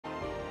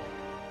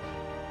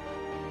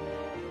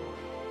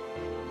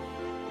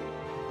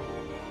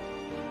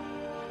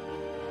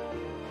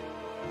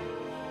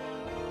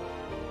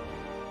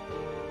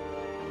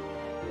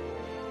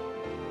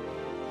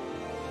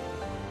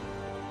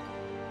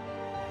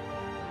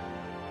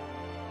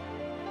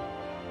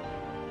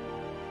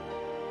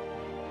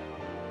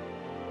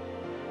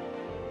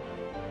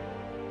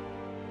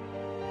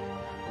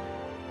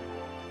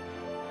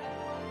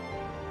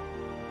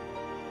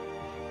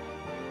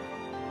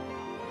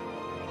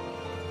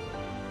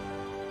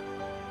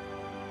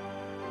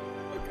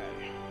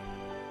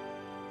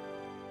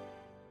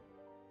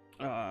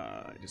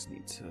I just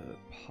need to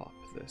pop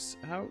this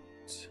out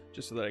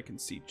just so that I can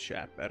see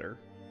chat better.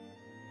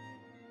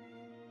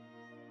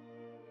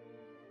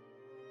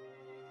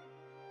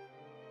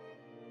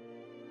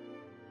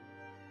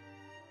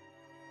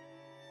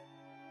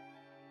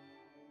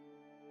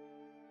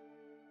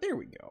 There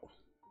we go.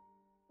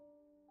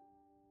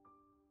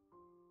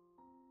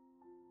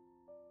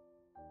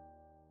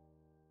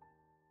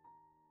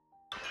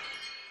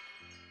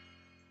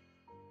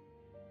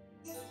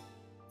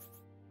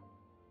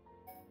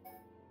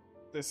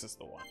 This is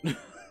the one.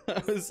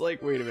 I was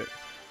like, wait a minute.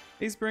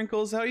 Hey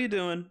Sprinkles, how you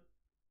doing?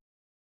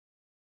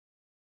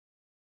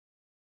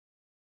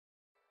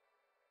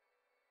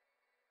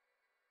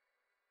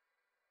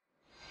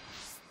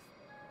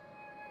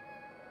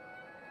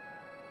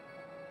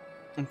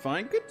 I'm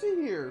fine, good to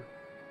hear.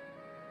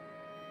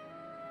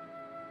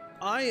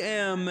 I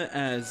am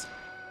as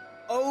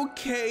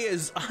okay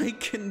as I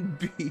can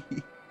be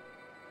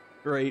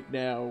right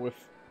now with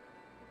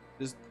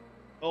just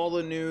all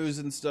the news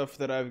and stuff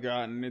that I've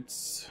gotten.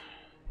 It's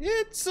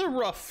a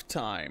rough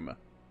time.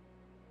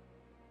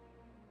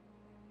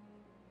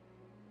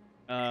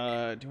 Do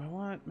I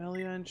want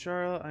Melia and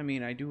Charlotte? I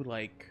mean, I do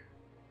like...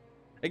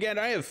 Again,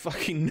 I have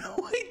fucking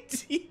no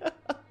idea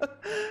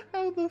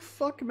how the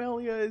fuck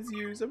Melia is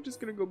used. I'm just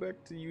gonna go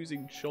back to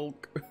using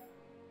Shulk.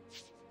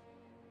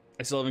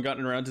 I still haven't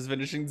gotten around to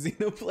finishing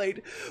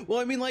Xenoblade. Well,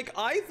 I mean, like,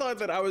 I thought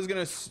that I was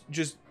gonna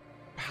just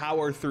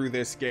power through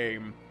this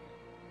game.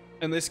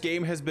 And this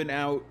game has been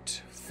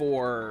out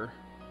for,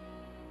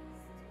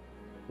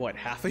 what,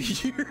 half a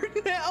year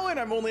now? And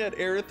I'm only at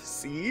Aerith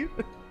C?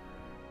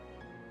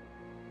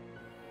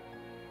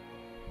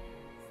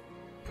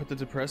 Put the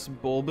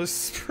depressed bulbous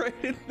sprite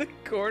in the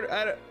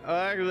corner.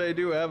 Actually, I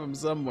do have him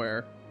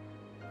somewhere.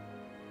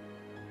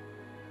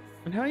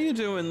 And how you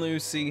doing,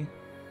 Lucy?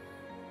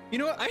 You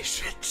know what? I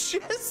should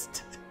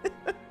just...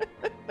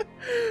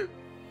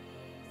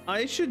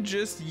 I should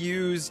just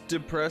use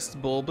depressed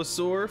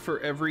Bulbasaur for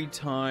every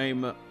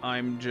time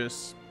I'm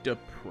just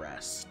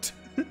depressed.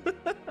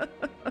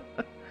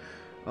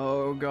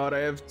 Oh god, I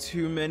have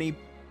too many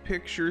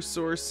picture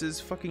sources,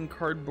 fucking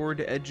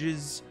cardboard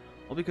edges.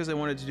 All because I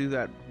wanted to do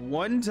that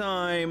one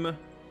time.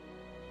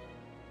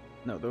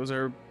 No, those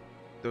are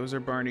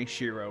Barney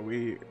Shiro.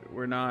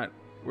 We're not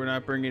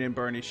bringing in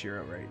Barney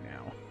Shiro right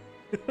now.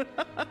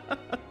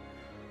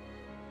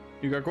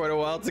 You got quite a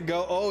while to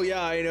go. Oh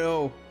yeah, I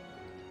know.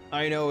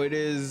 I know it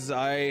is.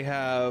 I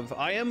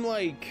am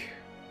like,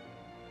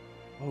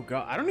 oh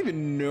god, I don't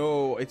even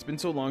know. It's been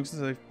so long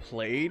since I've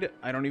played.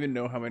 I don't even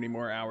know how many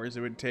more hours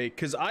it would take.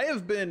 Cause I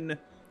have been,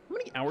 how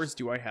many hours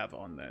do I have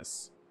on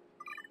this?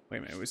 Wait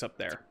a minute, it was up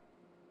there.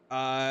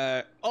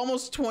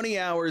 Almost 20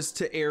 hours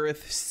to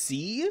Aerith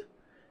C.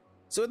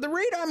 So at the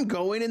rate I'm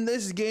going in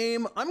this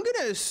game, I'm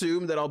gonna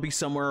assume that I'll be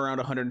somewhere around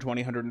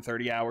 120,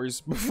 130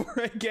 hours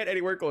before I get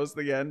anywhere close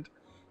to the end.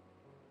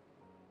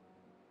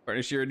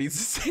 Shiro needs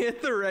to stay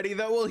at the ready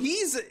though. Well,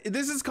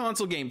 this is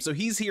console game, so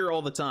he's here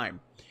all the time.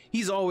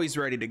 He's always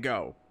ready to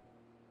go.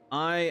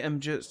 I am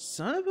just,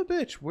 son of a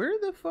bitch, where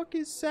the fuck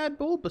is sad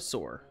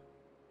Bulbasaur?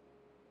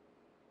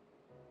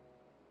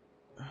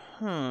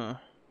 Huh.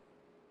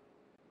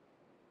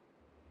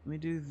 Let me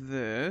do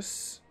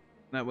this.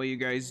 That way you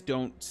guys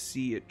don't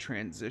see it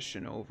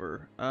transition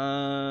over.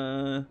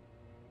 I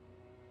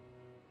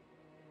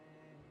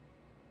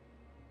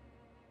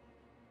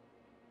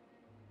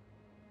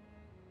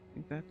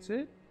think that's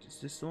it.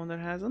 Is this the one that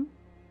has them?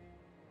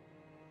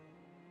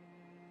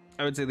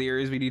 I would say the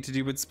areas we need to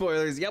do with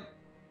spoilers. Yep.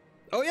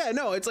 Oh yeah,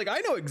 no, it's like I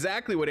know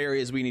exactly what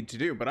areas we need to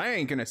do, but I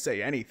ain't gonna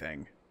say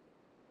anything.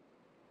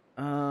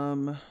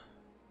 No,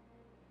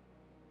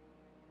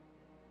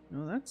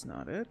 that's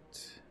not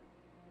it.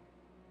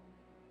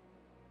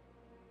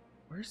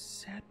 Where's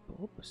sad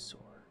Bulbasaur?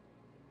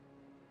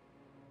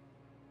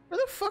 Where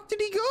the fuck did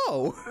he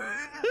go?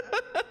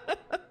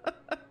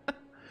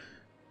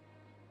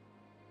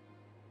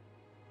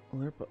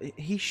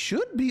 He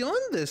should be on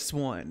this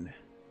one.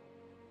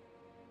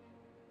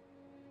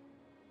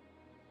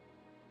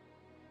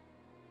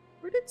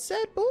 Where did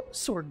sad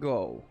Bulbasaur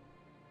go?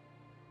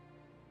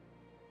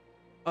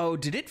 Oh,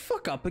 did it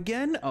fuck up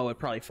again? Oh, it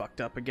probably fucked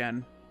up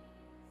again.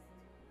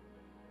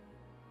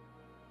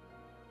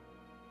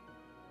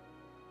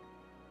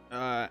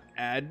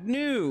 Add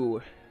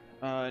new.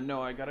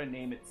 No, I gotta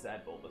name it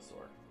sad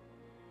Bulbasaur.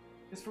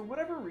 Because for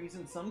whatever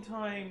reason,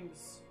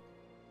 sometimes,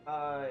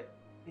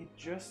 it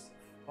just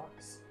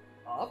fucks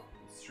up.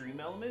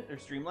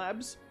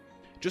 Streamlabs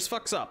just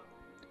fucks up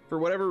for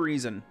whatever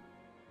reason.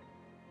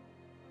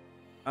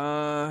 If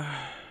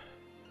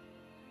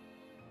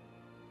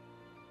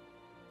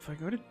I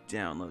go to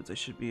downloads, I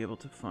should be able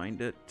to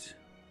find it.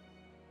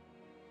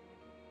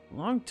 A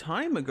long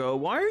time ago?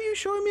 Why are you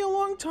showing me a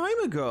long time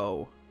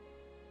ago?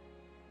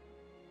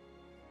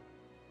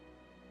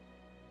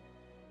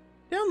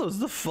 Downloads,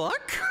 the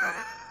fuck?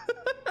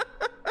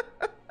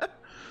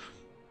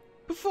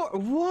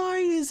 Why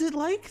is it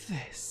like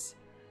this?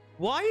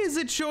 Why is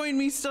it showing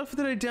me stuff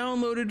that I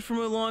downloaded from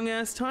a long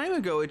ass time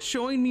ago? It's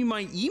showing me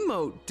my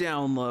emote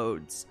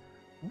downloads.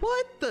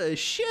 What the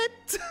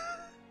shit?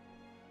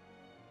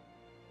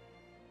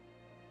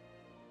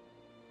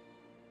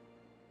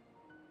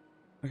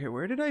 Okay,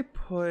 where did I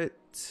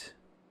put...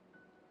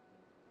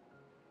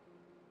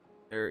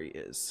 There he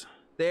is.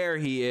 There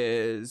he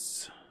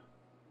is.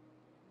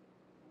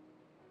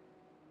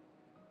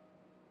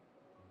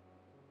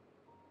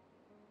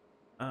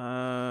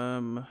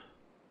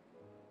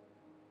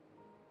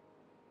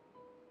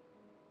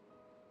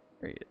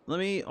 Let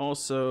me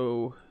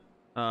also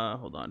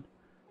hold on.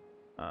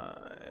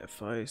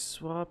 If I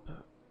swap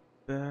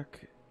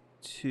back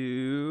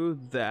to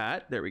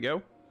that, there we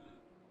go.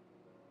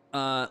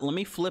 Let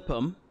me flip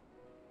him.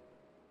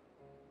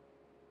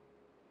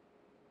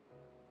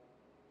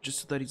 Just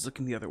so that he's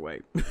looking the other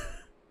way. Wait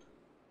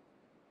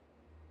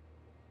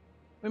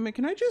a minute,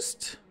 can I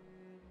just...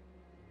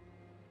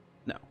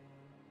 No.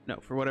 No,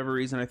 for whatever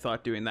reason I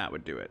thought doing that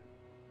would do it.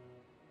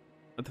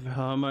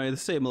 How am I the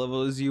same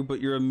level as you, but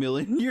you're a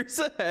million years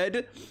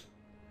ahead?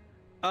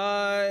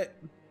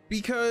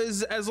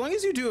 Because as long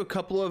as you do a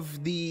couple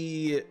of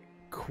the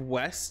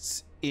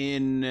quests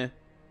in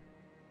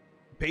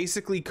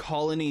basically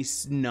Colony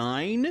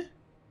 9,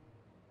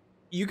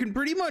 you can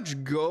pretty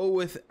much go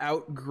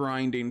without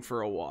grinding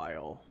for a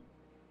while.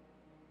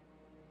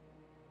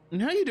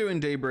 And how you doing,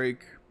 Daybreak?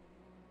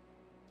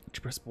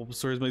 Express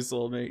Bulbasaur is my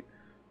soulmate.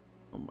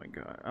 Oh my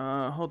god.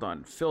 Hold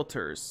on.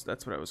 Filters.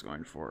 That's what I was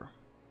going for.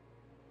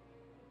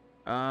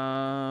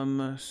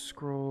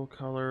 Scroll,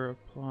 color,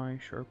 apply,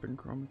 sharpen,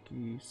 chroma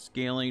key,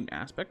 scaling,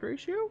 aspect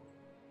ratio?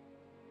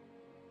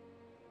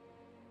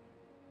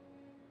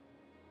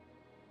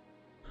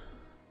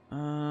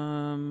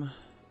 I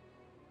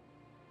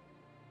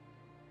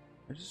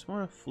just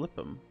want to flip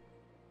them.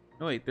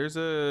 Oh wait, there's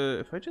a...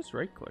 If I just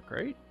right click,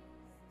 right?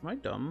 Am I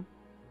dumb?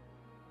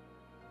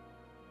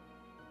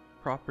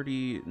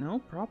 Property... No,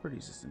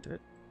 properties isn't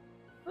it.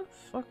 What the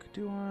fuck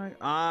do I...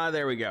 Ah,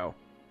 there we go.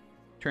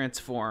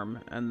 Transform,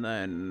 and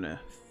then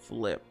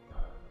flip.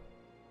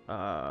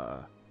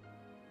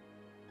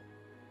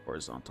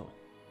 Horizontal.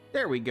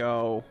 There we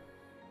go.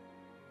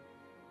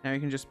 Now you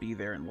can just be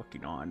there and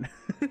looking on.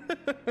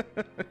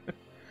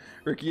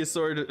 Ricky is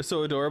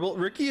so adorable.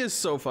 Ricky is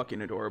so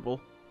fucking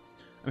adorable.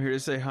 I'm here to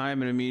say hi.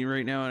 I'm in a meeting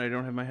right now and I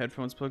don't have my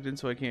headphones plugged in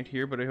so I can't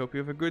hear, but I hope you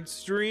have a good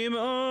stream.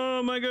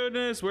 Oh my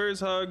goodness, where's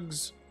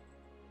Hugs?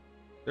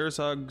 There's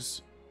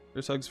Hugs.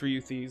 There's Hugs for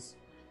you, Thies.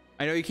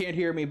 I know you can't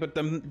hear me, but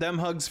them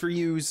hugs for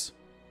yous.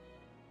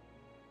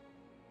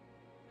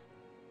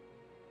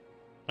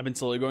 I've been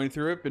slowly going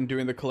through it, been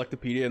doing the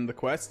Collectopedia and the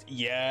quest.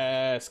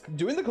 Yes,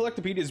 doing the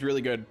Collectopedia is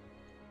really good.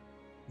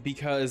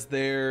 Because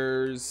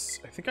there's...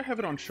 I think I have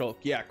it on Shulk.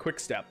 Yeah, Quick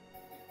Step.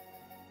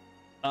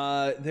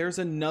 There's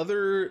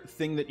another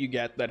thing that you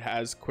get that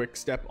has Quick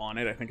Step on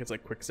it. I think it's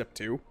like Quick Step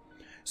 2.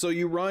 So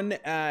you run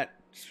at...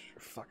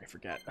 Fuck, I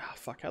forget. Oh,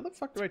 fuck, how the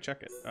fuck do I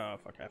check it? Oh,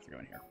 fuck, I have to go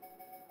in here.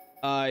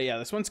 Yeah,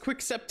 this one's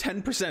Quick Step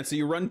 10%, so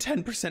you run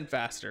 10%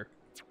 faster.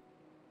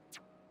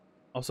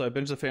 Also, I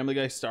binged the Family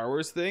Guy Star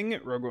Wars thing.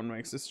 Rogue One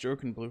makes this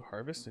joke in Blue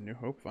Harvest and New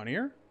Hope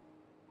funnier.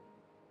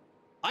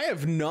 I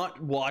have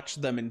not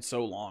watched them in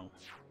so long.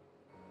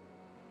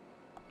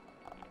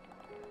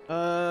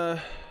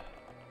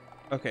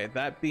 Okay,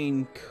 that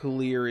being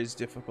clear is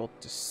difficult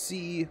to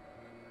see.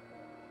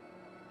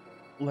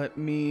 Let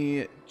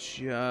me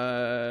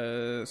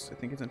just... I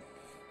think it's in...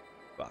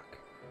 Fuck.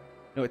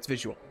 No, it's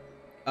visual.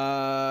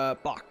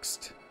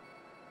 Boxed.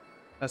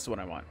 That's the one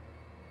I want.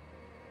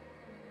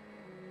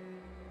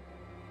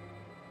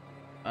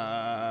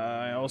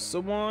 I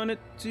also want it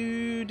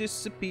to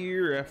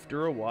disappear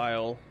after a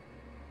while.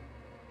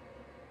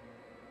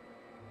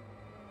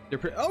 They're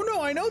oh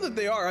no, I know that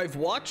they are. I've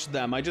watched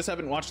them. I just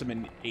haven't watched them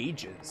in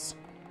ages.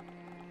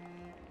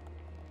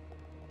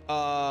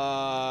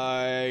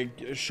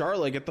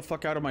 Charlotte, get the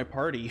fuck out of my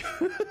party.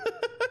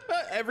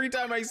 Every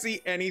time I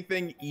see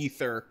anything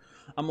ether,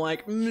 I'm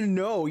like,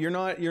 no, you're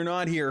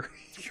not here.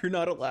 You're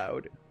not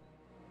allowed.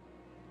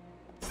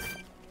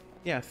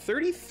 Yeah,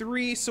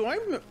 33, so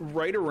I'm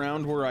right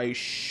around where I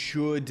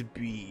should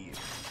be.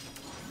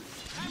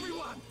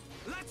 Everyone,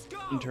 let's go.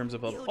 In terms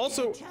of level.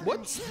 Also,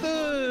 what's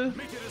the...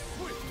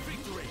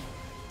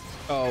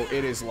 Oh,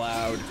 it is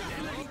loud.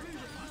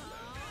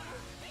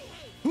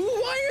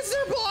 Why is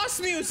there boss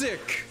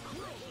music?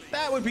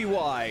 That would be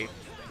why.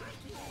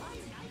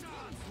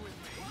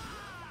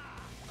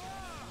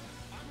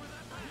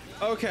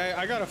 Okay,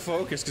 I gotta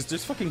focus because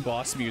there's fucking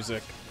boss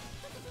music.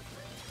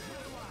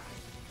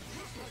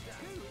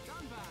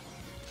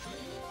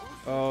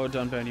 Oh,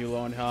 Dunban, you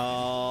low on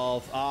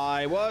health.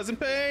 I wasn't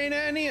paying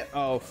any.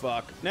 Oh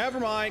fuck. Never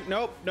mind.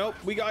 Nope, nope.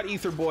 We got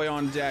Ether Boy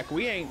on deck.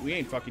 We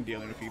ain't fucking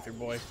dealing with Ether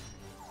Boy.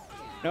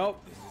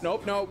 Nope,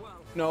 nope, nope,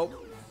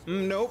 nope,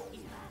 nope.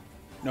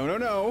 No, no,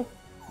 no,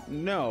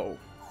 no,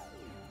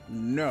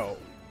 no.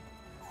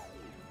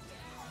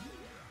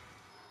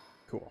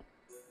 Cool.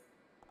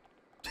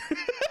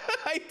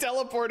 I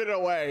teleported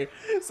away,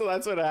 so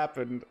that's what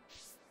happened.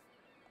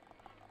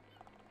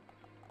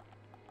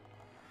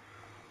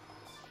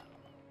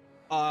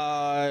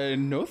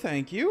 No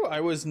thank you.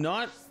 I was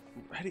not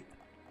ready.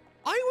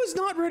 I was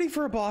not ready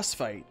for a boss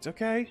fight,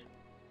 okay?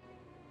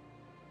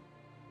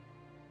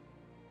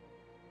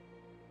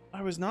 I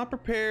I was not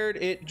prepared.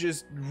 It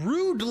just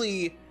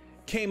rudely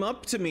came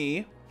up to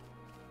me.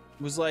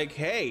 Was like,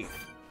 hey.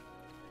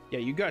 Yeah,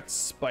 you got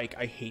Spike.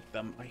 I hate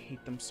them. I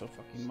hate them so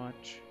fucking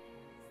much.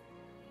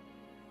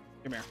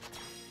 Come here.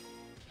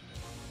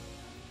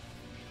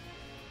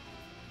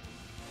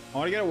 I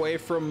want to get away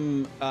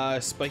from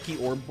Spiky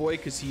Orb Boy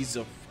because he's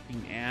a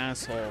fucking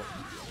asshole.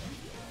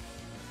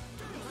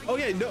 Oh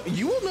yeah, no,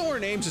 You Will Know Our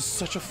Names is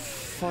such a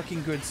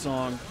fucking good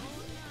song.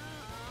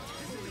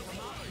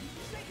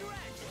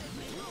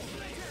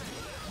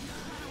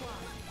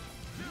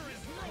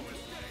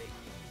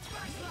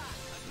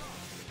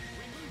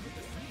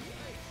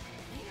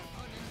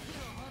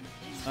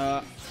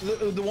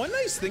 The one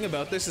nice thing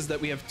about this is that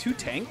we have 2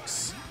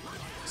 tanks.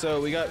 So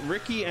we got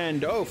Ricky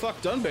and, oh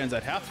fuck, Dunban's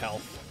at half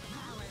health.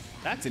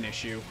 That's an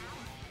issue.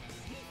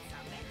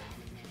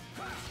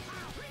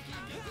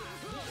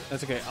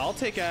 That's okay, I'll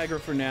take aggro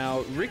for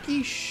now.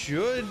 Ricky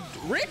should...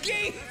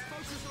 Ricky!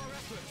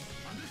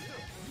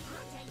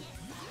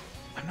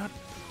 I'm not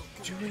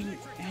doing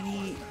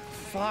any...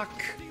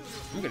 Fuck.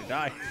 I'm gonna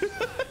die.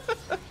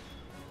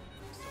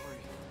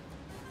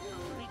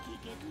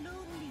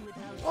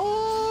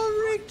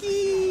 Oh,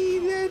 Ricky!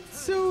 That's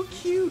so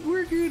cute.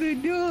 We're gonna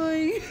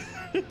die.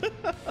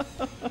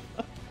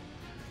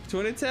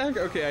 Twin attack?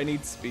 Okay, I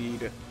need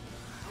speed.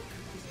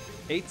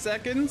 8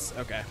 seconds?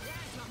 Okay.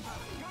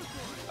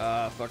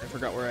 Fuck, I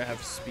forgot where I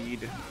have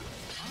speed.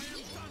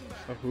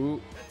 Oh,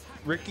 who?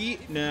 Ricky?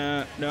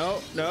 Nah,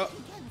 no.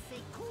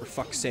 For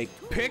fuck's sake.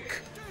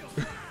 Pick!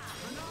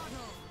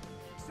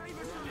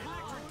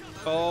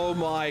 Oh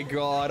my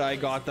god, I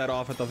got that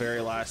off at the very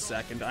last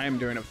second. I am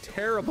doing a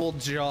terrible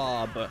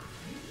job.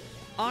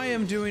 I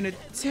am doing a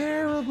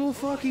terrible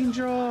fucking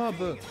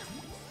job.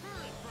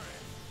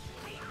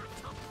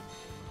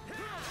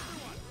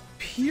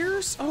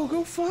 Pierce? Oh,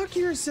 go fuck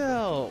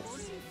yourself.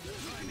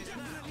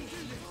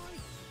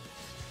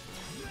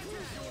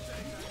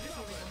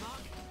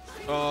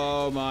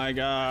 Oh my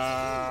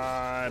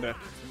god.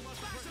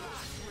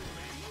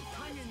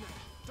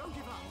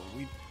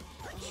 We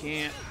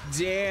can't.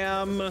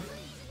 Damn.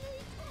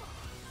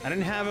 I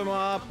didn't have him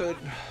up, but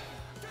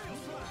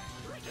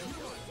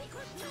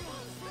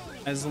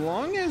as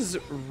long as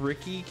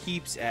Ricky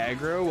keeps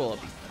aggro, we'll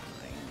be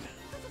fine.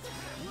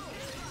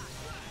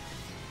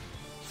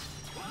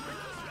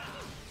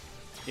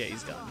 Yeah,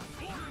 he's done.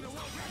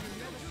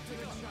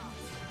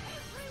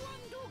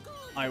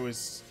 I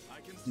was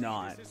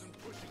not.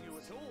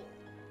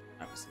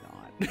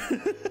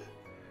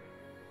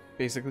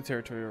 Basically,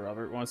 Territorial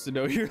Robert wants to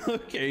know your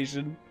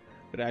location,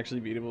 but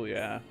actually beatable,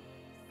 yeah.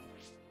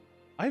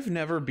 I've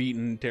never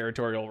beaten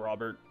Territorial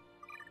Robert.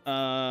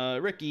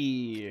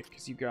 Ricky,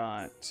 because you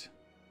got...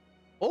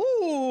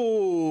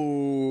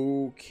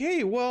 Oh,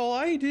 okay, well,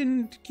 I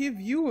didn't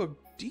give you a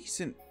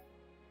decent...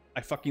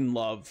 I fucking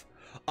love...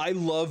 I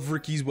love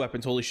Ricky's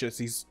weapons. Holy shit,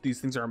 these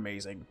things are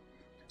amazing.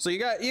 So you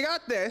got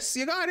this.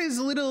 You got his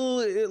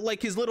little,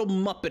 like his little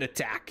Muppet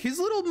attack. His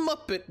little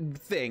Muppet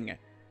thing.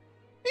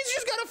 He's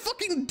just got a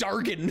fucking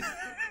Dargon.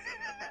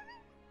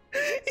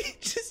 He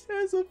just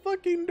has a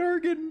fucking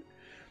Dargon.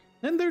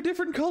 And they're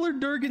different colored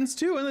Dargons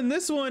too. And then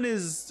this one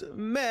is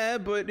meh,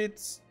 but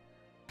it's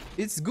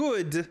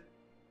good.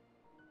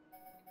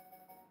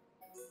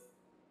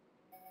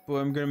 But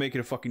I'm gonna make it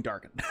a fucking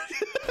Dargon.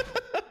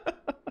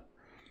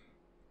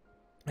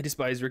 I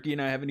despise Ricky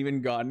and I haven't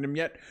even gotten him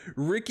yet.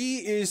 Ricky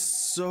is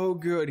so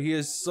good. He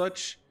is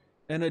such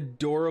an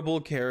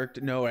adorable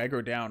character. No,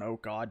 aggro down. Oh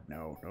god,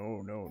 no.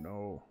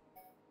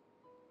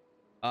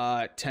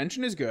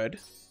 Tension is good.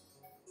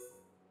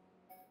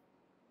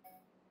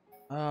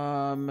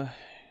 I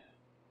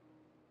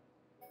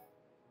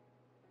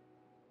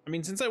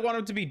mean, since I want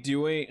him to be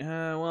doing,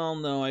 well,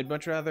 no, I'd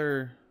much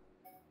rather,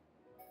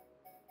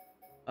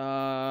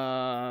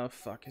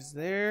 fuck, is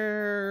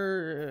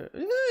there,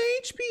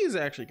 HP is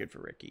actually good for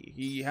Ricky.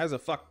 He has a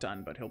fuck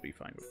ton, but he'll be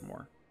fine with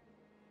more.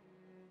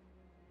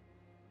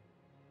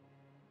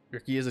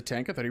 Ricky is a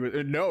tank? I thought he was,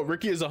 no,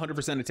 Ricky is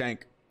 100% a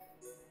tank.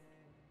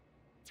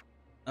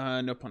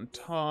 Nope on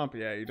top.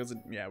 Yeah, he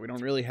doesn't, yeah, we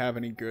don't really have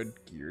any good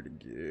gear to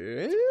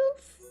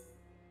give.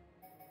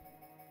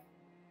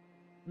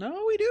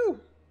 No, we do.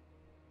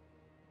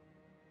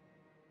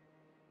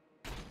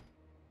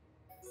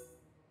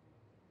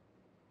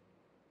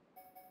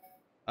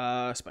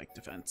 Spike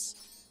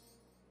defense.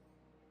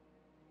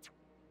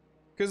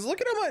 Because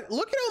look at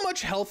how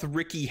much health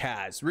Ricky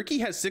has. Ricky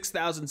has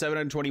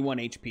 6,721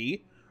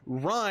 HP.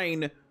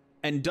 Rhine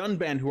and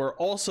Dunban, who are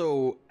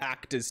also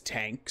act as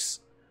tanks,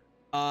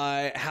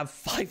 have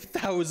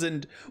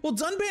 5,000. Well,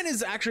 Dunban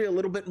is actually a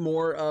little bit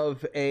more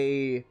of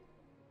a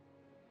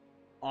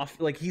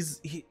like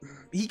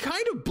he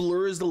kind of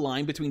blurs the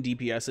line between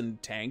DPS and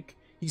tank.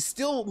 He's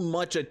still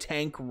much a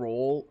tank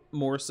role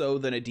more so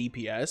than a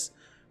DPS,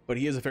 but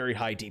he is a very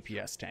high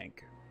DPS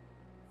tank.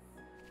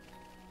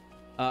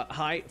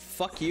 Hi,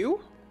 fuck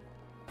you.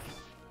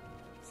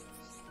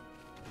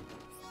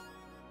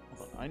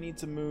 Hold on, I need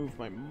to move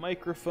my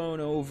microphone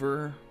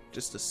over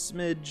just a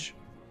smidge.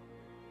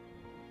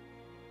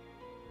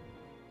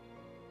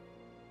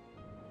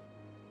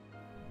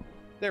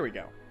 There we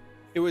go.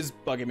 It was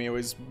bugging me. It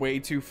was way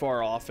too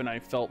far off, and I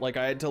felt like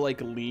I had to like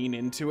lean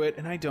into it,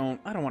 and I don't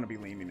want to be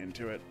leaning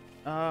into it.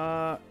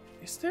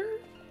 Is there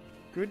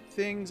good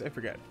things? I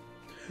forget.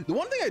 The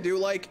one thing I do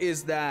like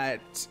is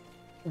that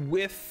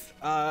with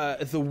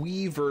the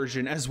Wii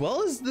version, as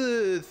well as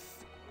the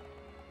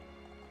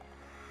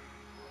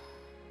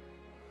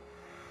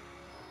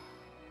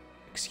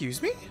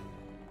excuse me?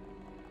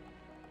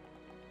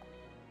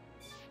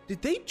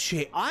 Did they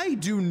change? I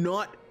do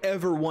not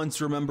ever once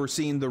remember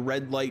seeing the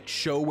red light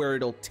show where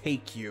it'll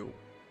take you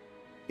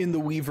in the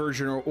Wii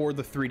version or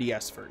the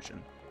 3DS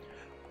version.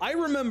 I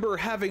remember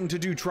having to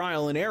do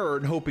trial and error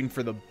and hoping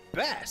for the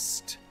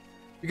best,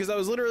 because I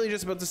was literally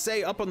just about to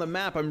say up on the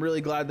map, I'm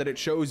really glad that it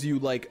shows you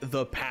like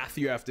the path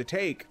you have to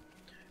take,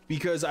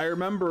 because I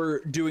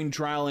remember doing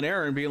trial and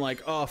error and being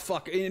like, oh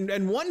fuck,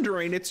 and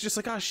wondering, it's just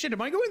like, oh shit,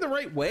 am I going the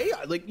right way?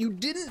 Like, you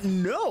didn't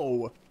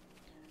know.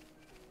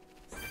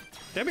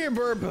 Come here,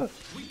 Burb.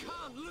 We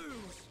can't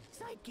lose.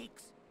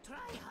 Sidekicks, try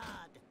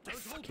hard. I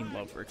fucking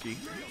love Ricky.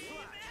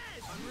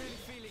 I'm really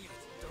feeling it.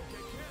 Don't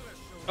get careless.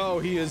 Oh,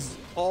 he is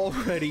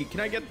already. Can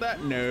I get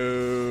that?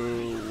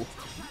 No.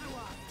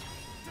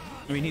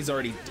 I mean, he's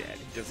already dead.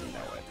 He doesn't know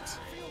it.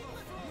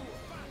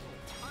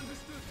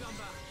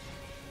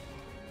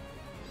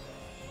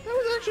 That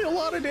was actually a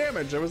lot of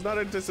damage. I was not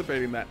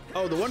anticipating that.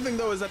 Oh, the one thing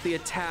though is that the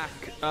attack,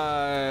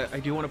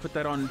 I do want to put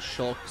that on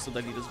Shulk so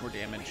that he does more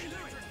damage.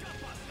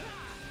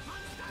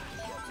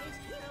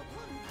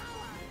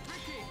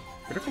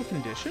 Critical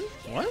condition?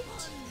 What?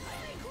 What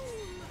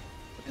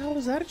the hell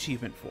was that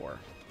achievement for?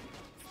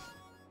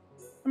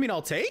 I mean,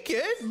 I'll take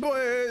it,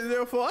 but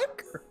the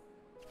fuck?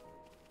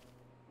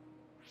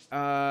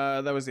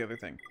 That was the other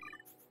thing.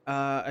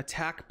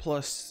 Attack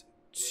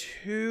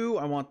 +2.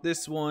 I want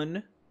this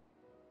one.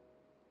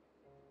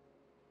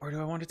 Or do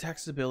I want attack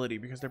stability?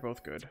 Because they're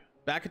both good.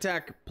 Back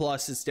attack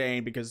plus is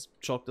staying because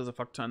Shulk does a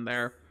fuck ton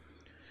there.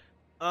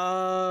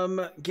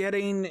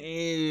 Getting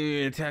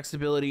a attack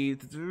stability.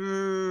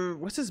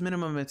 What's his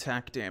minimum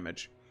attack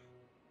damage?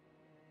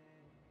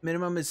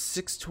 Minimum is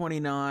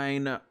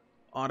 629.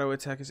 Auto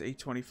attack is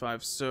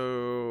 825.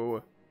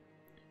 So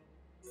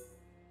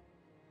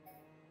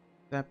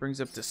that brings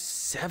up to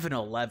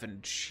 711.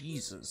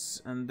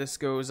 Jesus. And this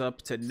goes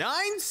up to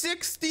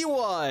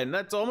 961.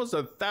 That's almost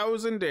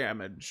 1,000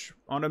 damage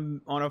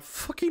on a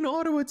fucking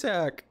auto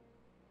attack.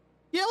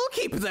 Yeah, I'll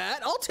keep that.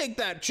 I'll take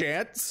that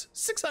chance.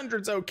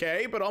 600's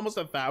okay, but almost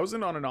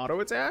 1,000 on an auto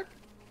attack?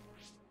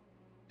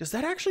 Does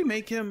that actually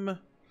make him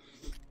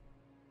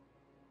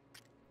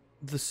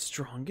the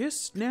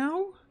strongest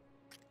now?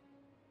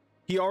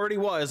 He already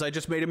was. I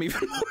just made him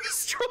even more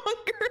stronger.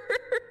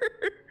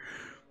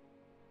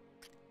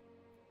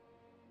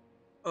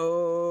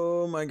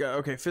 Oh my god.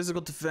 Okay,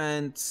 physical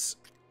defense.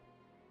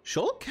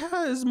 Shulk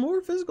has more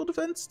physical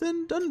defense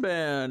than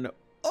Dunban.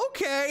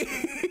 Okay.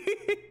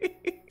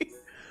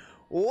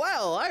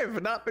 Well, I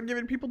have not been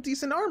giving people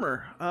decent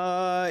armor.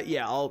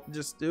 Yeah, I'll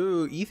just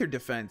do ether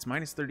defense,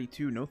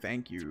 -32. No,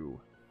 thank you.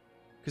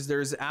 Because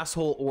there's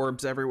asshole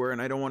orbs everywhere, and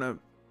I don't want to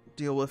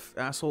deal with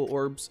asshole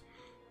orbs.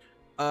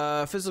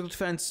 Physical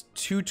defense,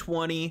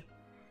 220.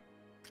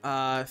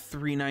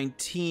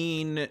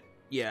 319.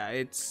 Yeah,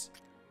 it's...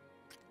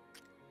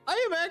 I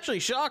am actually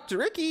shocked.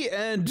 Ricky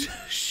and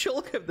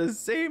Shulk have the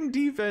same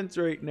defense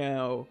right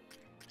now.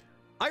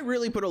 I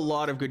really put a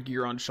lot of good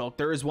gear on Shulk.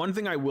 There is one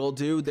thing I will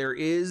do. There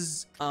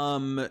is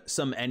some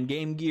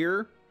endgame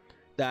gear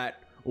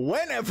that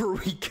whenever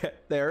we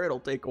get there, it'll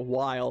take a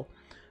while.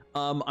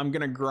 I'm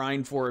gonna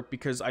grind for it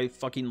because I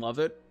fucking love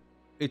it.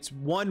 It's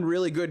one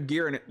really good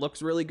gear and it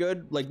looks really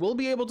good. Like, we'll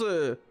be able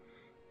to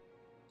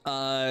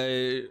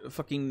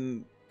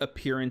fucking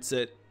appearance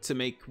it to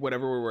make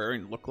whatever we're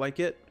wearing look like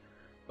it,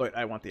 but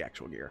I want the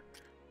actual gear.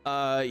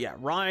 Yeah,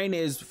 Ryan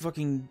is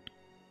fucking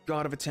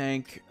god of a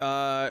tank.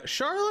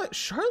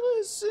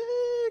 Charlotte's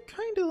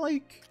kind of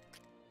like,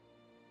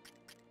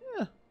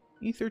 yeah,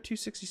 ether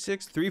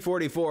 266,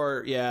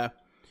 344. Yeah,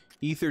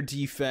 ether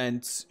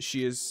defense.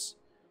 She is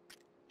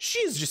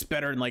just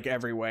better in like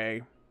every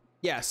way.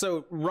 Yeah,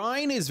 so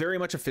Ryan is very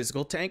much a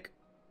physical tank.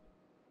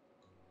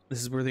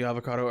 This is where the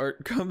avocado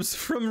art comes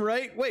from,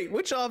 right? Wait,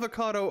 which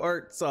avocado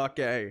art,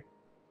 Sake?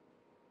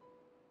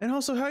 And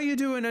also, how you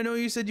doing? I know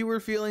you said you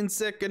were feeling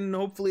sick, and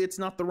hopefully it's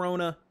not the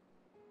Rona.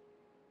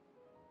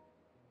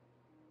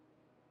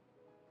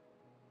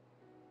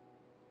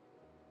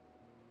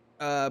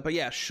 But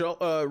yeah,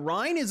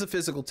 Ryan is a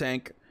physical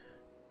tank,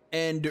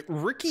 and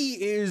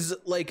Ricky is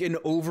like an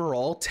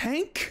overall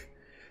tank,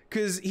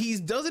 because he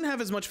doesn't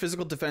have as much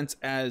physical defense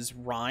as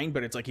Ryan,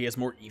 but it's like he has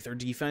more ether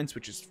defense,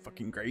 which is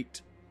fucking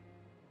great.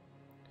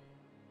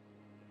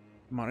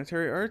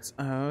 Monetary arts?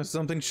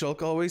 Something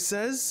Shulk always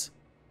says.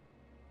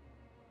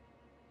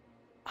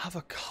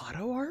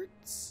 Avocado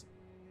arts?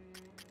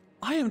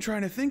 I am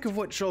trying to think of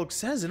what Shulk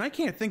says, and I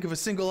can't think of a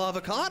single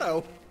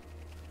avocado.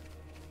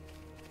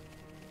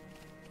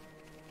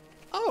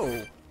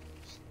 Oh.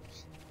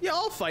 Yeah,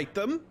 I'll fight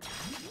them.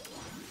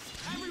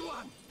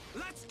 Everyone,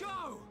 let's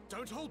go!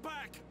 Don't hold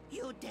back!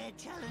 You dare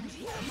challenge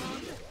him?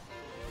 I'm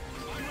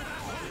with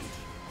Atlas!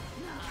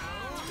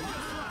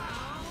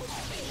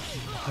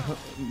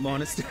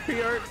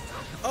 Monastery art?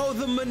 Oh,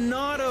 the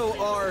Monado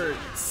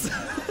arts!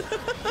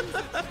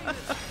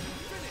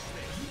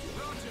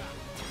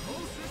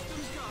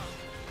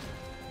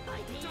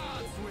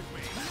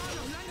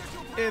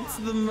 It's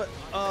the...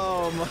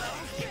 Oh my...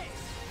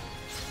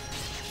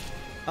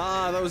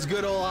 Ah, that was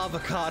good old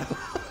avocado.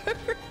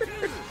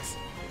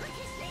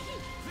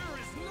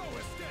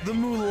 The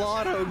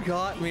mulatto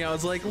got me. I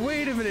was like,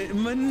 wait a minute,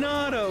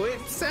 Monado, it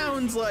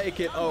sounds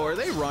like it. Oh, are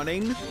they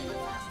running?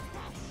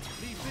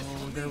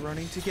 Oh, they're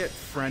running to get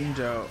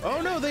friendo.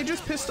 Oh no, they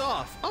just pissed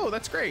off. Oh,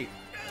 that's great.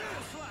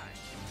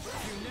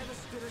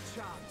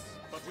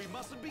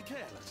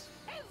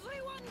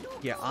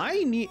 Yeah,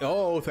 I need...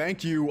 Oh,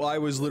 thank you. I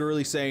was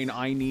literally saying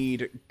I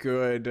need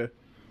good...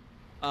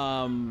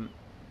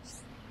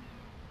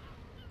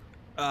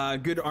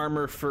 good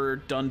armor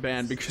for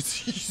Dunban because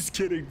he's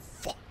getting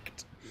fucked.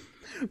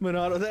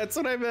 Monado, that's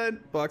what I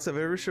meant. Box, have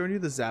I ever shown you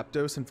the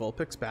Zapdos and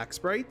Vulpix back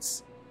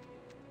sprites?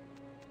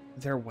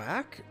 They're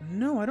whack?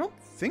 No, I don't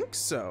think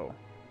so.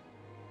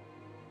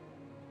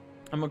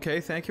 I'm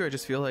okay, thank you. I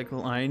just feel like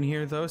lying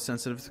here though,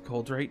 sensitive to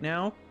cold right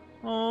now.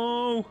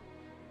 Oh,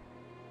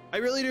 I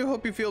really do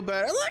hope you feel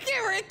better. Look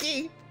at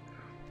Ricky.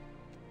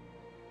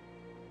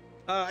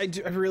 I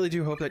really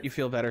do hope that you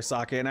feel better,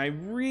 Sokka, and I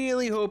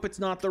really hope it's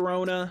not the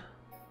Rona.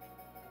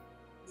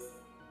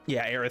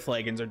 Yeah, Aerith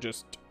leggings are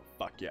just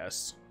fuck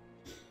yes.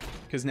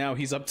 Because now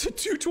he's up to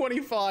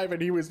 225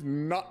 and he was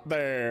not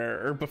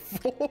there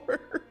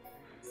before.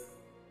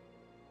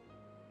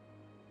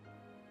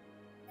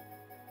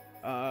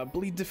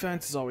 Bleed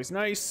defense is always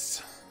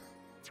nice.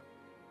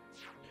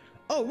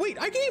 Oh wait,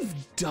 I gave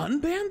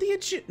Dunban the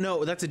agility.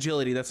 No, that's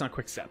agility. That's not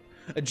quick step.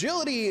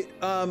 Agility.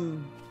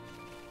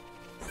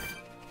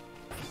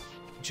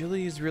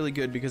 Agility is really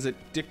good because it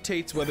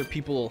dictates whether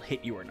people will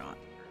hit you or not.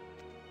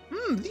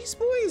 These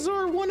boys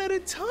are one at a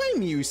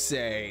time, you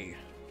say.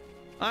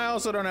 I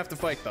also don't have to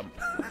fight them.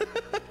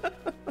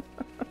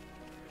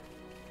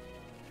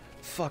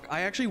 Fuck,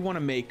 I actually want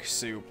to make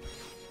soup.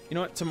 You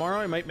know what? Tomorrow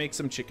I might make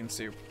some chicken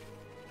soup.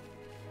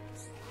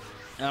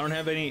 I don't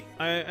have any...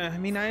 I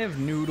mean, I have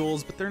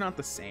noodles, but they're not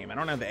the same. I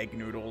don't have egg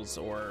noodles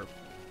or,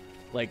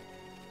 like...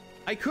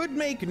 I could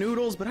make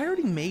noodles, but I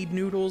already made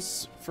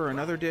noodles for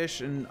another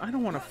dish, and I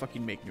don't want to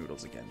fucking make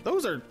noodles again.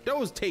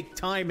 Those take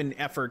time and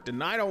effort,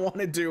 and I don't want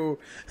to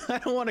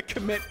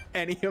commit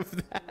any of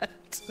that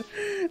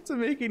to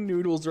making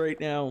noodles right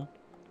now.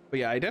 But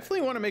yeah, I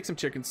definitely want to make some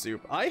chicken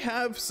soup. I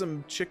have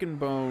some chicken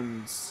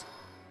bones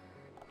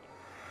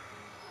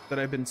that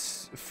I've been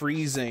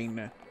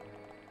freezing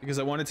because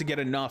I wanted to get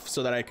enough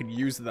so that I could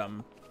use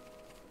them.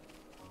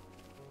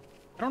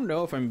 I don't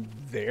know if I'm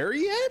there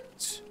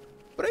yet.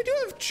 But I do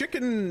have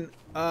chicken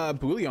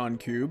bouillon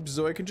cubes,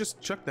 so I can just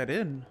chuck that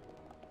in.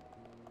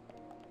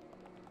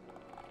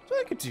 So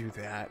I could do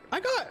that.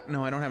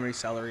 No, I don't have any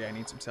celery. I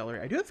need some celery.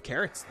 I do have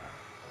carrots though.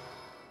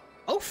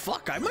 Oh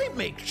fuck, I might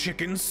make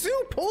chicken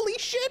soup. Holy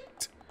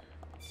shit.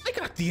 I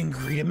got the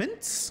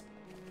ingredients.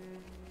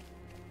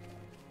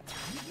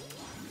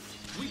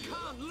 We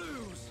can't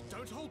lose.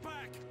 Don't hold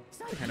back.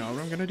 I know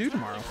what I'm gonna do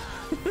tomorrow.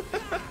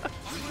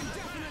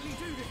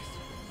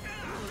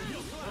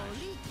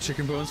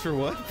 Chicken bones for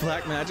what?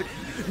 Black magic?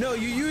 No,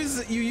 you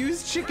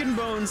use chicken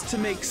bones to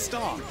make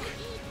stock.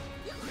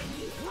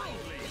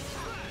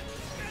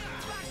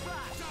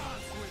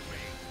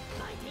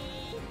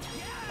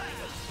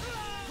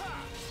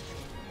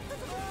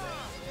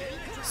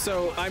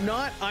 So I'm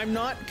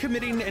not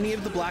committing any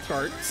of the black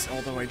arts,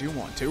 although I do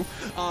want to.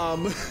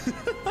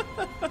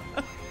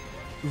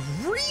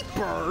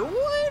 Reaper?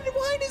 What?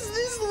 Why does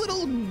this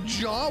little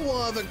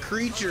Jawa of a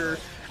creature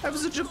have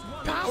such a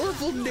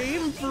powerful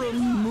name for a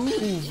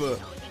move? Oh,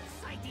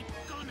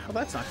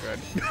 that's not good.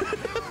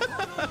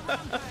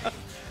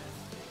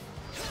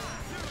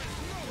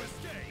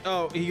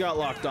 Oh, he got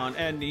locked on,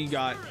 and he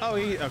got... Oh,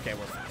 okay,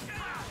 we're fine.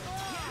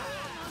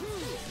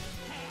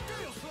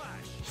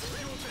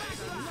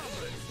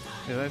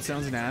 Yeah, that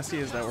sounds nasty.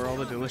 Is that where all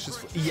the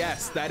delicious...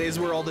 Yes, that is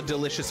where all the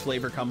delicious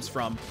flavor comes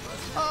from.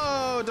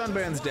 Oh,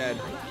 Dunban's dead.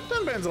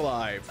 Dunban's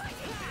alive.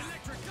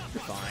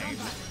 You're fine.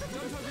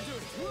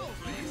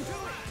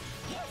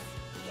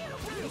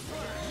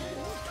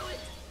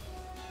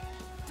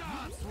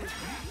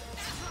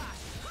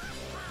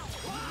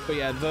 But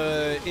yeah,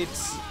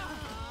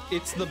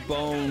 it's the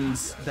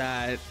bones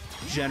that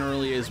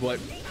generally is what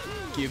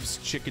gives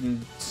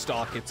chicken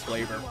stock its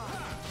flavor.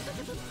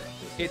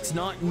 It's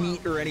not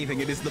meat or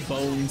anything, it is the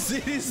bones.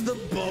 It is the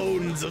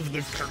bones of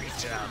the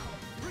creature.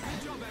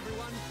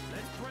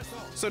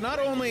 So not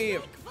only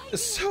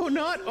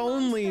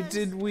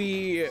did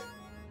we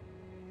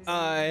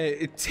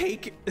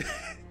take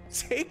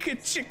a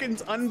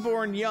chicken's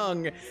unborn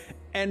young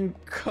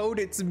and coat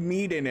its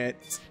meat in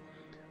it,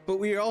 but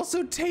we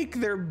also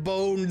take their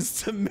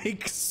bones to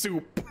make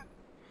soup.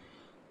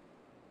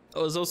 I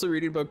was also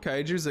reading about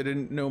kaijus. I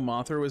didn't know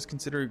Mothra was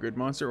considered a good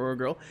monster or a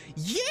girl.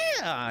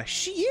 Yeah,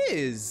 she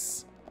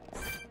is.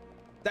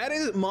 That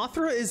is,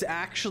 Mothra is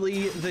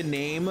actually the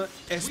name,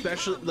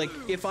 especially, like,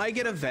 if I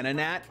get a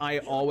Venonat, I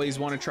always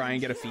want to try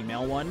and get a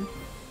female one,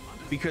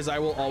 because I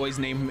will always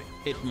name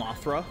it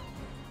Mothra.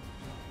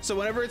 So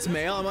whenever it's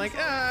male, I'm like,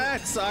 ah,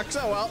 it sucks.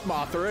 Oh well,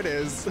 Mothra it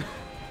is.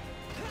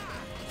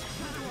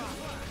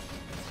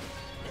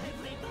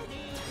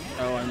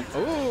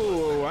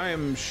 Oh, I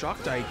am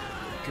shocked I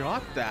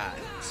got that.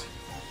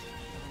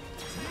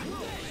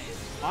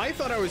 I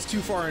thought I was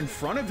too far in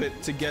front of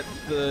it to get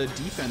the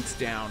defense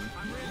down.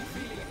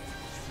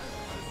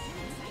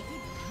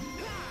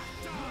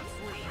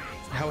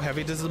 How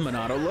heavy does the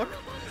Monado look?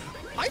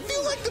 I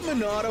feel like the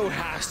Monado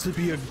has to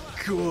be a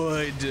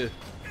good...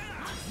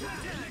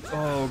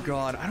 Oh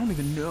god, I don't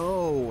even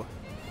know.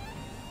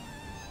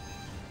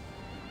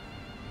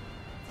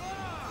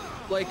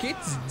 Like,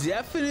 it's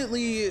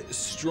definitely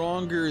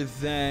stronger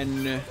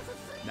than...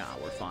 Nah,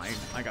 we're fine.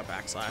 I got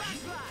backslash.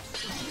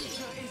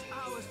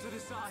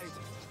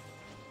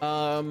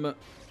 Oh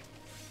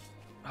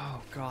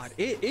god,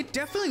 it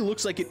definitely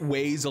looks like it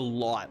weighs a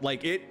lot.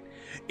 Like,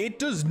 it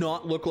does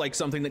not look like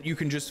something that you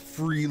can just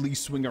freely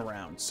swing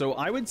around. So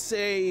I would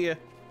say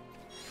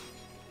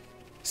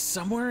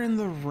somewhere in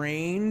the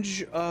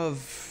range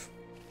of,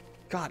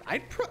 god,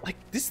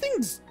 like, this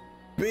thing's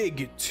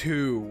big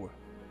too.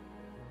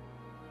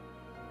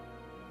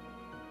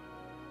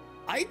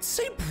 I'd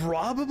say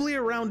probably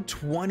around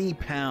 20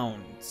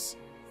 pounds.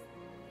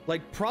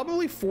 Like,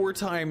 probably 4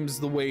 times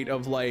the weight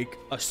of, like,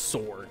 a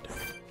sword.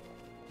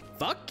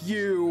 Fuck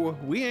you.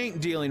 We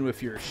ain't dealing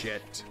with your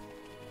shit.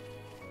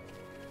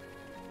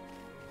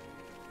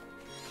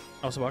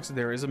 Also, box,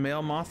 there is a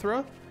male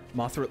Mothra.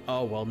 Mothra.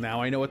 Oh, well,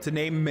 now I know what to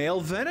name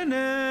male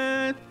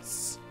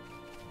Venonats.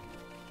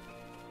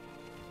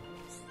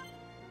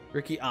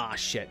 Ricky. Ah,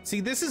 shit.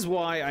 See, this is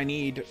why I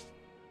need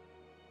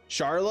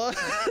Charla.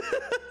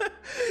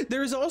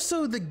 There's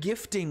also the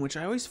gifting, which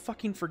I always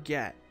fucking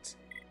forget.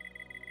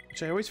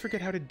 Which I always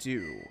forget how to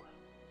do.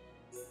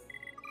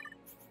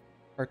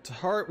 Heart to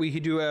heart, we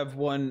do have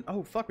one.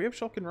 Oh, fuck, we have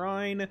Shulk and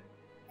Rhine.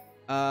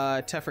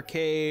 Tefra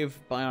Cave,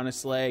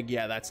 Bionis Leg.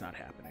 Yeah, that's not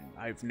happening.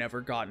 I've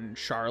never gotten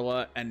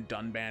Charla and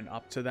Dunban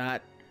up to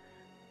that.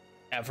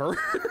 Ever.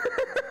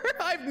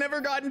 I've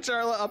never gotten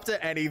Charla up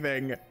to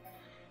anything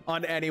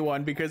on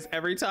anyone, because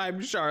every time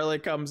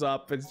Charla comes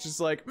up, it's just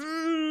like,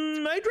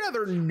 I'd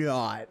rather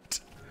not.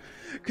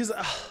 Because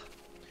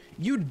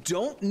you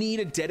don't need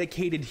a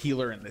dedicated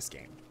healer in this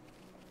game.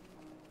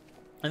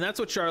 And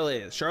that's what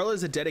Charla is. Charla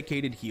is a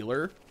dedicated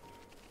healer,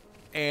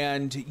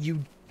 and you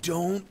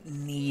don't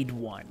need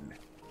one.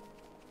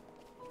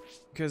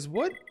 Because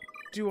what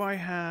do I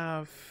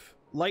have?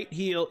 Light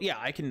heal. Yeah,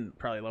 I can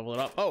probably level it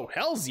up. Oh,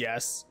 hells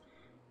yes.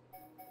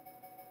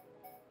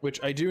 Which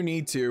I do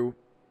need to.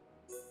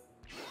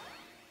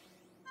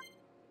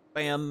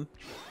 Bam.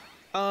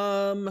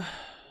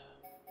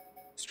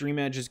 Stream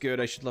Edge is good.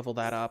 I should level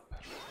that up.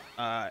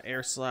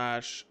 Air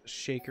Slash,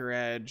 Shaker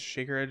Edge.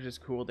 Shaker Edge's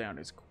cooldown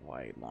is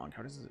quite long.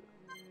 How does it?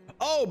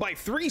 Oh, by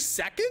 3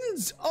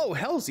 seconds? Oh,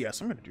 hells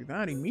yes. I'm gonna do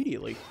that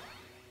immediately.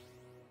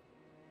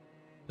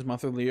 Is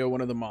Mothra Leo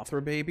one of the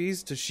Mothra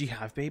babies? Does she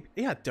have baby?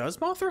 Yeah, does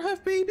Mothra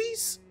have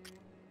babies?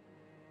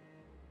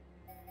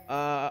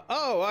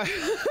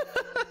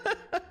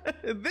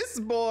 This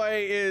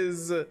boy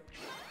is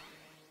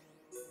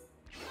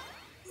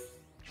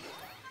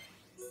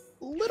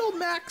little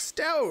maxed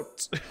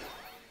out.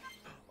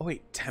 Oh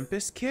wait,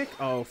 Tempest Kick?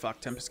 Oh fuck,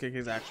 Tempest Kick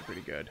is actually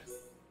pretty good.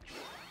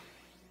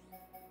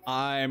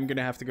 I'm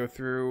gonna have to go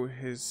through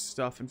his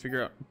stuff and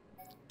figure out.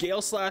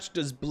 Gale Slash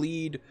does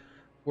bleed.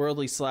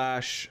 Worldly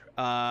Slash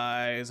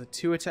is a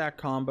 2-attack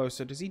combo.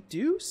 So does he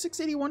do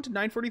 681 to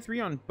 943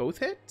 on both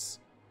hits?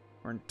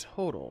 Or in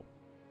total?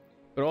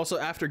 But also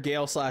after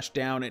Gale Slash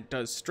down, it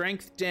does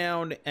strength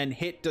down, and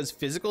hit does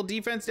physical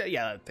defense down.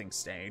 Yeah, that thing's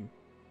staying.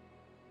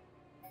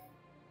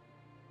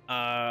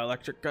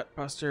 Electric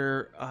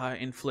Gutbuster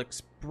inflicts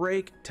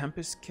break.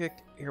 Tempest Kick,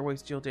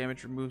 airways deal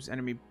damage, removes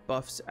enemy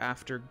buffs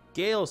after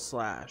Gale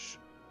Slash.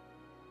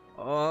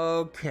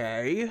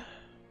 Okay.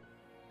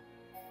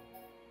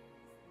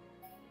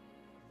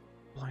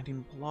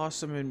 Blinding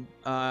Blossom and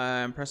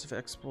impressive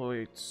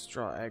exploits.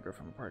 Draw aggro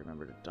from a party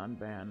member to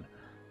Dunban.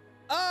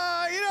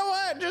 You know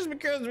what? Just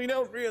because we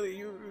don't really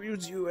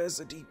use you as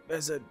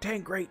a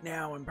tank right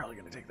now, I'm probably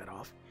gonna take that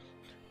off.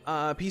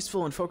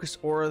 Peaceful and focused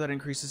aura that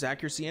increases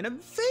accuracy and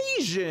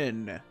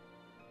evasion.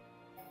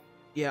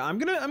 Yeah, I'm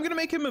gonna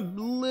make him a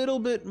little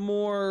bit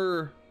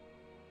more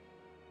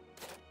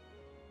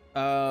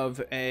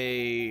of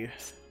a.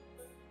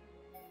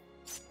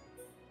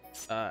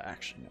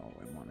 Actually, no,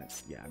 I want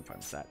it. Yeah, I'm fine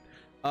with that.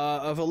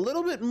 Of a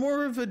little bit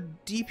more of a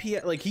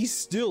DPS. Like, he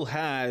still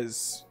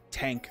has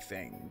tank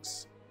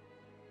things,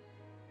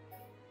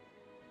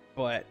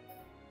 but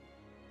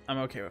I'm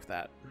okay with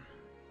that.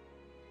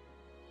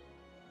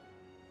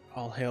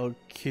 All hail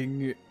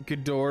King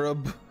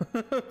Ghidorah,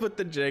 but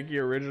the janky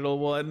original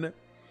one.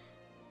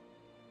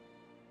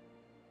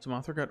 So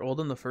Mothra got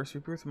old in the first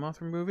Rebirth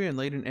Mothra movie and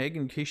laid an egg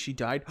in case she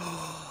died.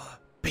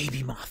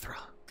 Baby Mothra.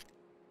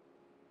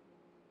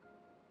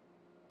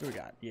 What we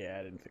got? Yeah,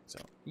 I didn't think so.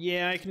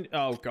 Yeah, I can.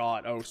 Oh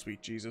God. Oh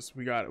sweet Jesus.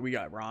 We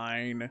got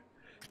Ryan,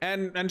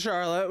 and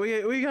Charlotte.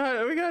 We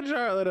got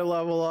Charlotte to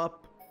level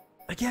up.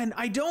 Again,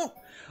 I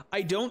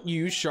don't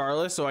use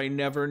Charlotte, so I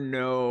never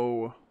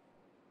know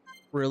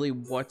really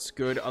what's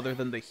good other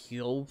than the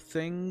heal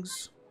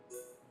things.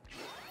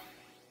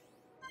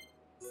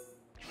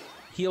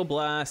 Heal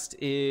Blast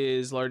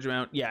is large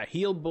amount. Yeah,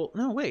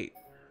 no, wait.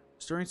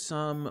 Storing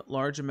some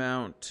large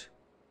amount.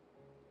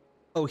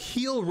 Oh,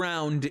 Heal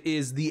Round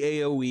is the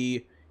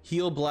AoE.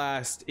 Heal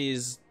Blast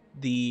is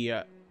the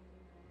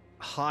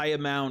high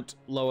amount,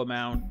 low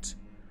amount.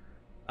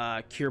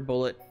 Cure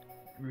Bullet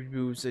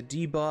removes a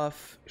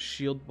debuff.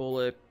 Shield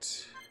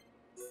Bullet.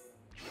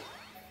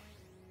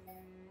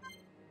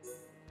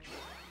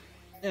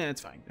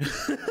 It's fine.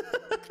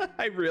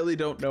 I really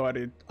don't know how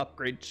to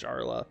upgrade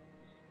Charla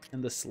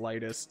in the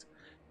slightest.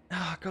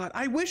 Oh God,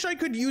 I wish I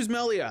could use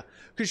Melia,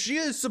 because she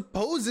is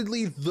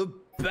supposedly the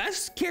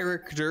best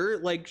character.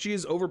 Like, she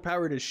is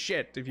overpowered as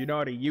shit if you know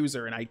how to use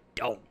her, and I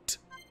don't.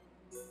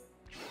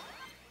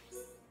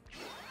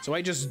 So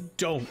I just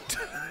don't,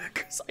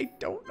 because I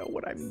don't know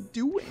what I'm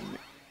doing.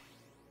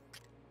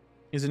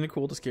 Isn't it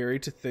cool to scary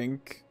to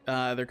think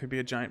there could be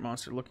a giant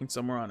monster looking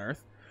somewhere on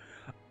Earth?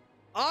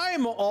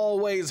 I'm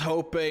always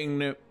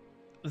hoping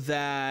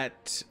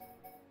that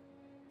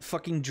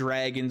fucking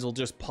dragons will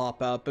just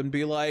pop up and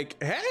be like,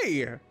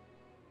 hey,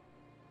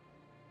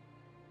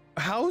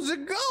 how's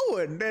it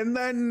going? And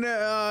then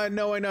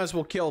knowing us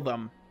will kill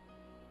them.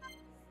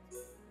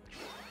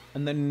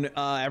 And then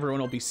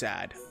everyone will be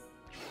sad.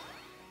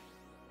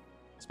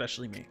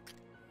 Especially me.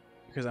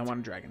 Because I want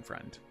a dragon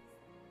friend.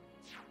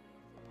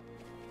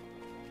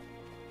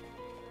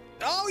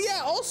 Oh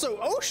yeah, also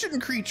ocean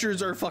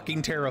creatures are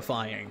fucking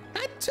terrifying.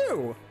 That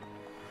too.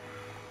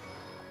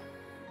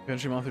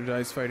 Eventually Mothra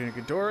dies fighting a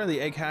Ghidorah.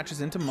 The egg hatches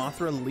into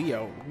Mothra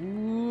Leo.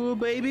 Ooh,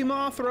 baby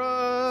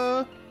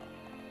Mothra.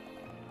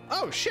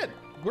 Oh shit,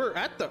 we're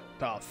at the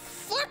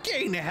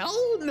fucking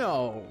hell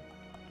no.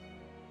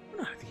 We're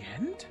not at the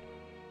end.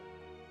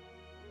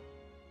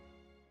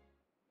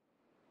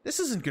 This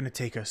isn't gonna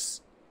take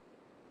us.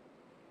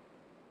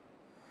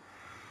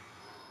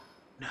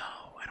 No,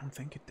 I don't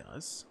think it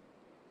does.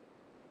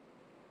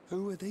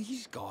 Who are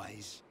these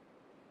guys?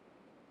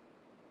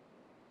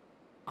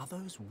 Are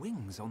those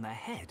wings on their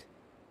head?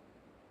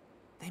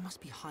 They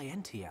must be high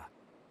Entia.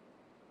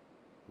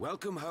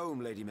 Welcome home,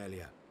 Lady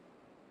Melia.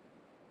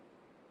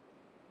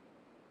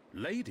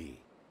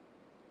 Lady?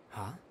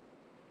 Huh?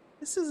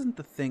 This isn't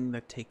the thing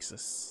that takes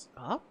us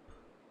up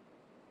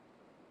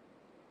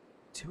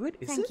to it,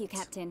 is it? Thank you,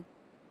 Captain.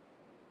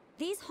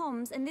 These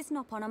Homs and this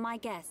Nopon are my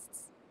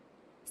guests.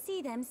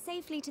 See them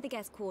safely to the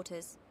guest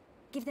quarters.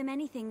 Give them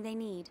anything they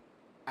need.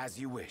 As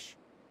you wish.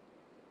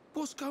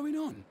 What's going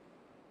on?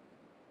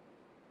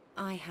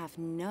 I have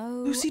no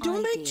Lucy,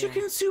 don't idea. make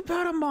chicken soup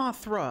out of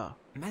Mothra.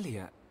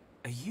 Melia,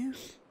 are you...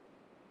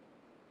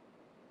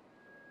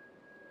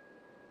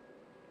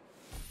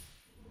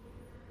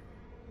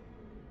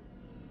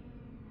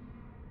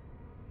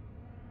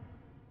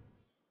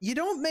 You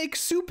don't make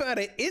soup out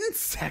of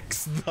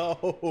insects,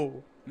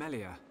 though.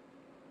 Melia,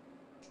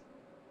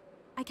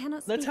 I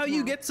cannot That's speak how you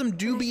now, get some but I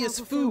shall dubious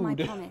fulfill my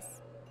food.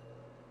 promise.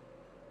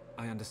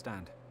 I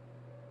understand.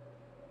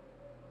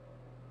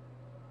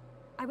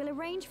 I will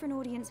arrange for an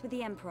audience with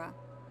the Emperor.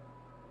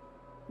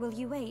 Will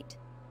you wait?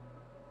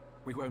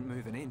 We won't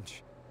move an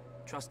inch.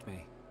 Trust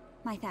me.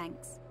 My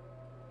thanks.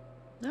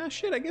 Ah,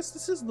 shit, I guess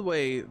this is the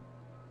way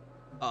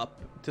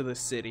up to the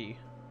city.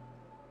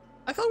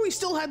 I thought we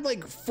still had,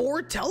 like,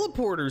 4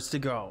 teleporters to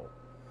go.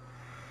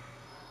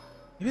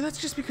 Maybe that's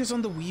just because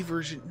on the Wii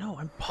version... No,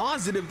 I'm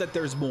positive that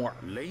there's more.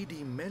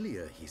 Lady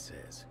Melia, he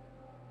says.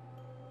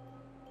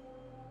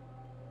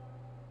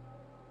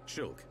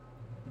 Shulk,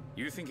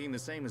 you thinking the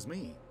same as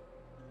me?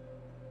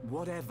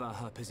 Whatever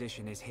her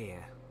position is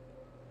here,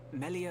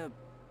 Melia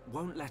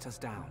won't let us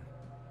down.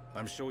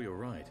 I'm sure you're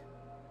right.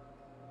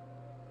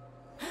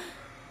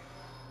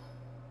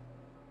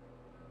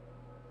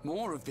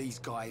 More of these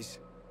guys.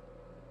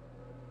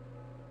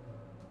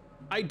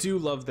 I do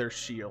love their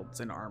shields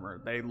and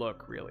armor. They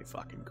look really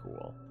fucking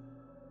cool.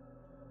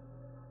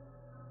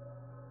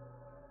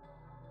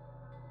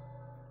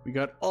 We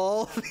got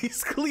all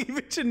these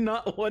cleavage and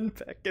not one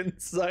peck in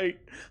sight.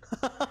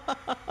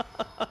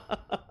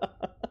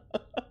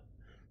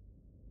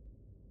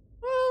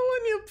 Oh,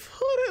 when you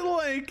put it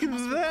like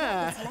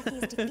that.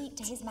 Telethia's defeat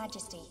to His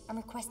Majesty and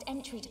request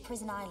entry to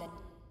Prison Island.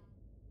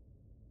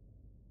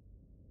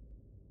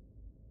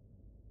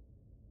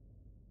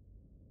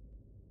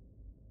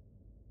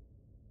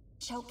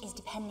 Shulk is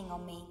depending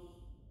on me.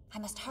 I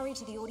must hurry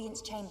to the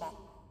audience chamber.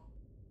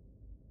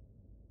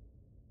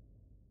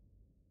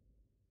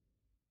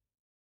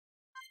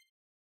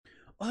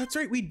 Oh, that's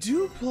right. We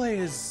do play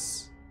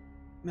as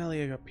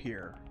Melia up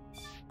here.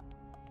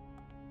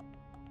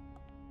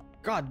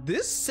 God,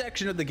 this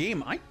section of the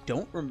game, I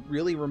don't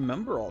really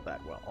remember all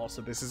that well.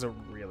 Also, this is a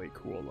really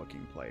cool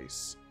looking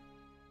place.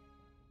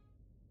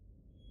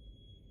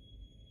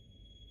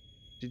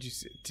 Did you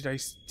see,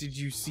 did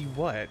you see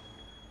what?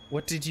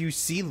 What did you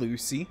see,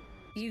 Lucy?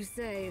 You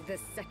say the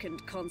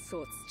second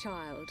consort's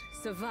child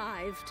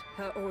survived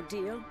her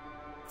ordeal?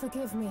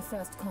 Forgive me,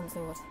 First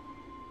Consort.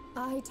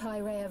 I,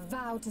 Tyrea,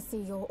 vow to see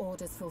your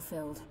orders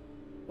fulfilled.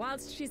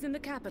 Whilst she's in the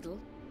capital,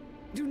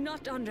 do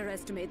not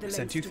underestimate the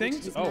Sent lengths you to which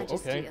things? His Oh,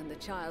 Majesty okay. and the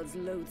child's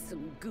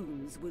loathsome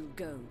goons will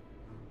go.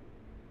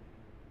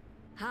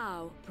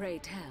 How, pray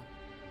tell,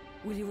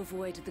 will you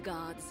avoid the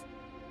guards?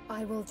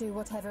 I will do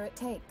whatever it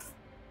takes.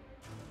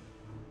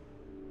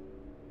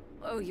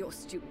 Oh, your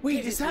stupidity.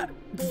 Wait, is that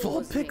bores me.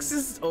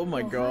 Vulpix's? Oh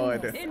my Your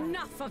god. Highness.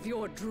 Enough of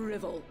your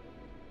drivel.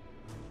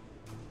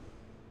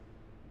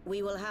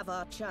 We will have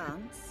our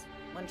chance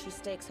when she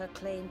stakes her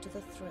claim to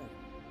the throne.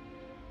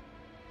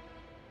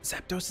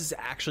 Zapdos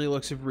actually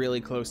looks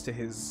really close to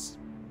his,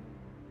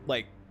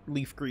 like,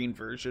 leaf green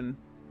version.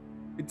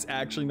 It's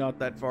actually not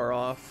that far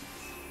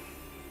off.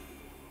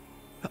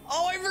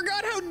 Oh, I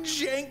forgot how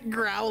jank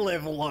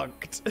Growlithe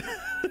looked.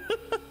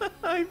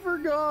 I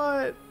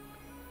forgot.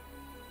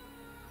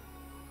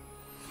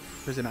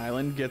 Prison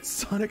Island gets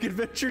Sonic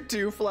Adventure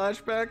 2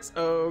 flashbacks.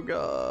 Oh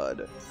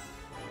god.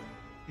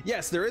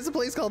 Yes, there is a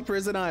place called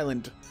Prison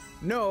Island.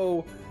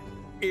 No,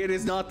 it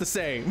is not the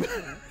same.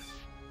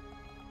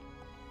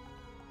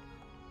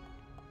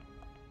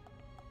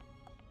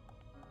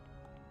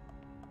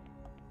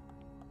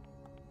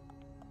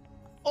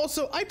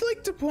 Also, I'd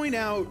like to point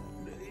out,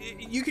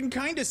 you can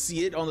kind of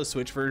see it on the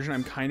Switch version.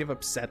 I'm kind of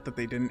upset that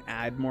they didn't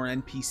add more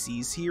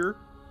NPCs here.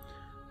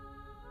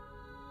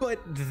 But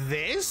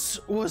this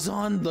was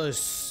on the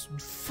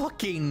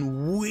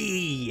fucking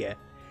Wii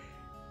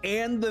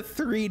and the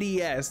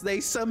 3DS. They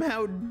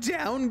somehow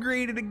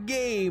downgraded a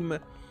game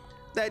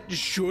that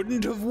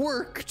shouldn't have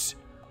worked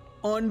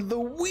on the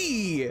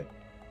Wii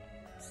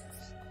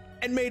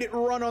and made it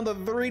run on the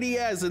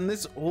 3DS, and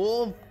this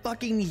whole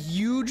fucking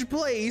huge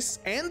place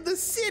and the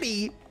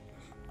city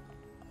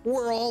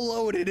were all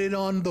loaded in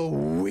on the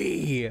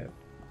Wii.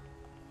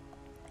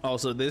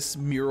 Also, this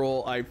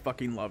mural, I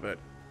fucking love it.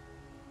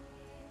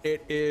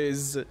 It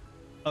is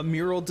a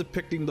mural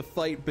depicting the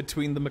fight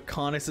between the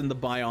Mechonis and the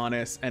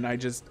Bionis, and I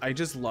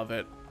just love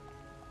it.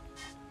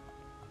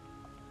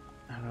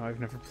 I don't know,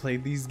 I've never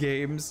played these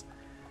games.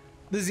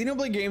 The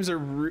Xenoblade games are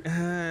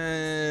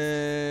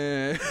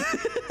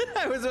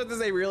I was about to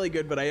say really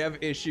good, but I have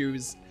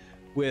issues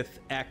with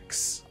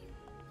X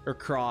or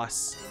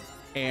Cross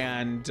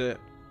and 2.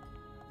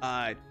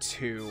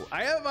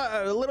 I have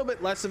a little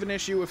bit less of an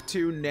issue with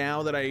 2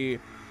 now that I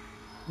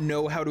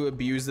know how to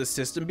abuse the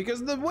system,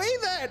 because the way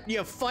that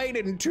you fight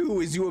in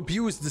 2 is you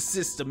abuse the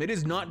system. It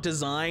is not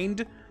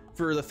designed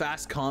for the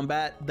fast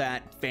combat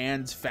that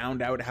fans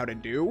found out how to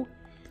do.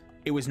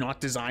 It was not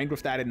designed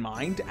with that in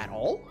mind at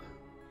all.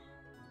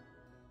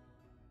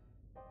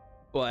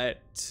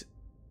 But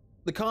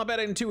the combat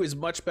in 2 is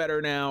much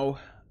better now,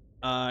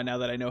 now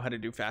that I know how to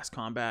do fast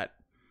combat.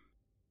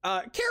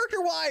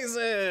 Character-wise,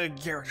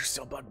 characters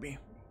still bug me.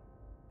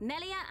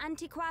 Melia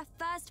Antiqua,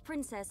 First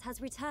Princess,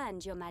 has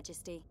returned, Your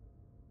Majesty.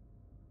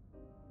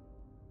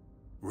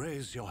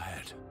 Raise your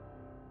head.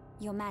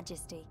 Your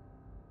Majesty.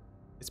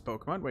 It's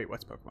Pokemon? Wait,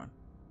 what's Pokemon?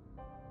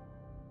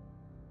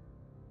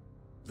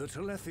 The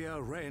Telethia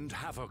rained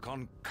havoc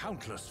on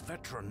countless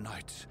veteran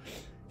knights.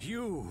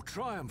 You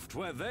triumphed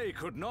where they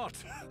could not.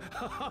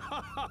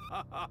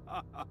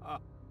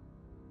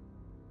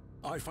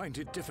 I find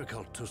it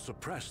difficult to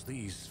suppress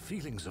these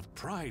feelings of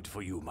pride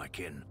for you, my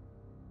kin.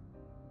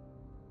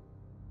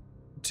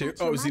 2? Your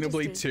Oh,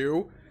 Xenoblade Majesty.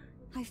 2?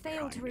 I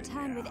failed to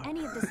return with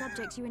any of the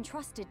subjects you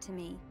entrusted to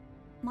me.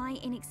 My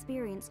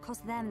inexperience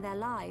cost them their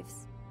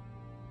lives.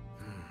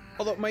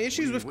 Although my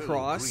issues We with will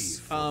Cross, grieve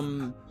for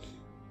them,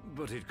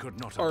 but it could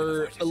not have been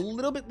are avoided. a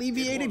little bit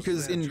alleviated, It was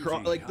because their in duty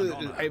like and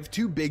honor I have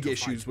 2 big to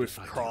issues fight with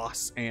beside them.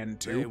 Cross and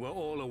They 2, were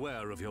all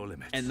aware of your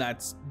limits. and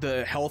that's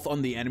the health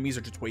on the enemies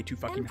are just way too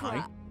fucking Emperor,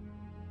 high.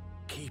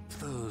 Keep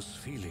those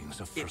feelings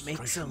of It frustration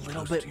makes a little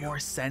close bit to you. more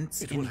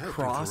sense It in will help you to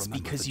Cross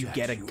remember because the you debt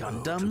get a you owe to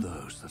Gundam,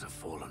 those that have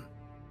fallen.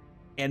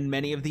 and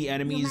many of the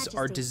enemies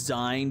are Majesty,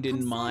 designed in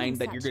concerning mind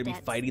that such you're going to be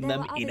debts, fighting there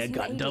them were in a others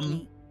who aided Gundam.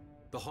 me.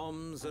 The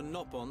Homs and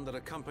Nopon that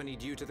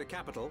accompanied you to the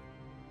capital,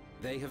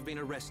 they have been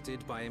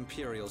arrested by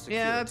Imperial security.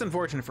 Yeah, that's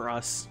unfortunate for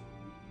us.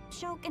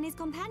 Shulk and his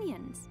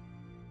companions.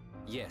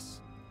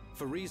 Yes,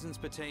 for reasons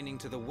pertaining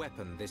to the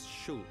weapon this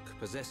Shulk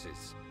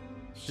possesses.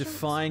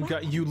 Define,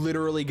 weapon? you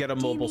literally get a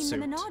Do you mobile mean suit.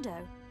 the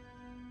Monado?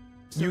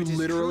 So You it is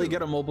literally true.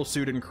 get a mobile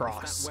suit in If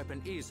Cross. that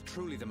weapon is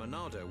truly the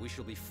Monado, we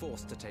shall be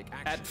forced to take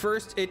action. At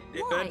first, Why?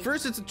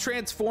 it's a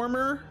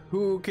transformer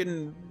who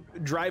can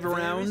drive There is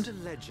around, a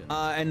legend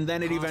and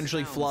then it passed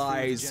eventually down through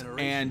flies, the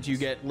and you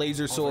get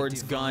laser of a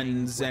swords, divine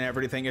guns, and weapon,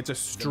 everything. It's a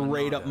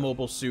straight up Monado.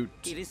 mobile suit.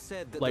 It is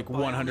said that Like the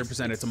 100%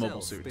 Bionis it's a mobile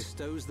itself suit.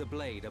 bestows the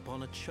blade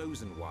upon a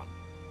chosen one.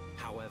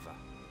 However,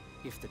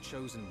 if the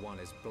chosen one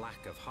is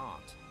black of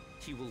heart,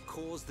 he will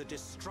cause the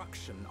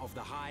destruction of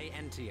the High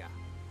Entia.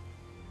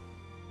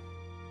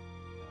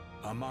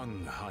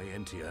 Among High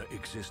Entia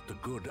exist the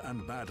good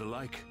and bad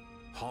alike.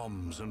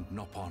 Homs and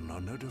Nopon are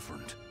no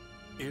different.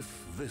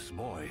 If this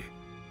boy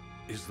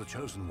is the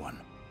chosen one,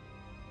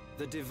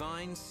 The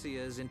divine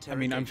seer's I interrogation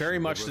mean, I'm very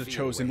will much the reveal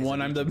chosen where his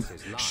one. I'm the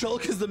allegiances lie.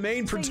 Shulk is the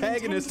main So you intend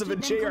protagonist to of a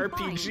keep them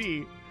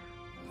JRPG.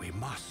 We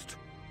must.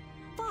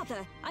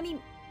 Father, I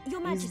mean, Your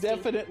He's Majesty.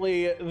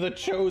 definitely the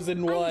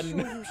chosen I one assure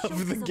you, Shulk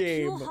of the is of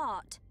game. pure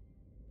heart.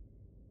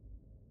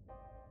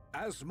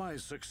 As my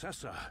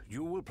successor,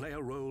 you will play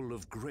a role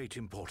of great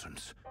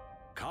importance.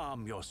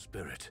 Calm your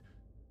spirit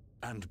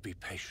and be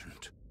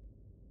patient.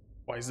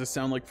 Why does this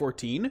sound like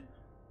 14?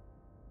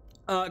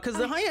 Because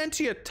the High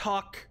Entia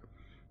talk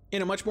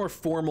in a much more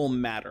formal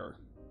manner.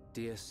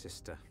 Dear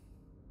sister,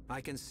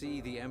 I can see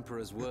the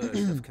Emperor's words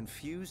have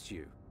confused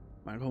you.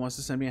 My uncle wants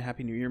to send me a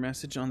Happy New Year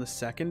message on the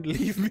 2nd.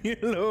 Leave me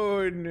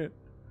alone.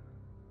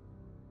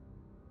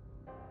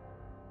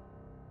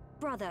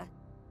 Brother.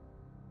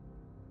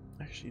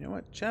 Actually, you know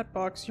what? Chat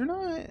box, you're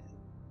not...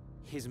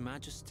 His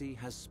Majesty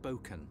has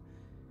spoken.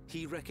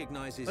 He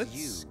recognizes Let's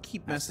you.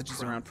 keep as the messages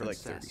Crown around for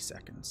like Princess. 30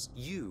 seconds.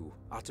 You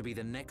are to be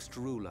the next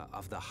ruler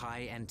of the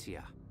High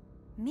Entia.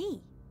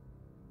 Me?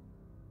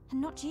 And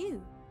not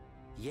you?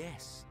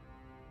 Yes.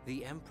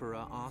 The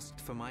Emperor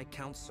asked for my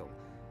counsel,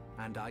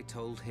 and I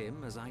told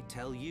him, as I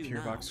tell you Pure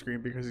now, box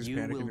screen because he's you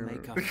panicking. will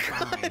make a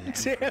fine God damn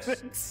empress.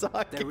 it,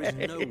 Sake. There is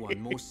no one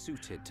more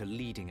suited to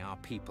leading our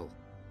people.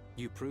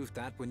 You proved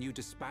that when you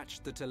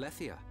dispatched the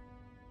Telethia.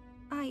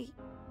 I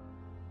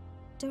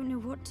don't know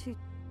what to...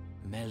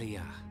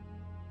 Melia.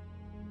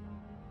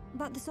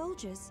 But the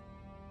soldiers.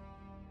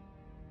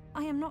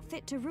 I am not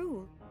fit to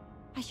rule.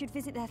 I should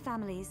visit their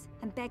families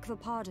and beg for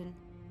pardon.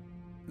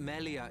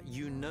 Melia,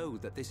 you know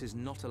that this is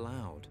not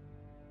allowed.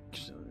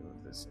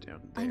 This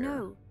down I there.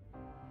 know.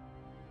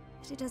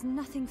 But it does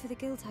nothing for the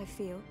guilt I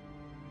feel.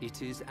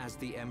 It is as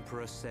the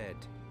Emperor said.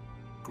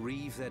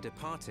 Grieve their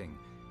departing,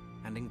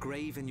 and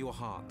engrave in your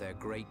heart their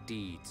great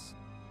deeds.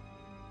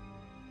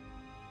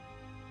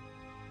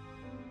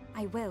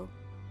 I will.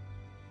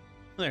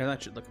 There,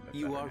 that should look a bit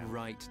You better are now.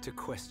 right to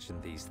question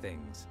these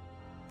things,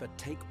 but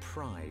take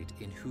pride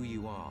in who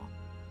you are.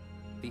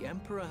 The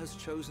Emperor has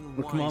chosen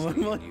Look, Mom,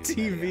 wisely I'm on in you,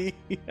 TV.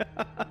 Melia.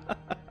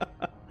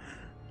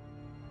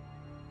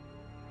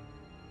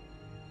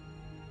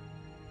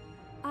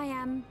 I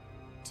am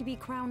to be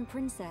crown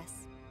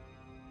princess.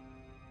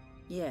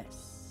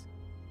 Yes,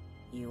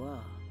 you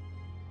are.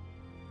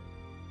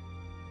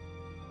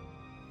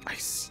 I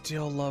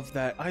still love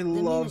that. I The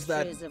love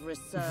that Ministries of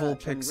Research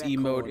Vulpix and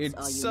emote. Records It's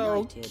are so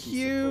united in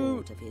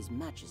cute. support of His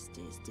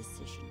Majesty's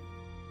decision.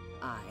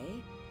 I,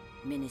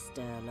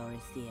 Minister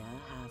Lorithia,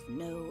 have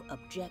no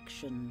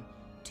objection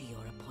to your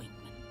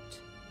appointment.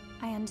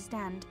 I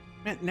understand.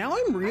 Man, now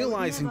I'm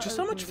realizing never just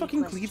how much openly fucking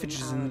question cleavage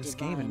is our in this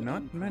game and divine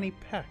not emperor. many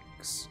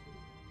pecs.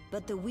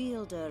 But the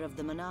wielder of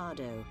the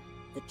Monado,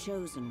 the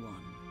Chosen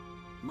One,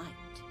 might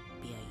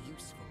be a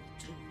useful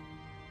tool.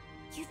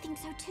 You think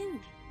so too?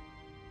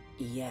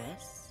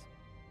 Yes,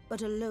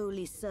 but a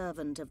lowly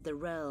servant of the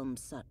realm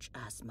such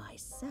as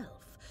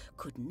myself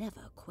could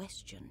never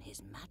question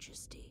His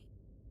Majesty.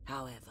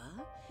 However,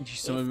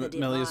 Some if of the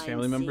Melia's divine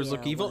family members seer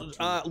look evil. were to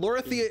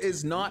Lorithia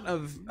is not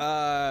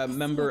a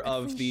member like a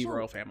of free the shot.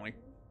 royal family.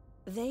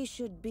 they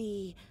should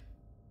be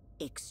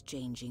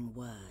exchanging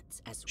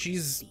words as we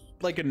She's speak.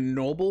 like a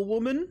noble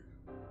woman.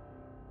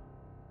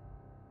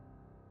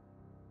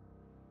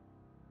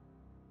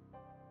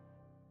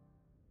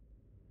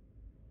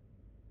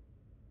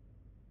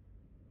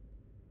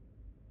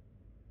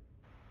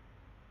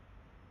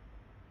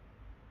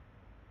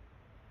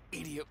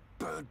 Idiot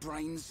bird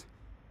brains.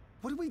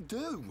 What do we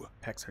do?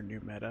 Pecs are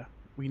new meta.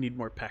 We need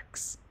more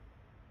pecs.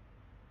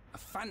 A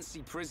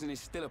fancy prison is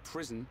still a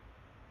prison.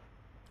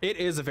 It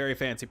is a very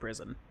fancy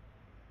prison.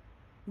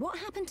 What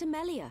happened to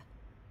Melia?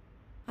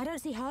 I don't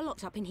see her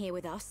locked up in here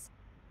with us.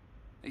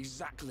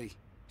 Exactly.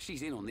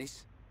 She's in on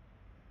this.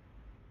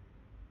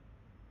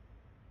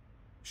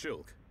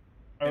 Shulk.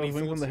 Are Any those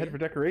wings on thoughts the head here? for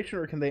decoration,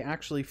 or can they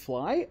actually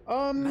fly?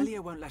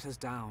 Melia won't let us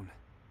down.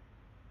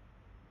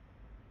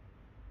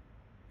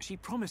 She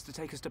promised to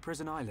take us to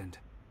Prison Island.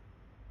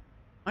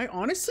 I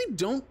honestly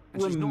don't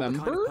And she's not the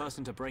kind remember. of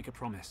person to break a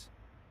promise.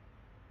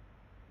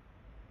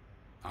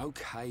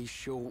 Okay,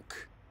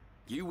 Shulk.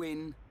 You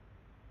win.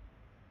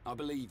 I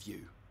believe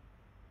you.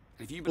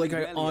 And if you believe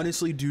Like, I Melia,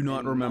 honestly do not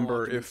then no remember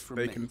argument if from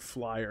they me. can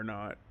fly or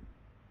not.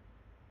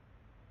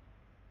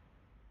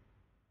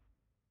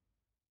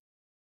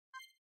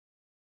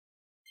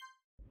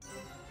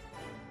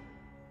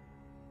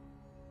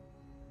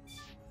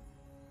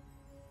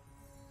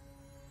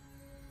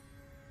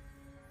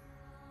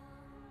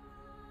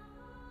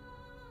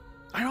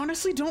 I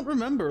honestly don't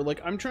remember.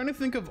 Like, I'm trying to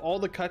think of all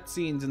the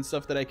cutscenes and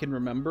stuff that I can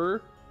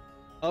remember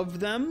of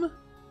them.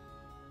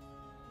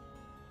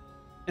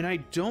 And I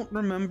don't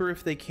remember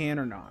if they can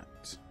or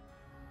not.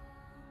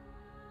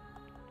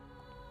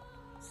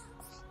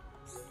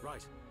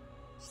 Right.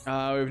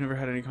 We've never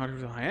had any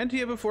contact with High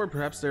Entia before.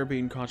 Perhaps they're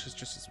being cautious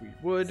just as we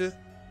would.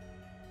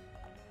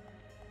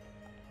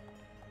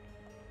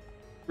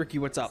 Ricky,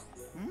 what's up?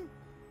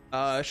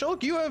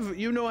 Shulk,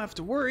 you don't have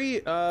to worry.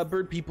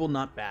 Bird people,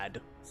 not bad.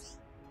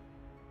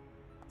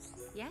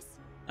 Yes?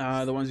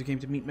 The ones who came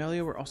to meet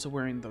Melia were also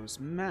wearing those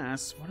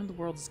masks. What in the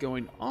world is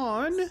going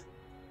on?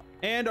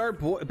 And our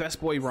best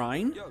boy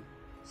Rhine. Yo.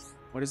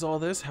 What is all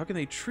this? How can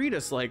they treat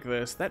us like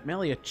this? That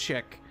Melia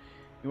chick.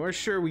 You are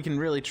sure we can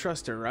really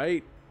trust her,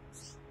 right?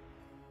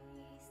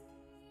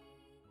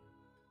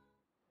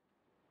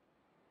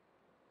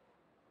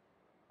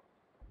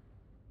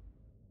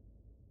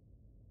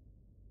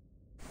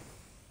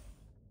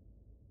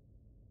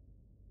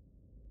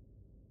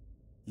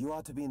 You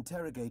are to be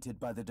interrogated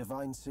by the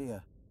Divine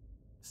Seer.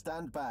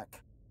 Stand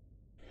back.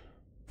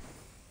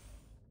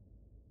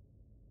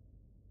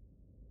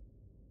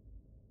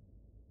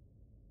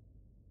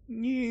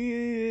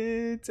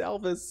 Yeah, it's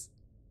Alvis.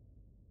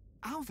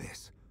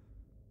 Alvis?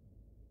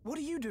 What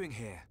are you doing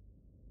here?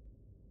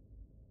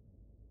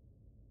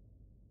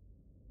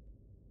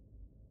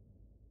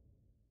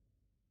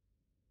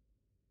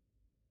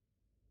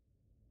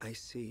 I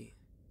see.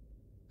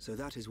 So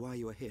that is why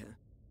you are here.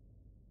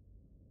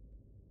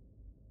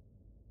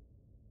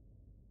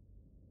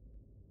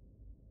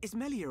 Is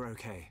Melia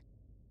okay?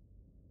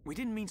 We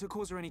didn't mean to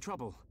cause her any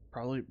trouble.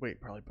 Probably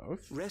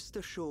both? Rest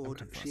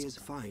assured, she is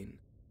fine.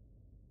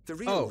 The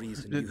real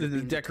reason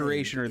the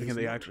decoration or can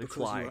they actually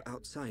fly? You are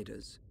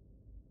outsiders.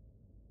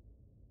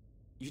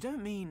 You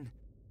don't mean...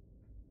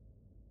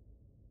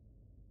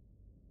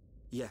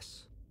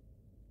 Yes.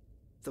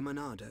 The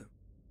Monado.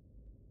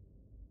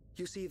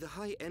 You see, the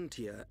High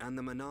Entia and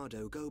the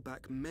Monado go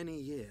back many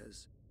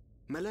years.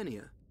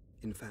 Millennia,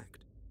 in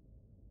fact.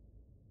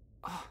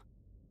 Ah.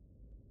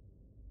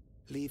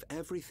 Leave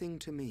everything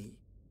to me.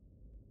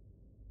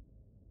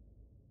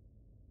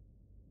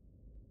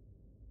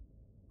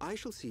 I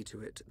shall see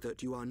to it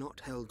that you are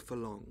not held for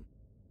long.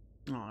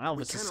 Oh,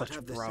 Alvis is such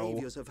a bro. We cannot have the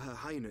saviors of Her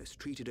Highness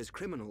treated as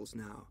criminals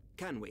now,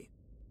 can we?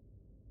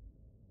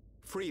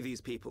 Free these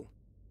people.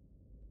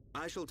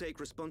 I shall take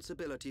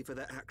responsibility for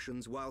their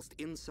actions whilst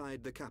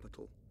inside the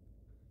capital.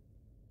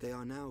 They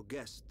are now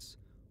guests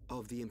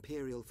of the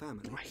Imperial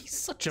family. Oh, he's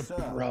such a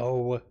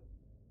bro.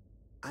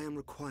 I am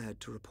required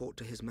to report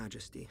to His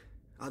Majesty.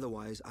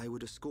 Otherwise, I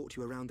would escort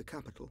you around the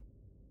capital.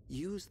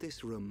 Use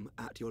this room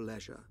at your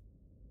leisure.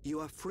 You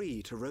are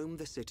free to roam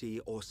the city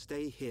or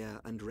stay here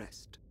and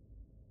rest.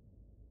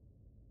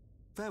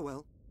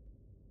 Farewell.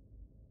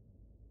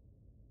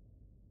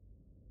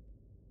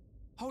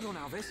 Hold on,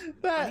 Alvis.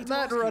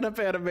 That run-up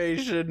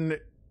animation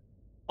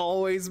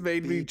always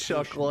made me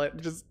chuckle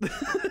at just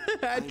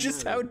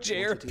how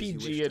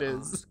JRPG it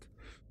is.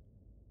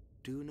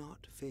 Do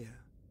not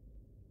fear.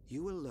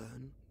 You will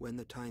learn when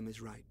the time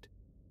is right.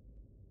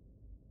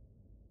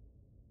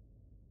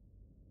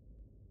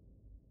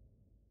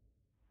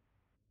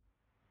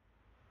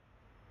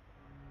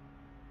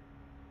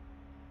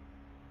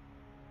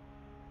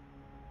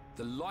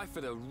 The life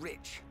of the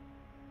rich.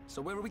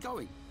 So where are we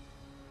going?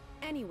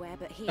 Anywhere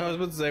but here. I was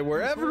about to say,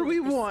 wherever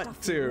we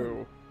want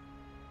to.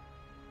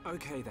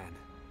 Okay then.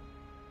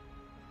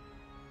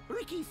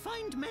 Ricky,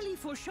 find Melly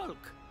for Shulk.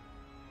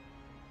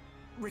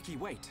 Ricky,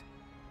 wait.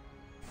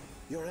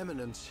 Your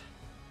Eminence.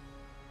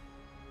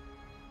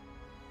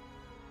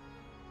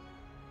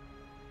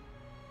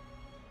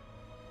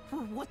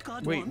 What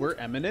God Wait, want? we're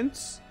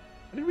Eminence?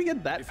 How did we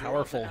get that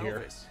powerful here?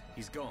 Elvis,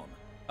 he's gone.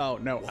 Oh,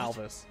 no, What?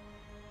 Alvis.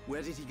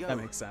 Where did he go? That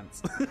makes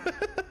sense.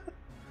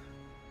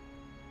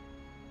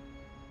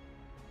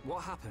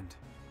 What happened?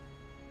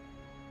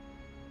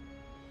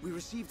 We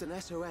received an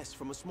SOS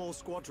from a small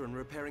squadron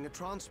repairing a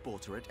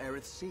transporter at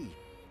Erith Sea.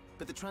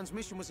 But the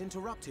transmission was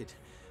interrupted,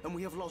 and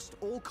we have lost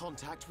all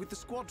contact with the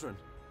squadron.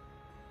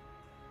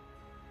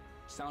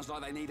 Sounds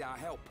like they need our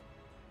help.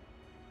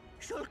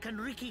 Shulk and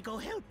Ricky go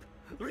help.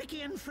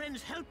 Ricky and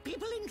friends help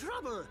people in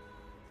trouble.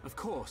 Of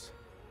course.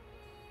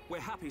 We're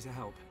happy to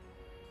help.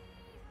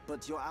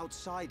 But you're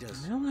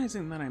outsiders. I'm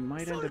realizing that I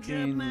might end up Soldier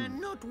being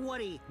man, not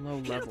worry. low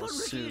level Ricky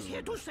soon. is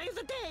here to save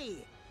the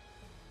day.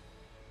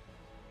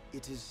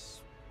 It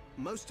is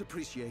most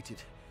appreciated.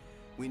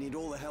 We need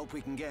all the help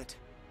we can get.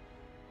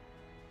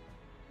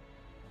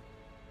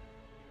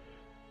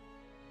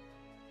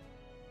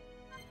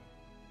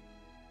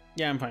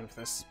 Yeah, I'm fine with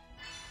this.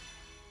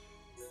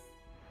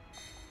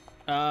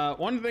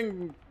 One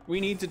thing we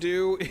need to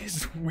do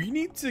is we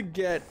need to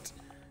get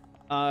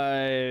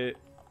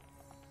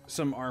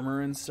some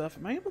armor and stuff.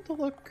 Am I able to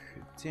look?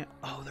 Damn.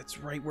 Oh, that's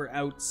right. We're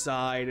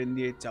outside and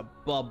it's a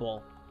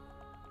bubble.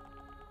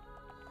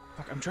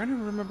 Fuck, I'm trying to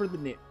remember the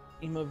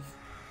name of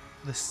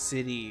the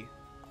city.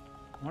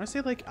 I want to say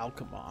like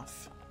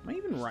Alchemoth. Am I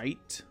even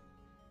right?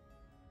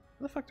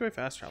 How the fuck do I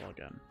fast travel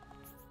again?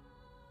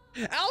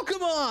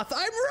 Alchemoth!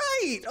 I'm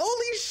right!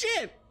 Holy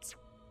shit!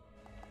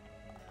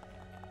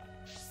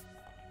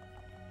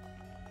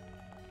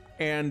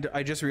 And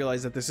I just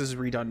realized that this is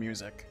redone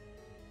music.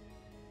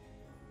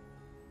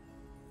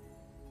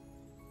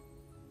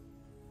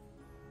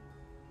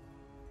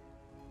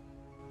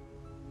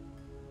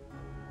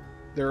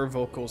 There are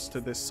vocals to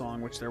this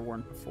song, which there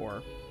weren't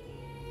before.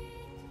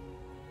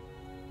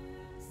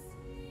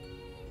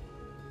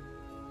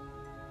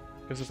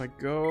 Because if I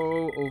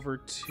go over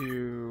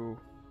to...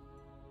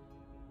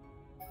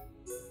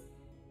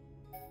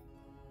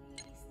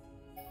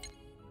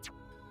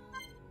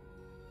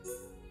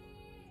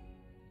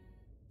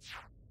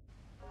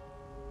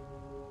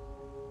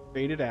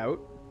 faded out.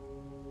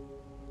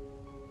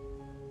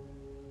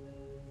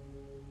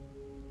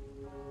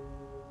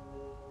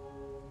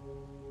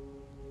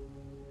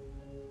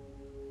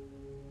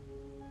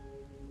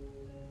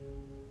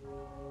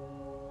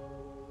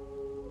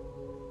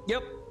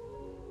 Yep.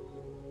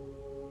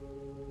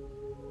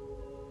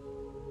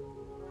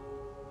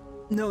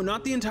 No,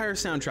 not the entire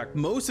soundtrack.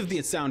 Most of the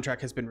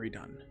soundtrack has been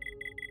redone.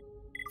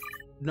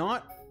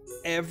 Not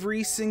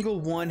every single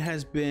one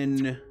has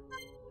been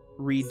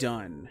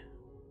redone.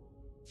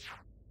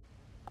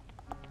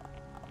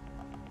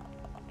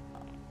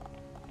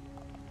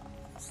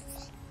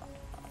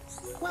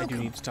 I do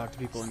need to talk to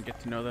people and get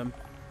to know them.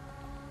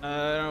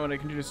 I don't know what I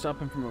can do to stop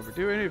him from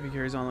overdoing it. If he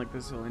carries on like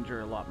this, he'll injure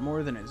a lot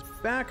more than his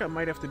back. I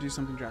might have to do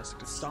something drastic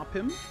to stop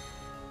him.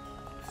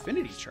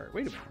 Affinity chart.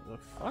 Wait a minute. The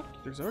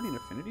fuck? There's already an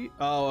affinity?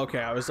 Oh, okay.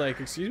 I was like,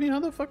 excuse me? How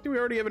the fuck do we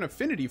already have an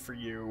affinity for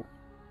you?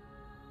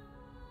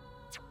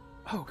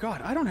 Oh,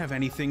 God. I don't have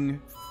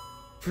anything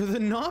for the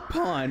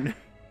Nopon.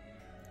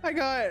 I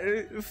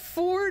got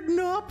 4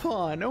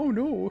 Nopon. Oh,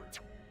 no.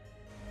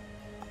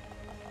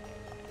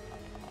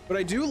 But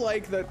I do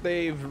like that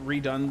they've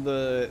redone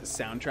the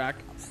soundtrack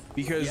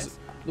because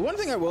the one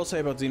thing I will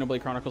say about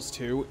Xenoblade Chronicles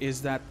 2 is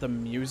that the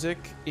music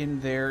in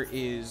there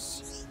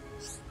is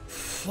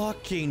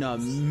fucking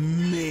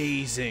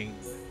amazing.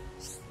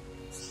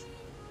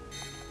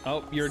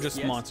 Oh, you're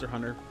just Monster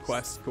Hunter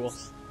quest. Cool.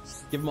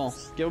 Give them all.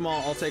 Give them all.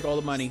 I'll take all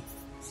the money.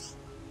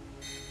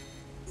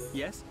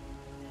 Yes?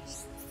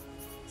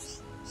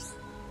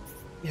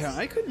 Yeah,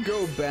 I could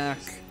go back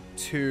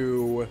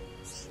to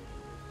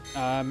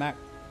Mac.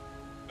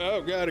 Oh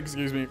god,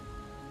 excuse me.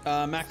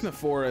 Macna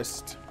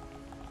Forest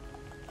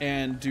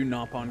and do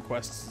Nopon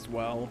quests as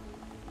well.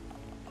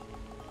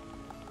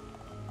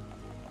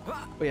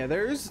 But yeah,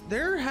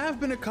 there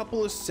have been a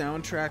couple of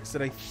soundtracks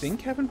that I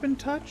think haven't been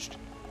touched.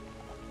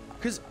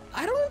 Because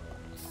I don't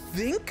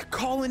think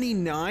Colony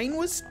 9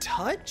 was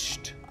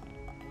touched.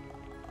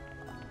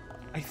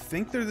 I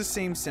think they're the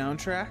same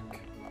soundtrack.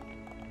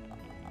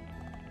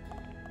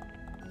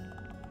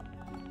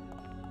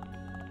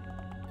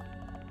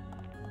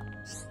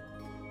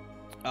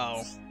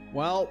 Oh,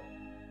 well,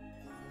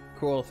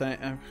 cool thing.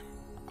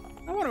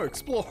 I want to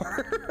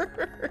explore.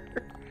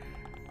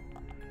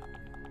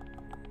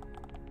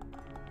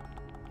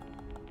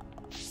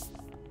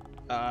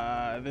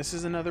 This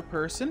is another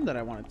person that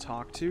I want to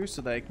talk to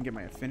so that I can get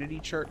my affinity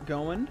chart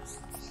going.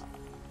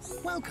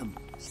 Welcome.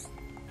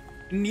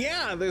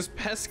 Yeah, there's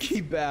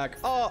Pesky back.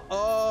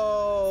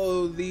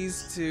 Oh,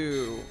 these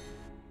two.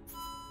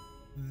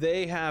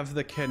 They have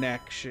the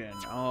connection.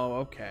 Oh,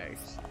 okay.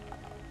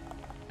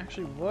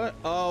 Actually, what?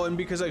 Oh, and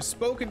because I've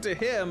spoken to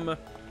him,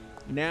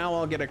 now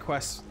I'll get a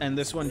quest, and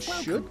this one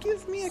should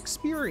give me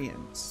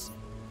experience.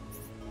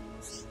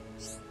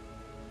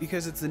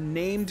 Because it's a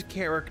named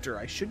character,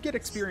 I should get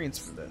experience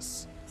for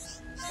this.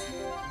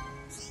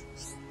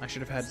 I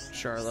should have had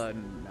Charla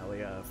and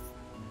Melia.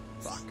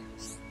 Fuck.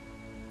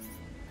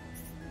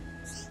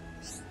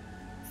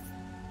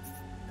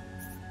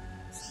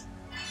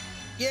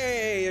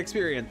 Yay,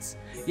 experience.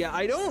 Yeah,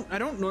 I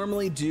don't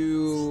normally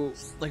do,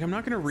 like, I'm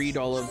not gonna read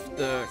all of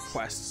the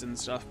quests and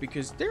stuff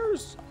because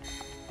there's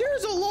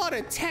a lot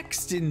of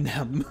text in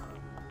them.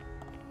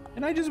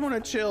 And I just want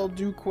to chill,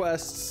 do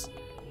quests,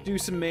 do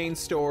some main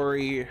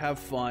story, have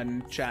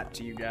fun, chat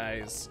to you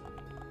guys.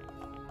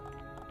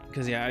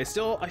 Because yeah, I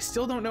still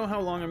don't know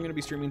how long I'm gonna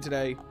be streaming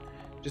today,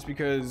 just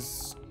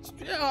because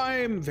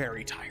I'm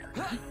very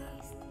tired.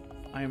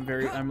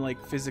 I'm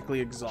like physically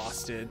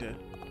exhausted.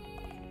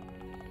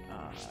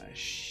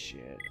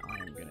 Shit,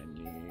 I'm gonna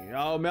need...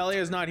 Oh,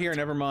 Melia's not here,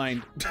 never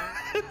mind.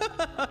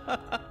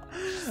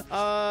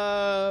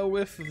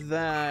 With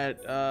that,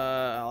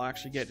 I'll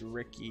actually get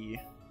Ricky.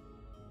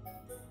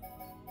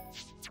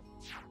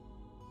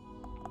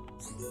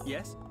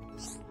 Yes?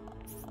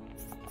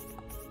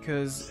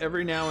 Because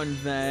every now and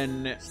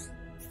then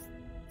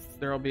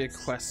there'll be a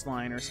quest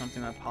line or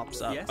something that pops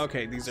up. Yes?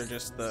 Okay, these are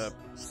just the...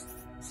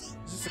 Is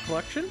this a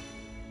collection?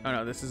 Oh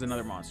no, this is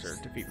another monster.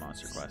 Defeat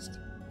monster quest.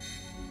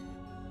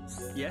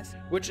 Yes?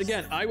 Which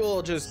again, I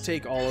will just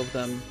take all of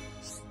them.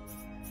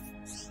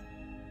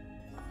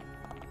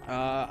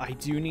 I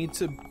do need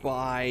to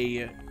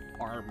buy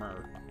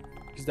armor,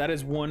 because that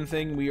is one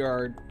thing we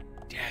are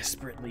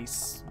desperately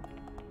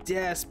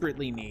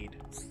need.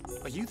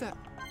 Are you that?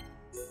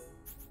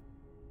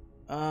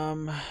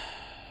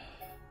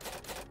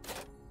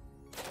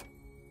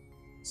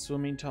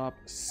 Swimming top,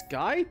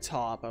 sky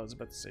top, I was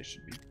about to say,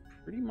 should be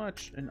pretty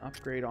much an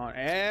upgrade on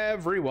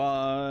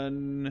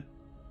everyone.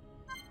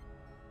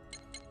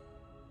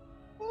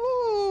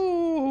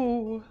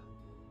 Ooh.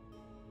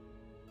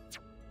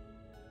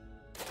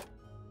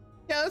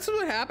 Yeah, that's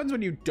what happens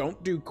when you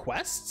don't do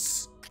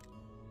quests.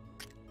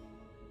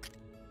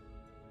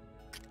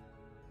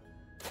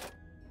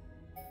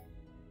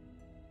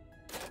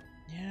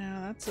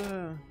 Yeah, that's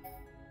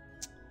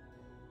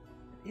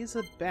is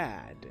a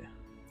bad.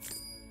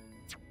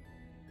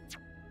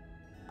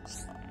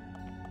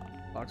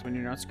 Fox, when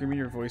you're not screaming,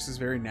 your voice is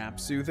very nap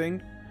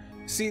soothing.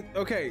 See,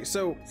 okay,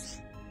 so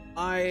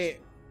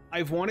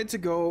I've wanted to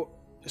go,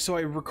 so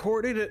I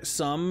recorded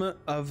some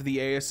of the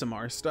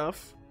ASMR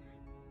stuff,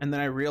 and then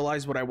I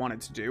realized what I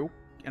wanted to do,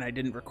 and I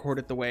didn't record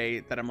it the way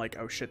that I'm like,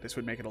 oh shit, this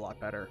would make it a lot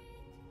better.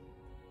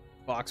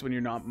 Box when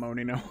you're not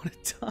moaning, I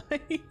want to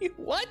die.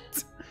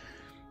 What?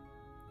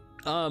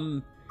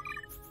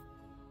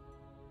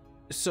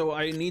 So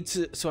I need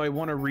to, so I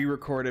want to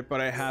re-record it,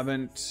 but I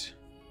haven't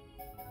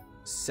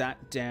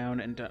sat down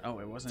and done, oh,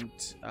 it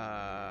wasn't,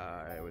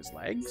 it was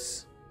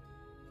legs?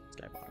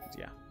 Sky bottoms,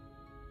 yeah.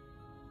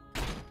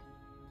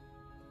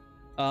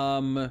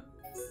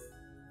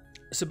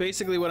 So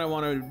basically what I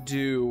want to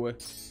do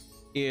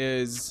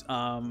is,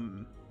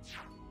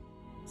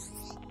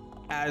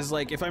 as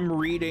like, if I'm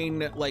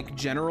reading like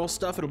general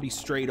stuff, it'll be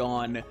straight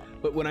on,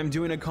 but when I'm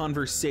doing a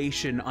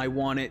conversation, I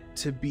want it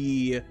to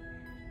be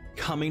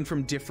coming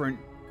from different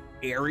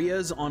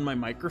areas on my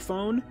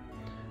microphone.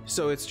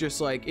 So it's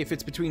just like, if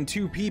it's between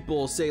two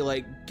people, say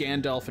like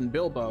Gandalf and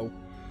Bilbo,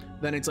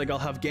 then it's like I'll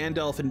have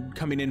Gandalf and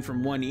coming in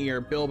from one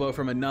ear, Bilbo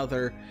from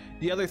another.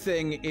 The other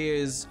thing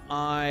is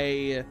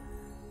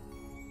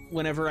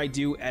whenever I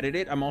do edit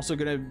it, I'm also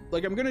gonna,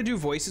 like, I'm gonna do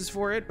voices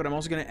for it, but I'm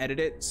also gonna edit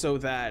it so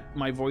that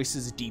my voice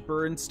is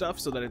deeper and stuff,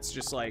 so that it's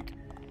just like,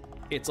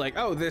 it's like,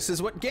 oh, this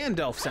is what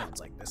Gandalf sounds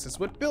like. This is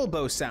what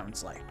Bilbo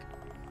sounds like.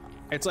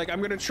 It's like,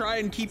 I'm gonna try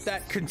and keep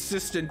that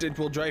consistent. It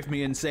will drive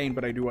me insane,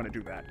 but I do want to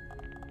do that.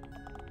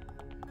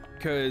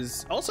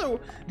 Because, also,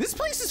 this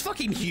place is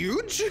fucking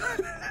huge.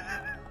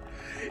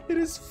 It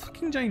is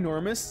fucking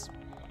ginormous.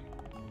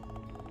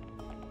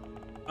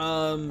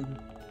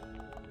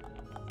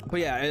 But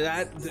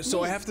yeah,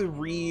 so I have to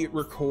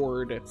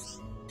re-record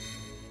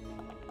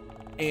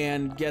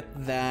and get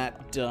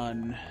that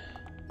done.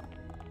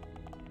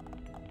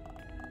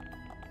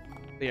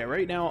 But yeah,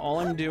 right now all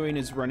I'm doing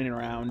is running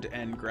around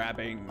and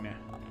grabbing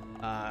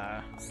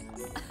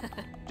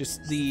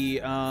just the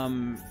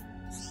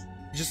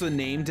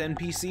named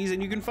NPCs,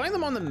 and you can find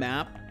them on the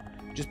map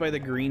just by the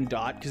green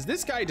dot, because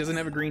this guy doesn't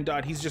have a green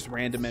dot, he's just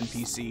random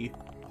NPC.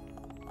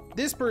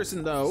 This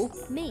person though,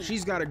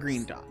 she's got a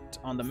green dot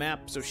on the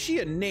map, so she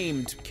a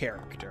named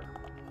character.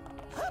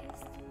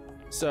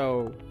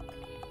 So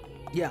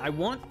yeah, I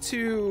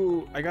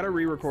gotta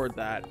re-record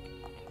that.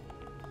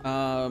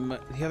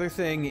 The other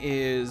thing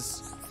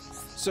is,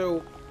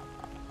 so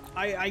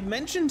I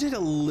mentioned it a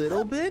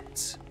little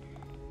bit,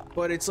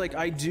 but it's like,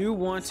 I do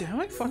want to, have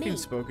I fucking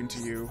spoken to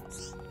you?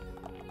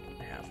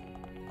 I have.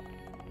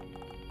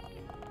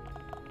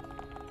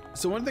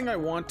 So one thing I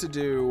want to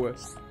do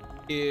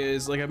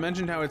is, like I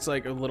mentioned how it's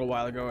like a little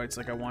while ago, it's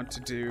like I want to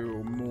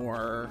do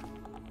more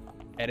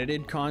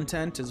edited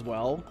content as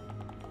well.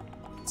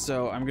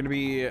 So I'm gonna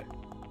be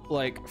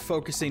like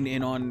focusing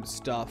in on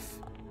stuff,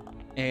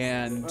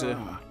 and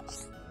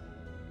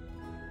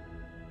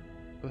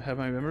have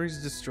my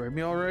memories destroyed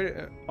me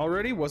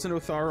already? Wasn't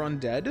Othar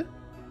undead?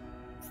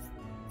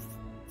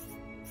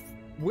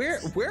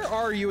 Where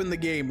are you in the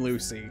game,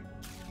 Lucy?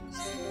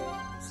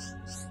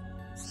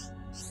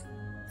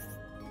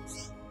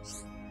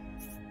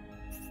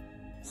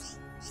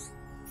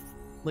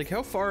 Like,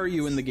 how far are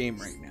you in the game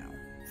right now?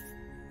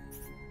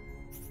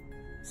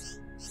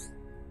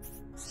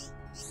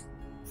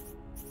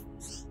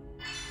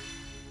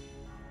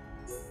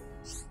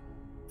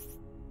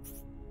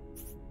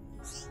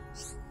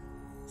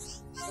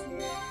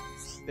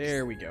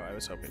 There we go, I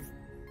was hoping.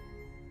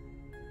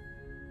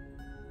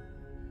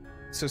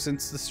 So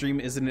since the stream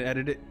isn't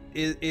edited,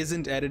 is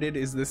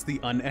this the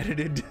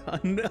unedited,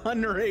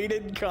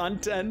 unrated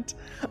content?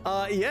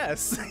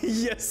 Yes.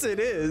 Yes, it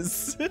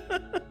is.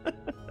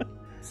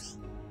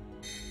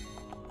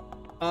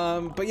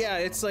 But yeah,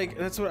 it's like,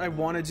 that's what I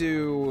want to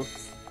do,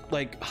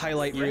 like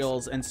highlight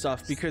reels and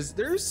stuff, because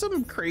there's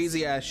some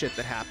crazy ass shit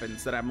that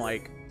happens that I'm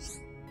like,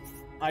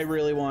 I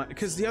really want,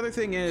 because the other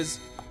thing is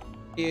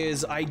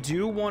I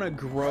do want to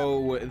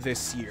grow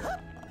this year.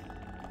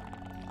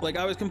 Like,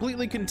 I was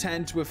completely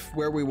content with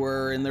where we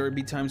were, and there would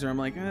be times where I'm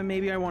like,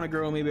 maybe I want to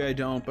grow, maybe I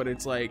don't, but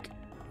it's like,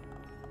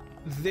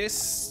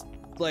 this,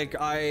 like,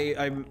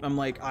 I'm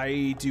like,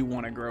 I do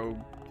want to grow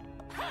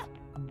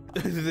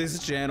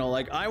this channel.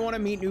 Like, I want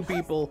to meet new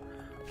people.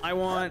 I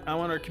want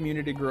our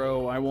community to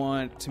grow. I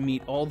want to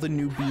meet all the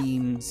new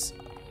beans.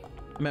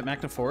 I'm at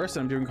Magna Forest,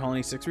 and I'm doing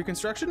Colony 6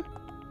 reconstruction.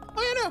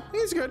 Oh yeah, no,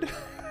 he's good.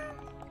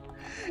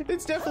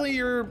 It's definitely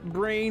your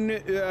brain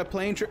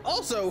playing trick.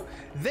 Also,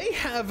 they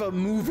have a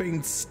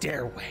moving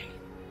stairway.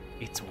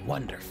 It's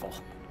wonderful.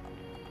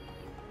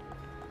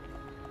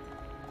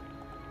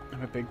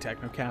 I'm a big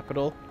techno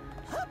capital.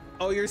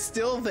 Oh, you're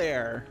still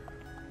there.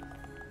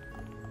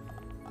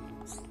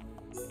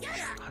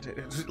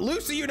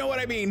 Lucy, you know what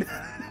I mean.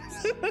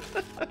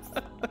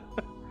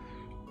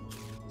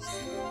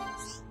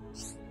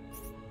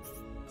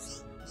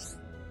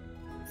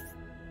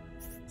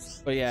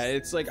 But yeah,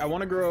 it's like, I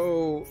want to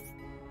grow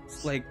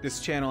like this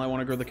channel. I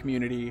want to grow the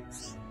community.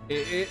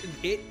 It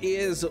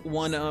is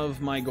one of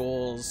my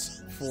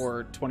goals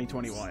for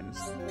 2021.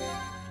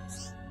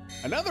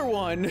 Another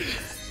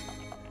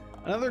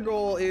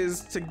goal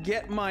is to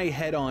get my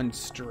head on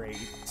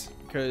straight,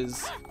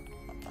 because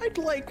I'd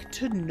like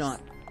to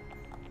not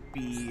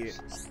be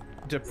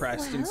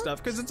depressed and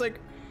stuff, because it's like,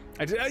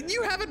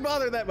 you haven't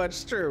bothered that much.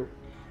 It's true.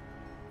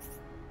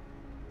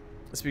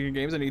 Speaking of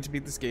games, I need to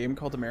beat this game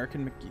called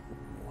American McGee.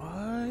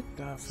 What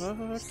the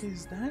fuck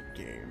is that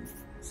game?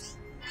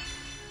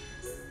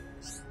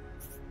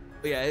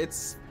 But yeah,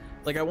 it's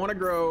like, I want to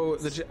grow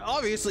the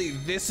obviously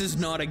this is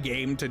not a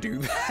game to do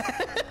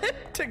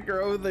that. To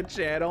grow the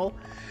channel,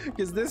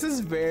 because this is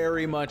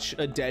very much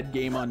a dead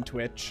game on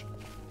Twitch.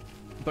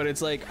 But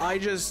it's like,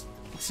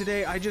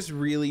 today I just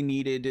really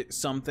needed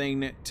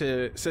something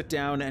to sit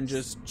down and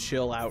just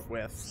chill out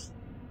with.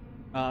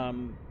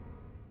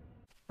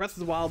 Breath of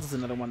the Wild is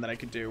another one that I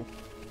could do.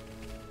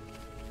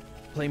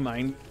 Play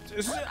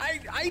I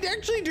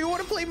actually do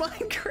want to play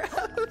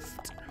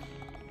Minecraft.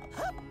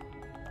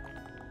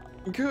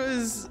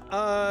 Because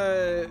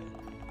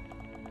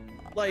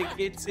like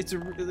it's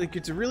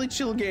a really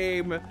chill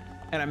game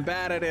and I'm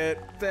bad at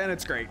it, then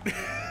it's great.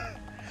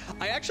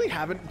 I actually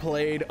haven't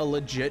played a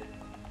legit,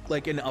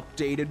 like an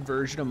updated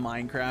version of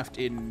Minecraft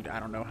in I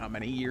don't know how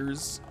many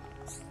years.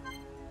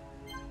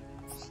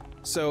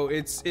 So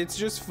it's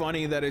just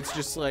funny that it's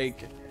just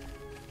like,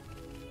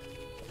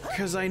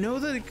 because I know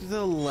that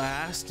the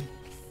last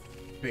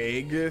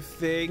big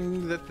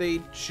thing that they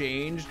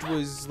changed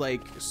was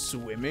like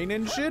swimming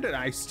and shit, and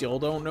I still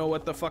don't know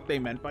what the fuck they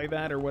meant by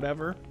that or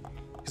whatever,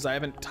 because I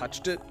haven't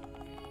touched it.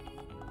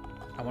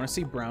 I want to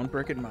see brown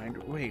brick in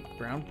mind. Wait,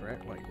 brown brick?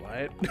 Wait,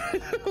 what?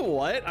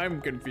 What?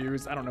 I'm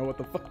confused. I don't know what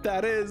the fuck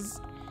that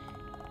is.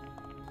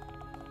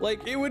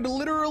 Like, it would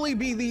literally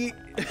be the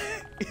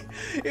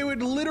it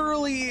would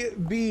literally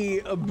be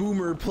a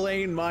boomer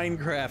playing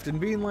Minecraft and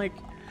being like,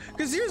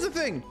 because here's the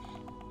thing,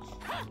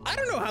 I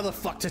don't know how the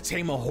fuck to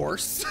tame a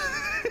horse.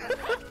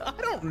 I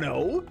don't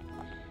know.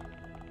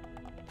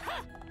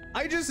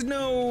 I just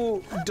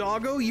know,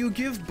 doggo, you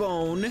give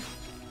bone.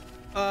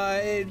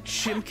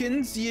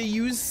 Chimkins, you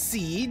use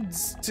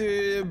seeds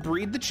to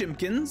breed the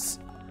chimkins.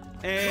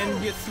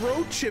 And you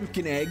throw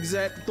chimkin eggs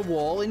at the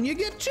wall and you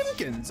get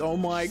chimkins. Oh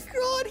my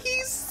god,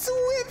 he's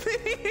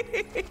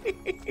swimming!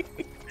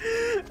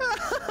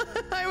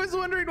 I was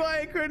wondering why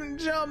I couldn't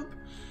jump.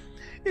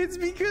 It's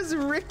because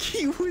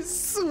Ricky was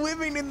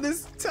swimming in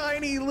this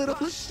tiny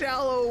little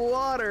shallow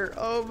water.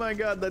 Oh my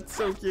god, that's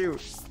so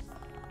cute.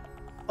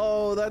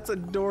 Oh, that's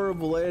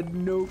adorable. I had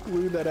no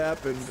clue that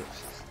happened.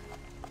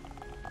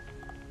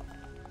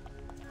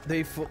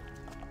 They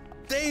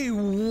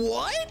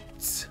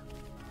what?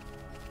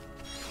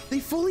 They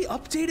fully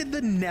updated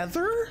the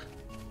Nether?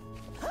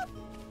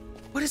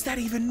 What does that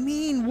even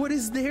mean? What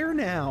is there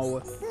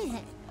now?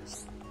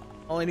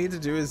 All I need to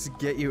do is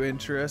get you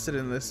interested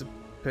in this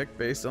pick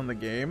based on the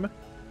game.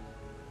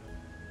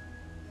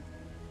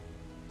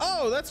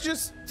 Oh, that's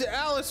just the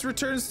Alice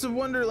Returns to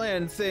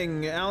Wonderland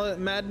thing.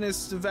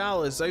 Madness of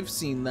Alice. I've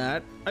seen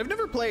that. I've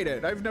never played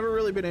it. I've never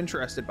really been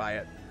interested by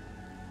it.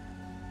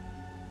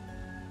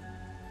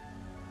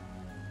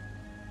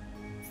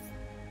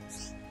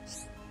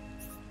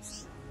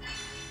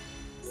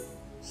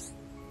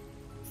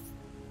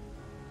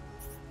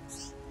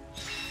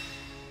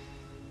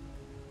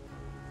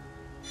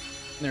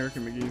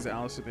 American McGee's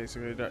Alice is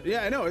basically a dark.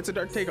 Yeah, I know, it's a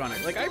dark take on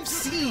it. Like, I've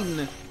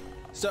seen.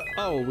 So,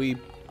 oh, we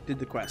did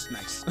the quest.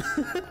 Nice.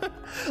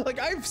 Like,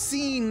 I've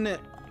seen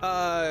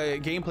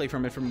gameplay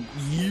from it from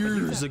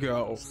years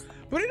ago,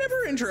 but it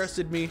never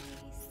interested me.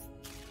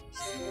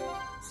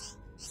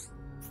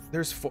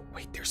 There's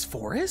there's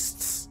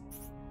forests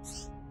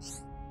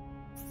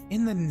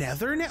in the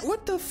Nether net.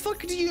 What the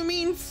fuck do you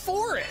mean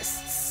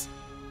forests?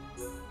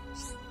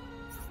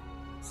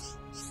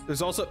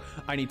 There's also,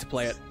 I need to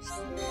play it.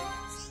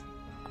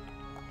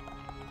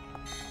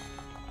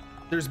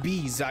 There's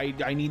bees.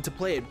 I need to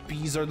play it.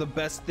 Bees are the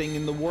best thing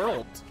in the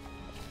world.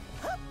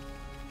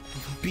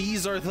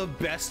 Bees are the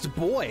best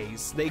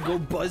boys. They go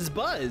buzz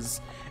buzz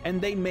and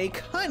they make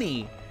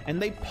honey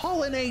and they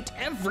pollinate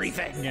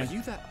everything. Are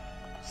you that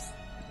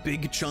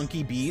big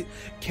chunky bee?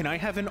 Can I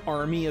have an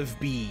army of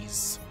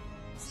bees?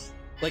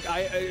 Like,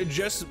 I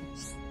just,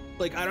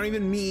 like, I don't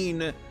even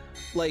mean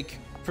like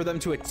for them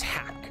to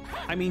attack.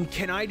 I mean,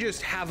 can I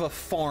just have a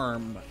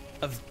farm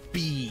of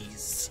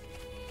bees?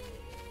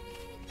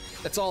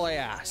 That's all I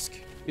ask.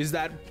 Is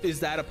that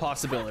a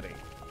possibility?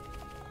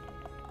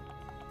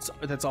 So,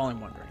 that's all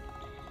I'm wondering.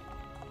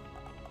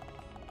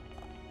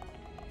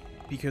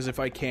 Because if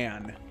I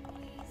can,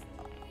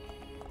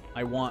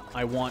 I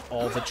want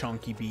all the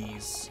chunky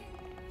bees.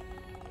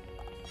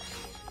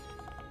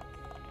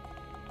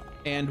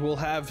 And we'll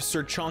have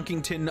Sir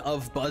Chonkington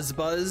of Buzz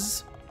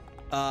Buzz,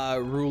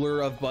 ruler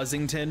of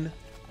Buzzington.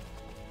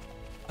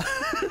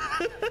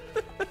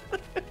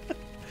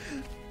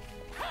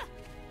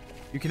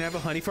 You can have a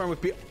honey farm with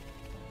bee.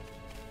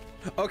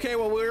 Okay,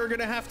 well, we're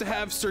gonna have to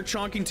have Sir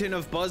Chonkington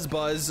of Buzz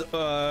Buzz,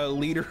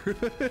 leader,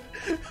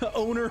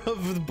 owner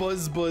of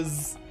Buzz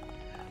Buzz,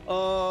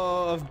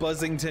 of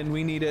Buzzington.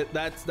 We need it.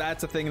 That's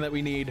a thing that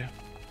we need.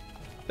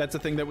 That's a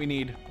thing that we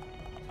need.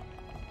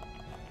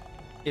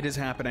 It is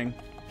happening.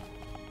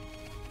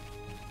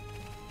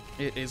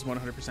 It is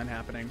 100%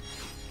 happening.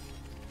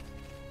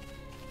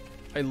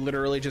 I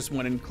literally just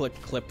went and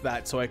clip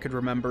that so I could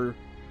remember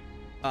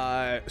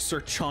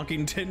Sir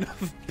Chonkington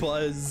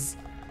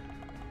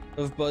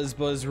of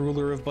Buzz,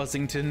 ruler of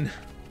Buzzington.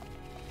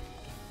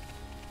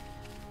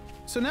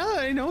 So now that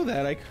I know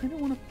that, I kind of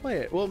want to play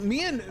it. Well,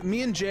 me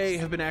and Jay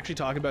have been actually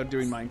talking about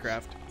doing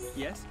Minecraft.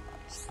 Yes.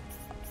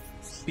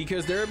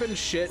 Because there have been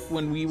shit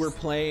when we were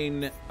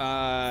playing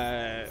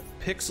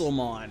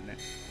Pixelmon.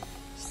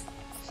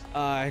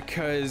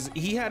 Because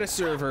he had a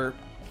server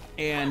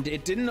and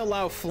it didn't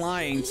allow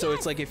flying, so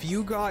it's like if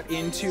you got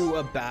into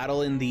a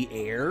battle in the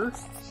air,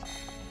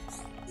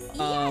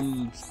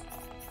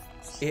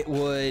 it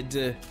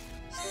would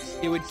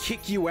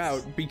kick you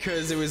out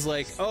because it was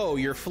like, oh,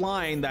 you're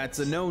flying, that's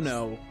a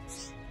no-no.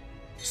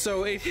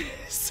 So it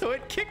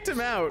kicked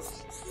him out.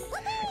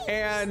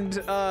 And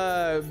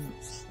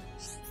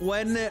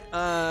when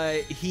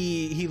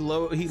he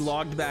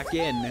logged back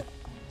in.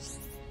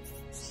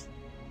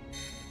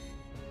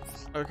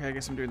 Okay, I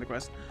guess I'm doing the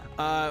quest.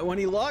 When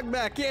he logged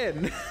back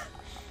in,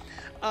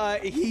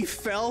 he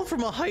fell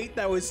from a height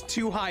that was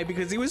too high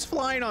because he was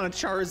flying on a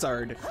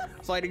Charizard,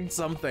 fighting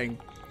something.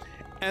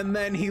 And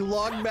then he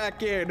logged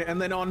back in, and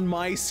then on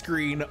my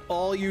screen,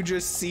 all you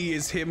just see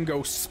is him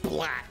go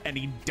splat, and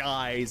he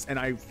dies, and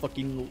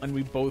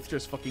we both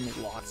just fucking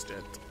lost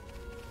it.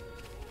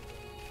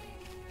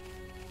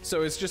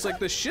 So it's just like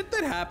the shit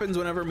that happens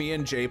whenever me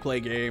and Jay play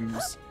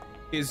games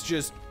is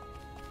just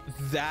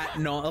that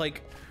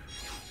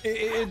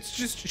it's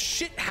just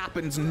shit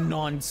happens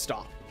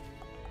non-stop.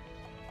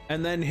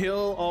 And then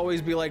he'll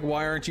always be like,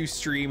 why aren't you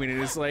streaming? And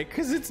it's like,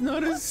 because it's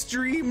not a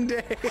stream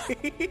day.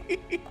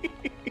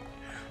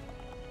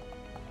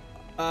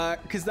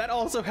 Because that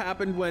also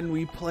happened when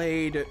we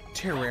played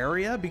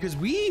Terraria, because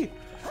we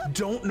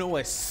don't know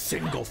a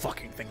single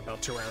fucking thing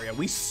about Terraria.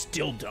 We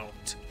still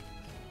don't.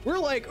 We're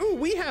like, ooh,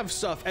 we have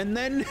stuff. And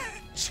then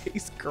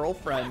Jay's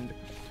girlfriend,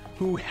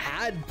 who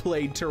had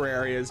played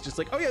Terraria, is just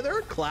like, oh yeah, there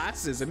are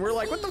classes. And we're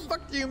like, what the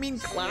fuck do you mean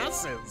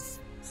classes?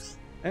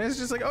 And it's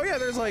just like, oh yeah,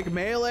 there's like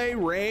melee,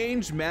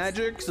 range,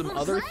 magic, some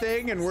other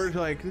thing. And we're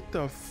like, what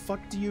the fuck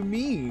do you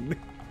mean?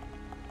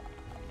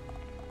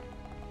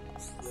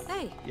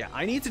 Hey. Yeah,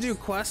 I need to do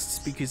quests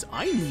because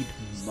I need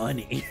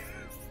money.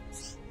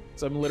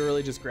 So I'm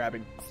literally just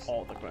grabbing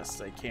all the quests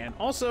I can.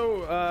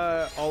 Also,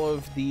 all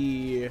of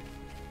the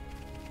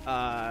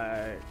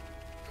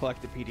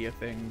Collectopedia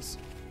things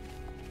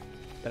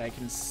that I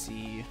can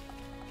see.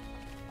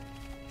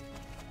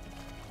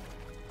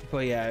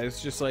 But yeah,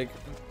 it's just like,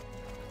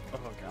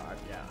 oh god,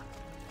 yeah.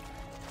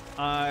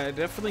 I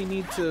definitely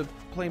need to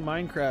play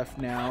Minecraft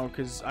now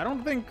because I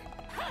don't think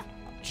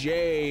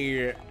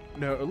Jay...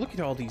 No, look at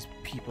all these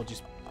people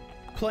just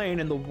playing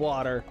in the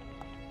water.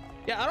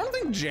 Yeah, I don't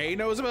think Jay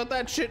knows about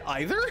that shit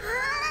either.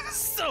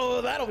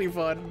 So that'll be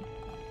fun.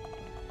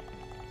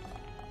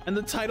 And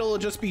the title will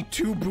just be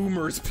Two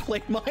Boomers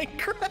Play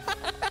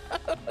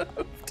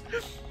Minecraft.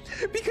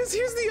 Because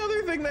here's the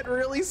other thing that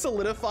really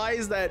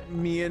solidifies that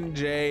me and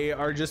Jay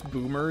are just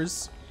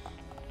boomers.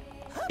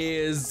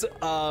 Is,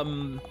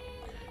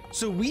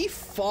 so we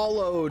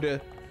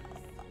followed,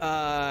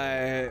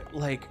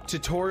 like,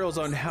 tutorials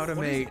on how to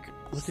make...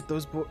 Look at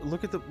those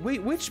look at the-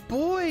 wait, which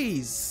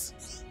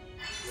boys?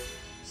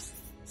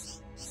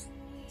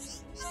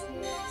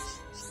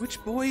 Which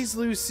boys,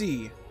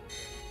 Lucy?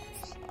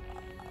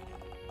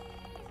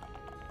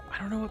 I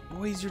don't know what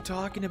boys you're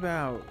talking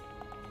about.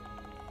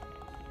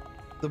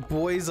 The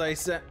boys I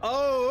said-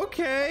 oh,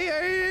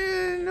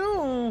 okay, I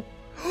know.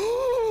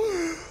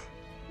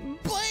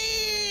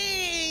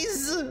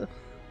 Boys!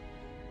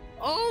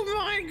 Oh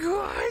my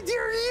god,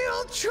 they're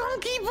real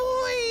chunky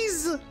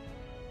boys!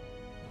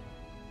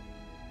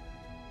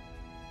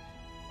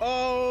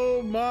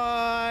 Oh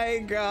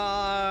my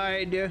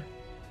god.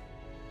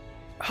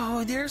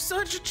 Oh, they're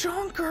such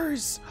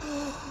chunkers.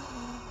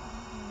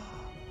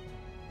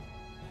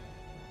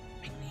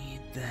 I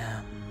need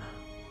them.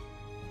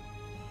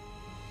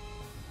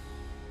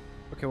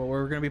 Okay, well,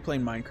 we're gonna be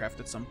playing Minecraft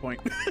at some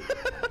point.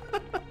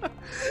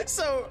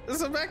 So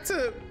back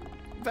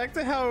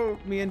to how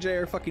me and Jay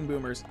are fucking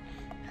boomers.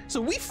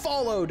 So we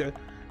followed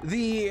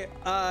the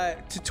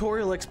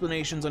tutorial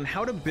explanations on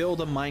how to build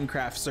a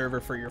Minecraft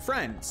server for your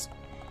friends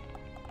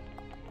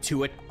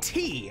to a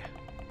T,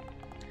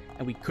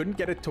 and we couldn't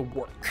get it to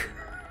work.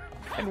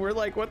 And we're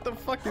like, what the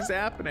fuck is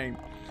happening?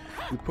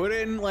 We put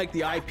in like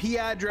the IP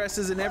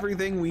addresses and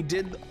everything. We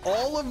did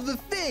all of the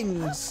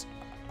things,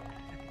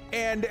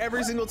 and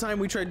every single time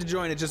we tried to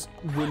join, it just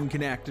wouldn't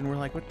connect. And we're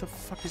like, what the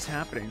fuck is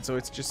happening? So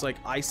it's just like,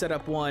 I set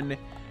up one,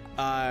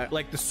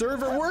 like the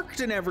server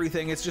worked and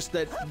everything. It's just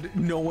that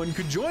no one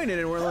could join it,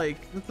 and we're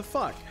like, what the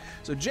fuck?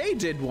 So Jay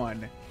did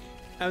one,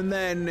 and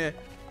then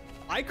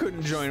I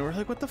couldn't join. We're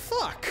like, what the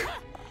fuck?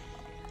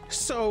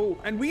 So,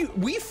 and we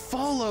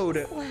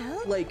followed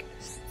like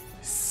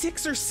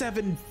 6 or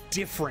 7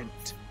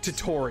 different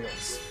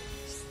tutorials,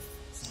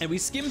 and we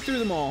skimmed through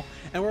them all,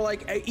 and we're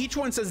like, each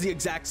one says the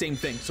exact same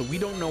thing, so we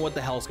don't know what the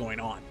hell's going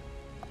on.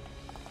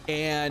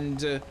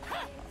 And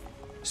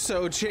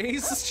so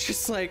Jay's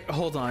just like,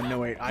 hold on, no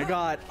wait, I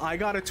got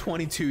a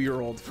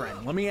 22-year-old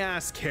friend. Let me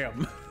ask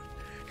him.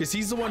 because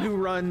he's the one who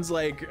runs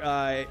like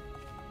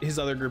his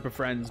other group of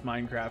friends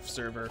Minecraft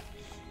server,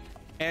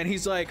 and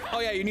he's like, oh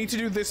yeah, you need to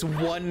do this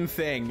one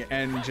thing,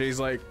 and Jay's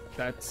like,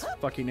 that's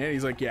fucking it.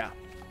 He's like, yeah,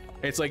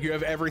 it's like you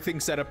have everything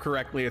set up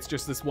correctly, it's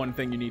just this one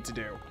thing you need to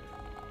do.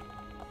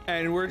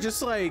 And we're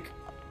just like,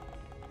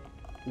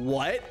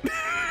 what?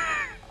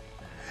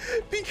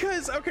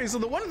 Because okay, so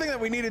the one thing that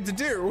we needed to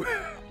do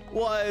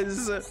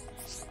was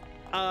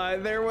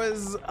there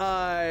was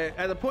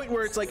at the point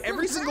where it's like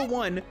every single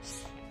one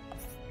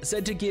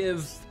said to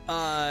give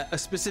a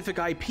specific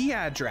IP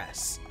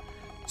address.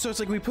 So it's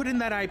like we put in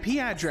that IP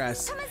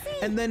address,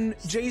 and then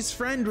Jay's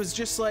friend was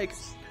just like,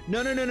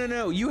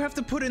 no, you have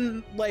to put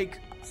in like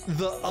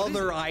the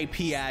other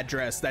IP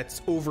address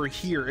that's over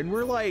here. And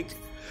we're like,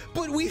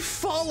 but we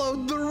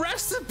followed the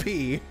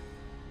recipe.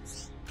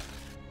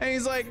 And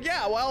he's like,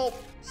 yeah, well,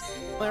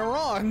 they're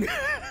wrong.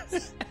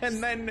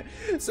 And then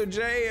so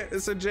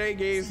Jay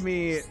gave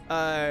me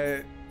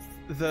the,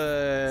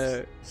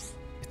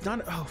 it's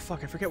not, oh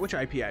fuck, I forget which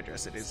IP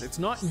address it is. It's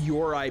not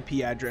your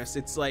IP address,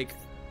 it's like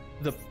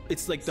the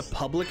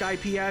public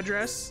IP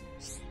address.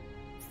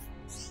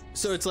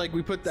 So it's like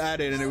we put that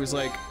in and it was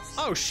like,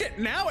 oh shit,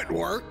 now it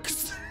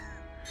works.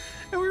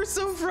 And we were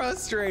so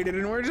frustrated,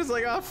 and we're just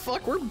like, oh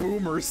fuck, we're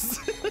boomers.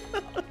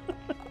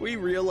 We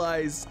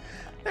realized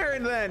there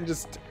and then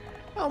just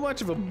how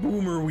much of a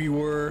boomer we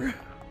were.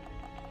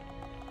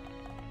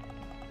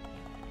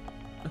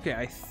 Okay,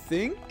 I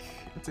think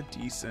it's a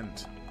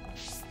decent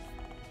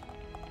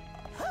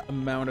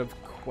amount of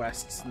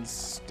quests and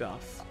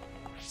stuff.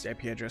 Just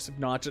IP address of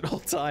Notch at all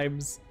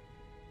times.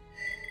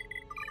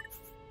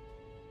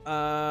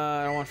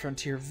 I want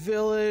Frontier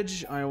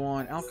Village. I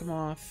want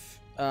Alchemoth.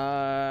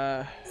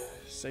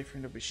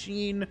 Ciphering of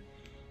Machine.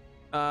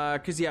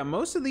 Cause yeah,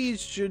 most of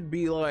these should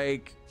be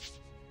like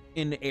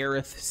in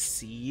Aerith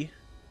Sea.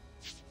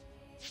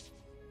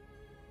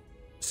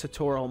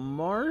 Satoral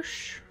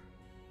Marsh.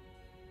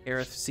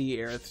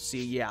 Aerith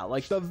Sea, yeah,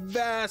 like the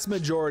vast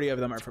majority of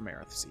them are from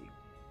Aerith Sea.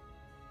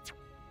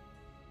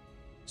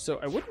 So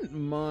I wouldn't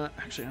mind,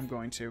 actually I'm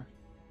going to.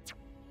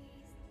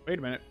 Wait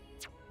a minute.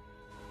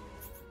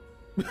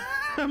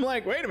 I'm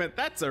like, wait a minute,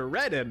 that's a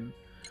Redden.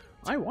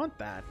 I want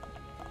that.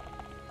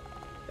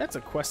 That's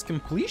a quest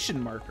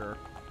completion marker.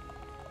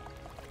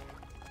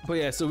 But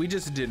yeah, so we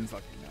just didn't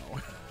fucking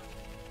know.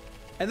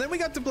 And then we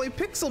got to play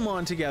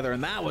Pixelmon together,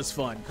 and that was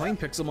fun. Playing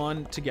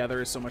Pixelmon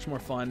together is so much more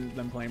fun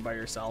than playing by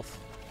yourself.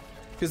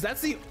 Because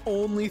that's the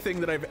only thing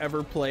that I've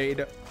ever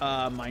played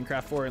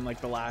Minecraft for in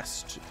like the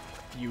last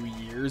few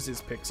years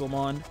is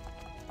Pixelmon.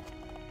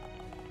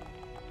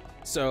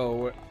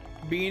 So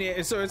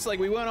it's like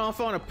we went off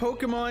on a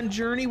Pokemon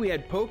journey. We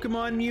had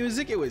Pokemon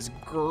music. It was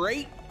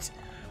great.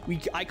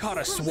 I caught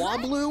a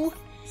Swablu.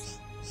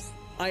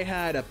 I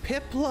had a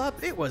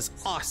Piplup. It was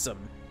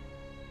awesome.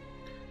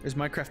 There's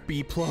Minecraft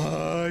B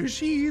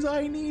plushies.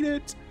 I need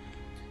it.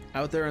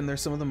 Out there, and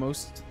there's some of the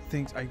most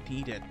things. I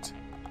need it.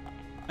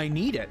 I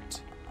need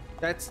it.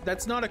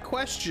 That's not a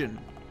question.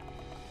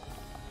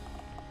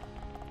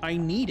 I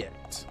need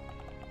it.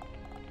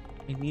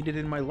 I need it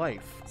in my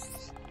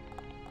life.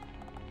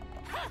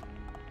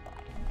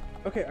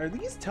 Okay, are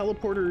these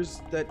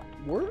teleporters that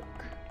work?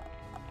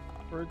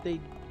 Or they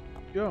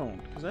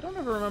don't? Because I don't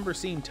ever remember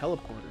seeing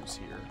teleporters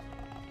here.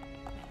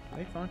 Do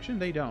they function?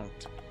 They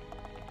don't.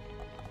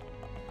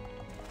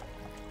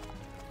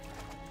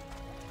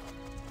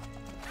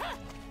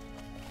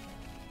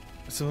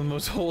 Some of the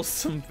most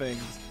wholesome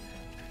things.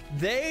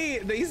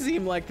 They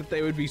seem like that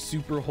they would be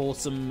super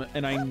wholesome,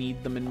 and I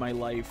need them in my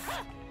life.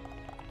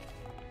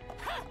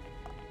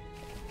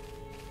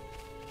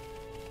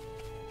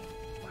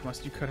 Why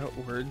must you cut out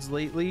words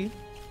lately?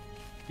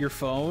 Your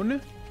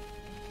phone?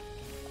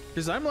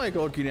 Because I'm like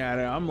looking at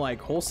it, I'm like,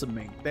 wholesome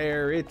ain't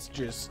there. It's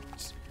just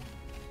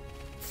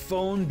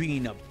phone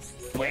being a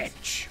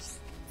bitch.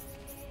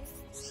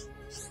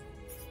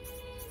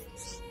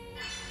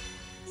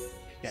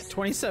 Yeah,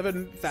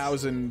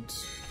 27,000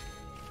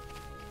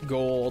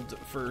 gold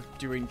for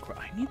doing.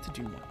 I need to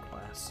do more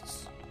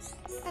quests.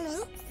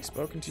 Hello? I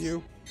spoken to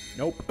you?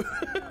 Nope.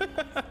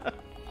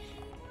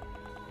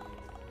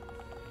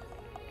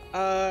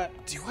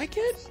 Do I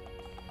get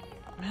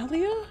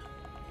Melia?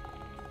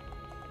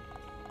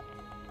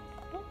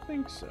 I don't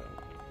think so.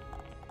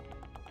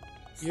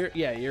 You're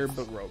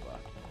Baroba.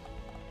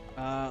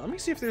 Let me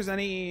see if there's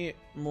any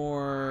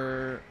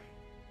more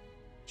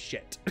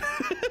shit.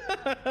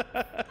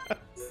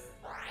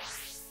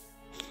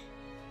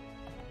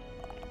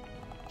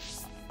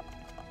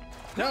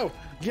 No,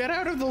 get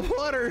out of the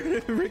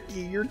water,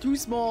 Ricky. You're too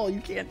small. You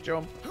can't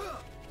jump.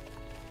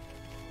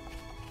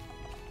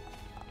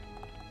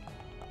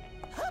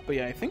 But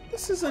yeah, I think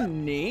this is a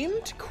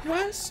named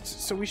quest,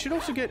 so we should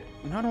also get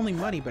not only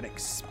money, but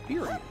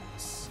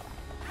experience.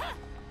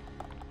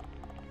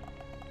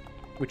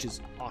 Which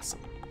is awesome.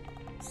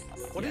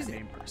 What is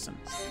name person?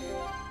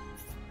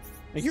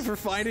 Thank you for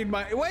finding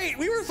my... Wait,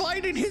 we were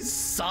finding his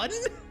son?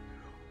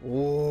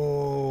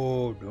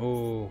 Oh,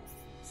 no.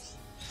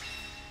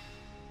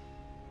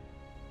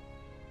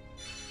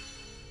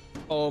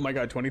 Oh my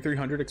god,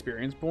 2,300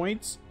 experience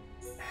points?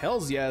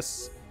 Hells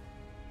yes.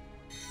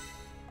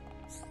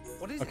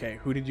 What is Okay,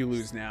 who did you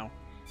lose now?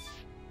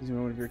 Losing a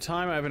moment of your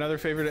time. I have another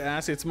favor to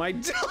ask. It's my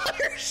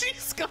daughter.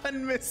 She's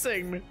gone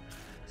missing.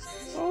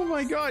 Oh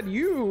my god,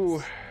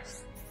 you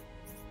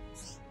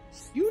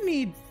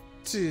need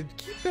to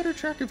keep better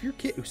track of your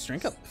kid. Ooh,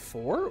 strength up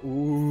 4?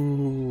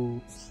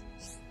 Ooh.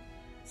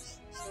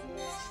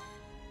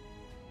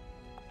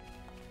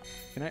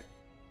 Can I?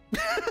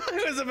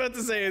 I was about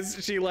to say, is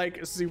she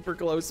like super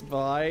close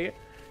by?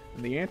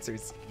 And the answer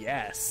is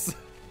yes.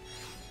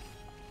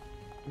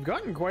 I've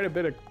gotten quite a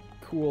bit of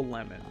cool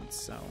lemons,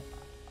 so.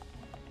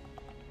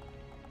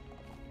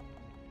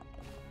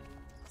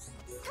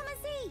 Come and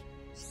see.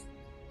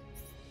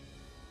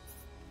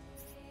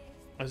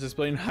 I was just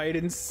playing hide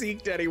and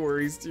seek. Daddy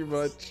worries too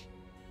much.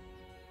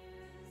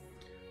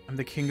 I'm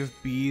the king of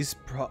bees.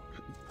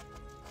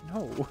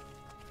 No.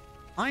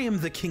 I am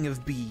the king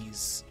of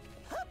bees.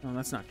 No,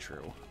 that's not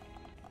true.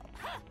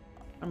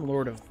 I'm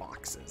lord of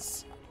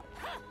boxes.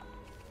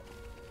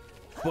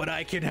 But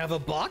I can have a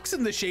box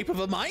in the shape of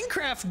a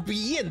Minecraft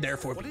bee and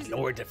therefore be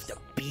lord of the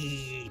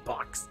bee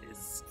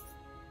boxes.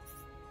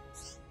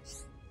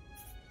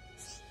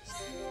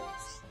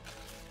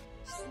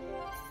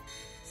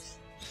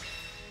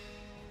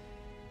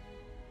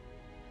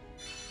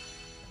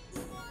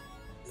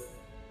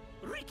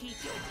 Ricky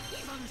get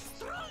even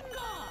stronger!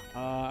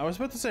 I was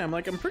about to say, I'm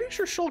pretty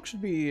sure Shulk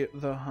should be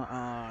the...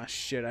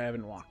 shit, I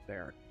haven't walked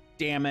there.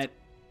 Damn it.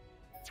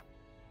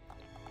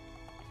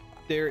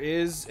 There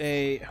is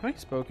a... Have I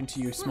spoken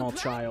to you, small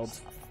child,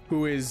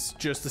 who is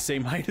just the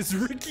same height as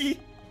Ricky?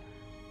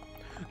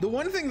 The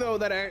one thing, though,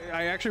 that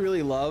I actually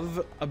really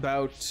love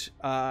about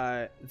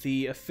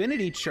the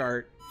affinity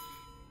chart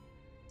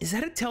is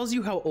that it tells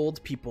you how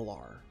old people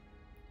are.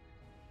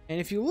 And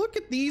if you look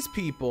at these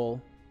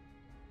people...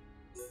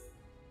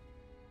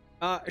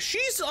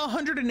 she's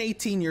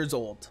 118 years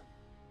old.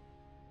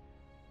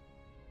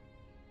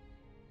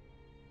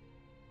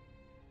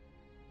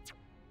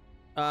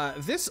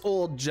 This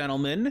old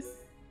gentleman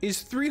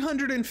is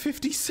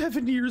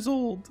 357 years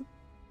old.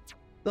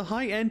 The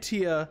High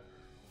Entia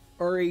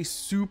are a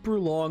super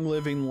long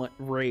living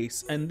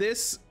race, and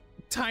this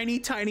tiny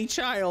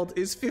child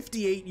is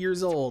 58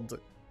 years old.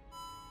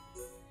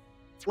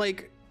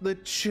 Like, the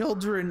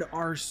children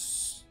are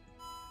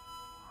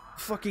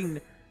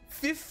fucking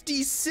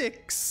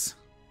 56.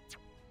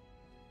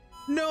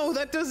 No,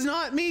 that does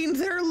not mean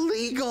they're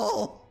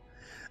legal.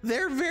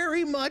 They're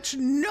very much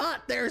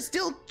not. They're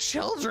still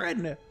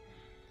children.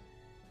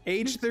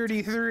 Age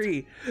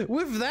 33.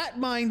 With that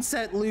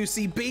mindset,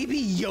 Lucy, Baby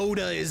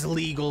Yoda is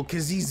legal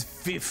because he's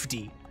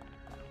 50.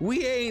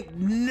 We ain't...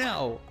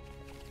 No.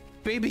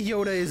 Baby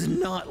Yoda is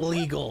not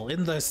legal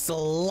in the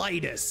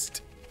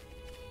slightest.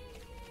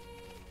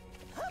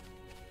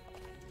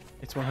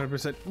 It's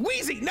 100%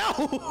 Wheezy.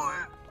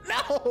 No!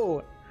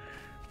 No!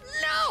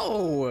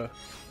 No!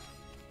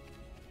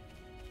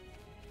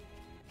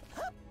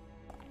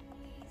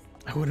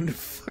 I wouldn't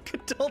fuck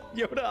adult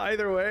Yoda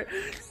either way.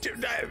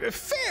 Dude,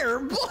 fair,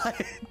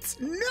 but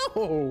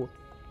no!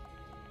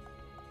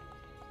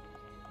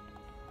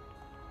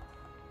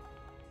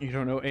 You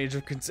don't know age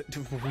of consent.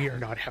 We are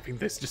not having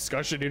this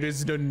discussion. It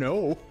is a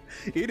no.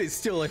 It is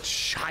still a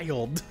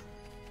child.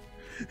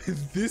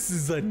 This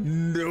is a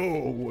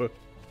no.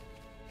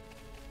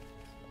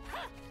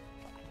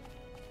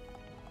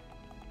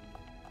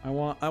 I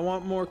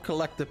want more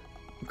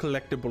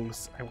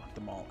collectibles. I want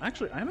them all.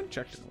 Actually, I haven't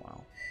checked in a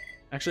while.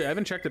 Actually, I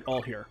haven't checked it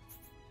all here.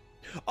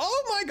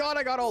 Oh my god,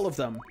 I got all of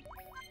them.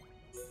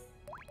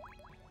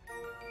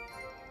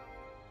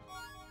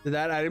 Did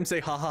that item say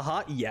ha ha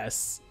ha?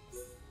 Yes.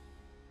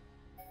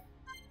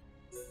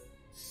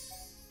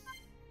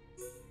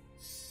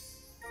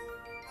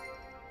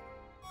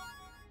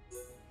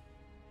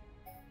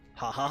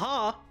 Ha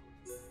ha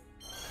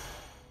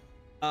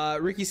ha.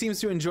 Ricky seems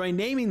to enjoy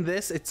naming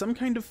this. It's some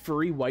kind of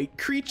furry white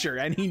creature,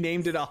 and he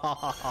named it a ha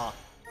ha ha.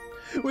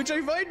 Which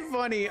I find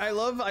funny. I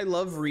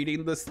love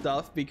reading this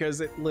stuff because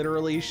it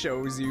literally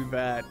shows you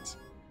that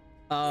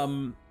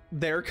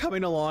they're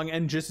coming along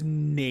and just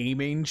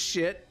naming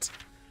shit.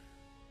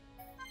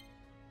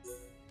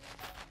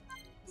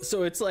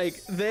 So it's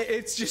like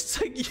it's just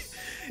like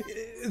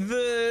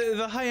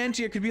the High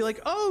Entia could be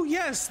like, oh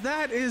yes,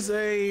 that is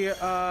a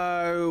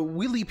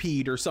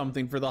willipede or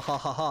something for the ha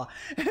ha ha,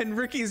 and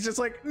Ricky's just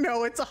like,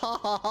 no, it's a ha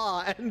ha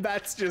ha, and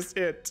that's just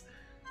it.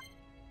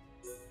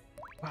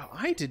 Wow,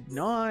 I did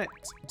not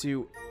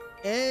do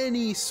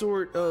any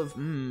sort of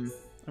I'm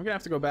gonna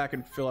have to go back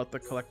and fill out the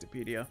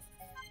Collectopedia.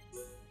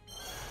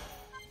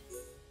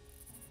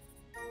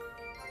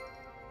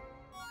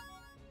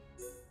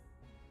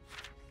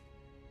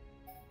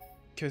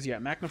 Because, yeah,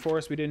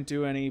 Magnaforce, we didn't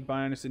do any.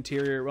 Bionis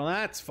Interior, well,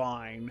 that's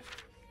fine.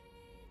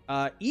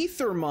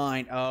 Ether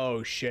Mine,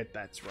 oh, shit,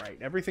 that's right.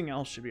 Everything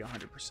else should be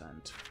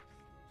 100%.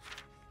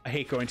 I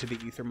hate going to the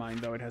Ether Mine,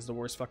 though. It has the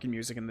worst fucking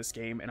music in this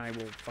game, and I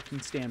will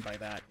fucking stand by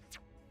that.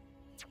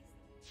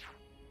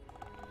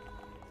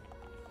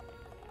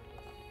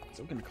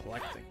 Still gonna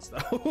collect things,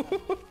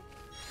 though.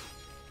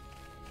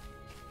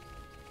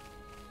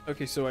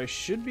 Okay, so I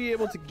should be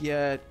able to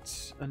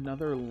get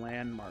another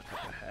landmark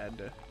up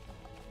ahead.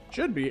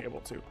 Should be able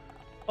to.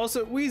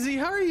 Also, Wheezy,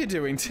 how are you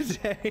doing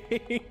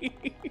today?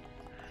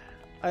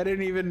 I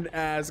didn't even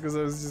ask because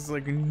I was just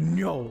like,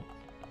 no.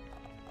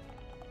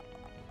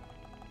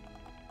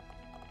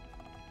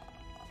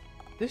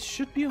 This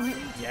should be on.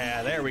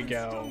 Yeah, there we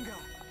go.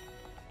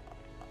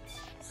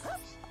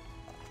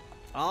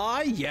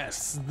 Ah,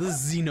 yes, the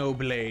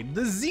Xenoblade,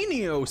 the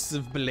Xenios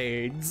of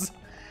blades.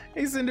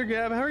 Hey,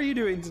 Cindercab, how are you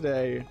doing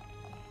today?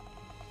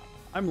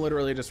 I'm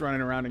literally just running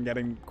around and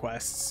getting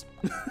quests.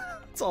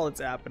 That's all that's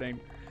happening.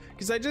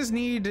 Because I just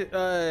needed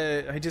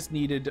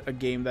a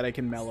game that I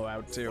can mellow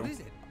out to. What is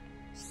it?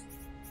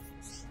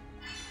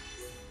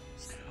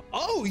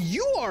 Oh,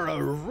 you are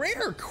a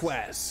rare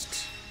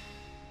quest.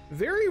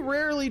 Very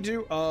rarely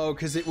do. Oh,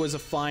 because it was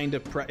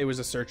it was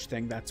a search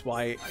thing. That's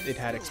why it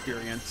had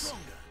experience.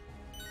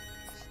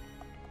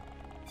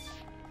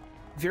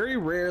 Very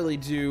rarely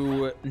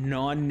do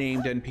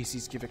non-named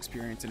NPCs give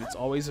experience, and it's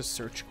always a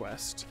search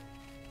quest.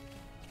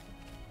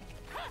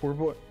 Poor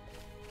boy.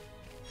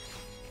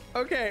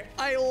 Okay,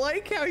 I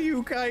like how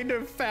you kind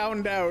of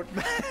found out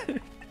that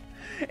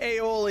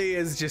aioli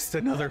is just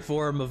another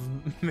form of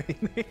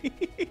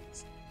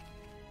mayonnaise.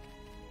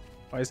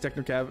 Why is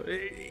Technocav?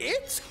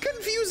 It's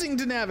confusing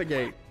to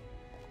navigate.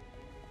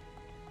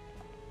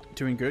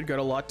 Doing good. Got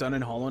a lot done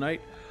in Hollow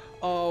Knight.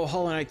 Oh,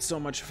 Hollow Knight's so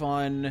much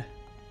fun.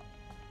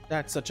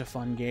 That's such a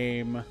fun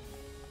game.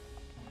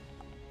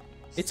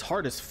 It's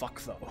hard as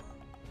fuck, though.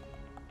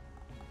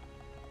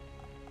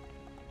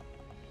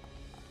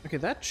 Okay,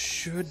 that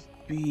should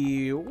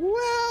be...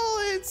 Well,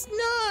 it's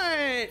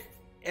not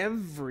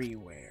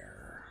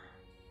everywhere.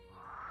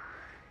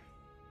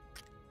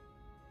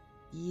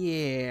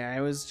 Yeah,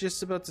 I was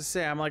just about to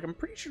say, I'm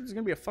pretty sure there's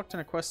gonna be a fuck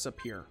ton of quests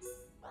up here.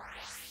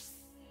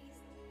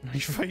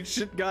 Fight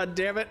shit, god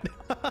damn it.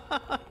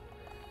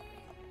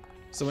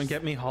 Someone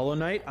get me Hollow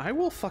Knight? I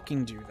will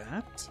fucking do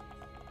that.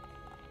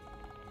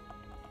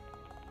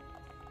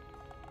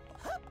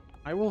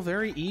 I will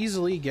very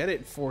easily get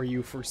it for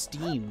you for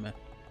Steam.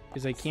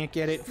 Because I can't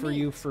get it for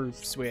you for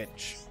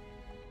Switch.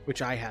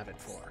 Which I have it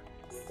for.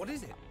 What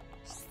is it?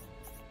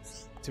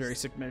 It's very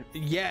sick.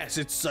 Yes,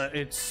 it's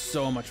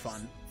so much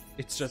fun.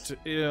 It's just...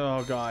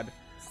 Oh, God.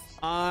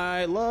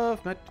 I love...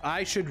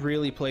 I should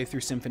really play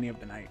through Symphony of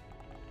the Night.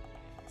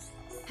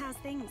 How's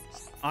things?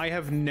 I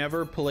have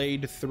never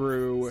played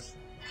through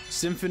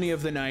Symphony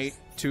of the Night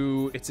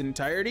to its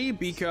entirety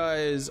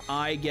because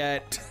I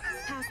get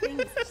How's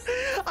things?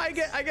 I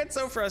get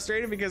so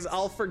frustrated because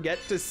I'll forget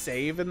to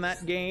save in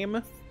that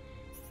game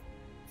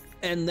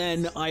and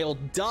then I'll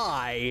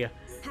die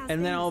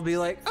and then I'll be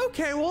like,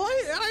 okay, well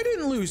I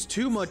didn't lose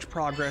too much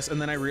progress,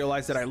 and then I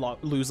realize that I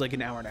lose like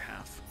an hour and a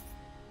half.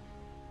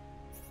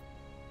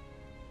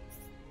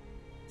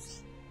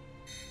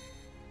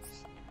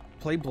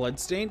 Play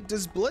Bloodstained?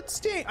 Does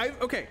Bloodstained...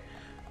 okay.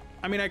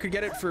 I mean, I could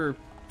get it for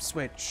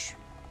Switch,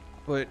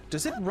 but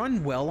does it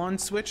run well on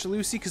Switch,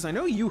 Lucy? Because I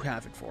know you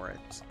have it for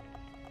it.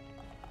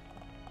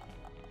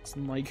 It's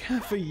in like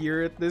half a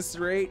year at this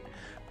rate,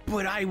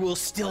 but I will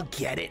still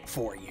get it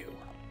for you.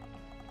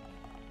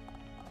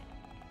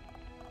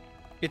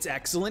 It's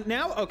excellent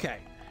now? Okay.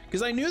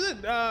 Because I knew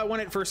that when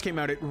it first came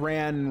out, it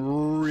ran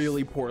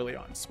really poorly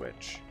on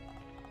Switch.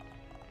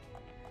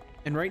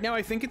 And right now,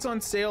 I think it's on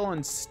sale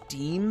on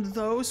Steam,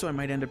 though, so I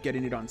might end up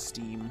getting it on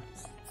Steam.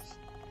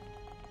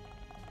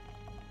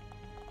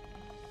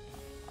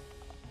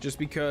 Just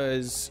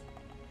because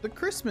the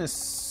Christmas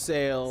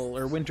sale,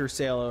 or winter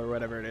sale, or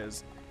whatever it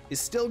is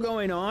still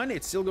going on.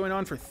 It's still going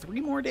on for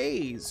 3 more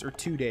days, or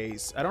 2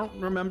 days. I don't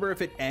remember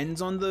if it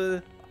ends on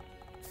the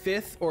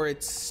 5th, or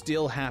it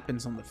still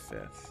happens on the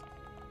 5th.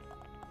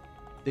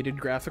 They did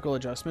graphical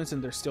adjustments,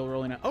 and they're still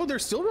rolling out. Oh, they're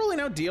still rolling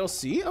out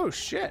DLC? Oh,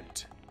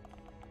 shit.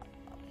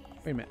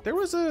 Wait a minute, there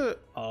was a...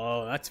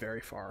 Oh, that's very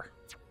far.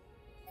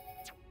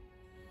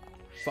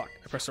 Fuck,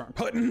 I pressed the wrong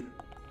button.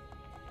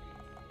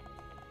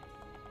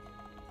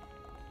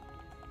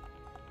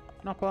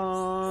 Not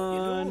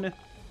on.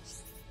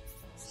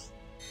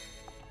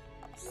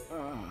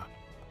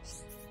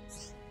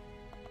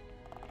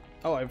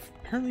 Oh, I've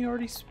apparently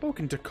already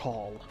spoken to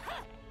Call.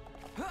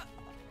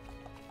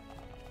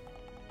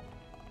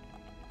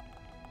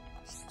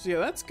 So yeah,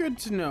 that's good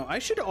to know. I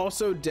should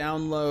also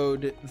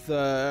download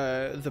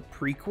the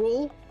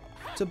prequel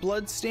to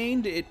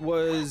Bloodstained. It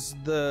was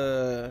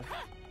the...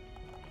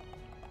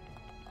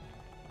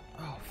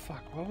 Oh,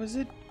 fuck. What was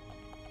it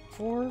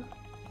for?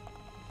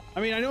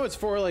 I mean, I know it's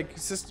for, like,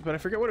 systems, but I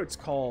forget what it's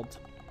called.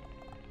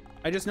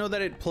 I just know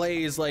that it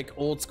plays, like,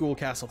 old school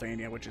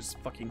Castlevania, which is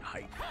fucking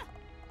hype.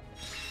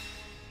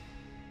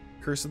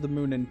 Curse of the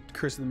Moon and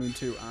Curse of the Moon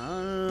 2.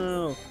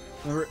 Oh.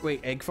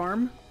 Wait, Egg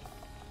Farm?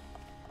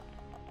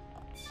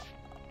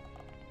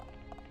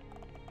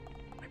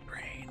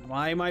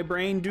 Why my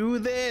brain do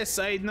this?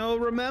 I no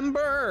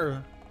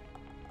remember.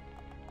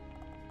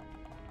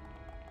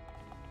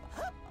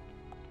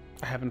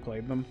 I haven't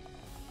played them.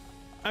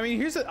 I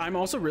mean, I'm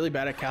also really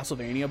bad at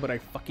Castlevania, but I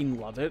fucking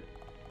love it.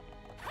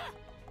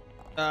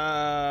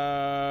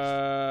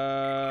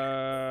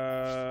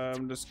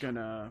 I'm just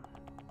gonna...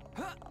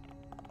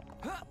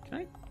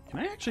 Can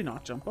I actually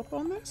not jump up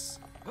on this?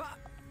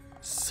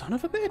 Son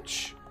of a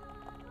bitch!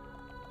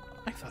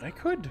 I thought I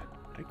could,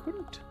 but I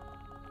couldn't.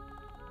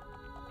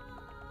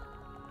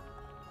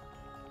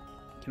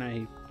 Can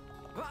I...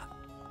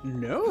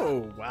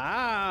 No!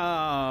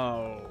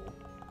 Wow!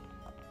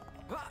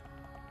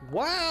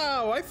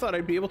 Wow! I thought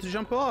I'd be able to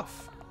jump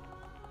off.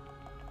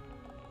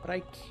 But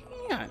I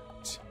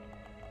can't.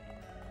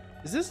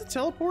 Is this a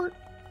teleport?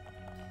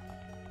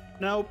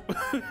 Nope.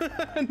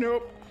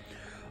 Nope.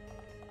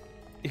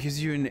 It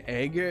gives you an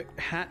egg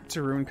hat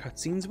to ruin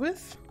cutscenes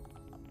with?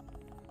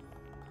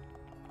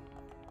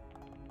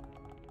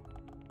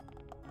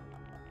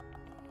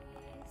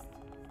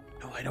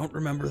 No, I don't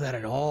remember that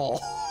at all.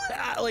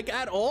 Like,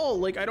 at all.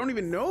 Like, I don't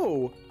even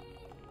know.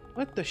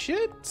 What the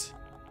shit?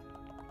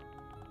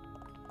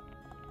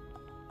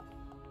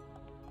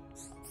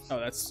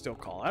 Oh, that's still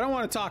call. I don't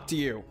want to talk to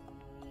you.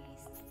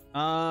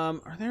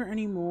 Are there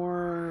any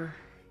more?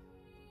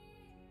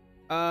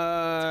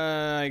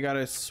 I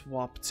gotta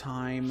swap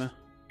time.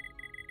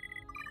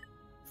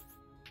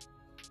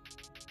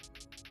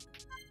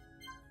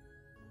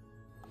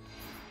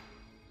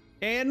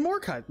 And more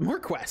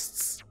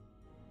quests.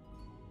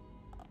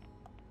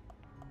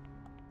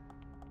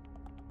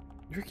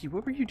 Ricky,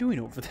 what were you doing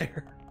over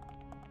there?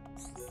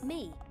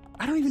 Me?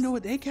 I don't even know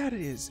what egg hat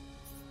it is.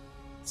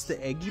 It's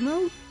the egg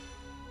emote?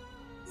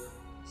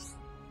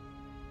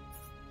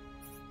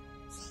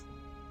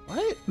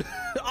 What?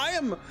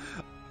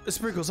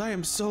 Sprinkles, I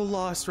am so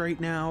lost right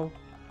now.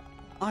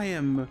 I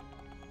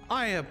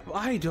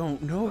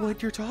don't know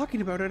what you're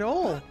talking about at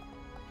all.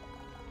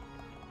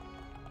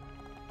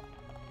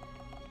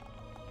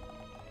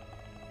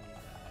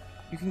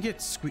 You can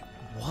get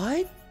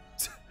what?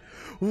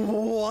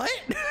 What?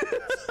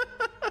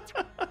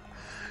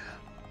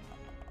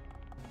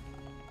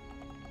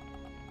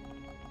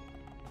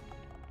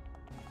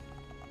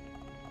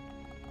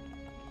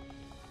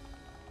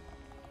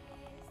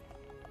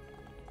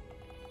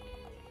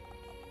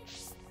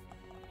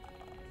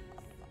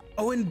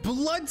 Oh, and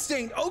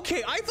Bloodstained.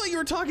 Okay, I thought you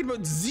were talking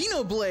about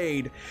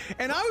Xenoblade.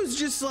 And I was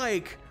just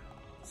like,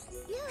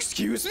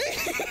 excuse me?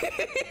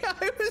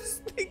 I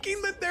was thinking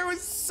that there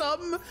was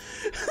some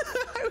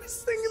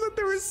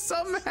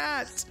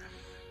hat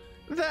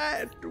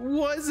that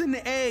was an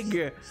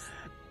egg.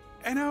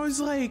 And I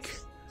was like,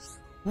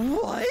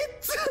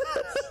 what?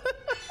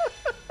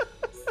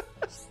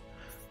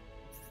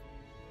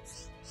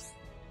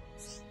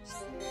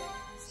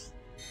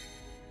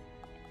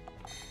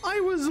 I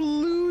was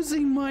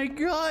losing my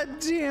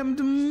goddamned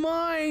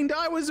mind.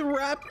 I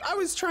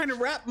was trying to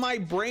wrap my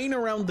brain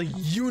around the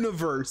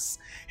universe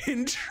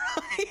and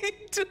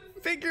trying to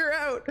figure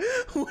out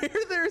where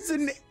there's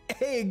an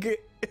egg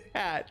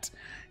hat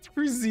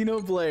for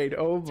Xenoblade.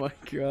 Oh my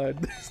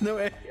god. There's no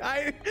egg.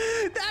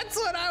 That's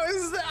what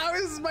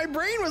my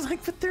brain was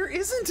like, but there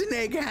isn't an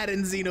egg hat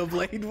in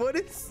Xenoblade. What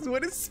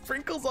is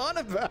Sprinkles on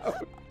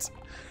about?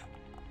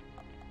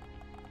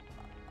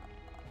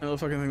 I don't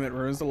fucking think that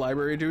ruins the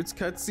library dude's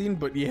cutscene,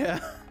 but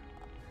yeah.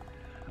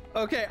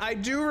 Okay, I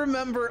do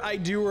remember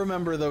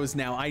those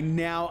now. I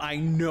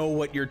know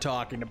what you're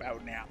talking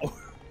about now.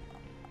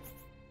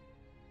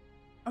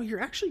 Oh, you're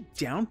actually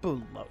down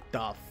below.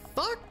 The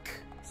fuck?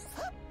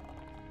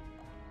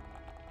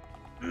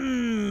 I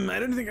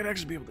didn't think I'd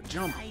actually be able to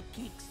jump.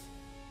 Sidekicks,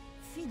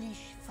 finish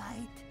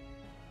fight.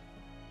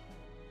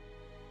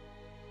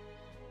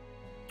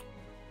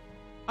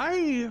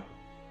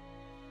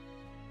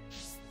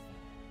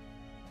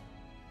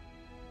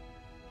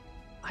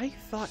 I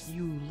thought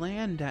you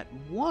land at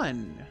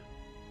 1.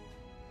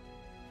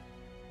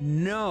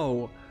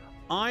 No,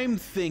 I'm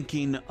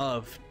thinking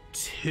of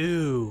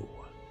 2.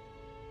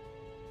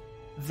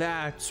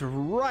 That's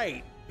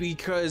right,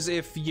 because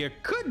if you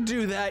could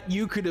do that,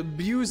 you could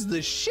abuse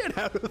the shit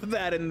out of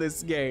that in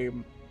this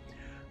game.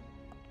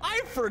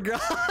 I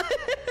forgot.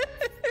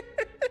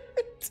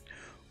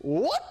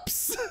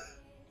 Whoops.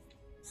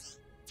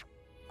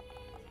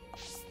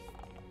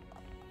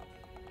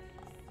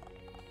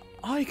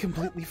 I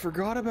completely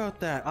forgot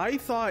about that. I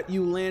thought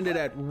you landed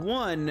at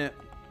 1,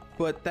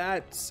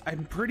 but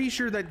I'm pretty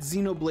sure that's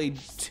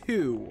Xenoblade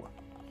 2,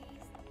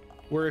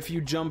 where if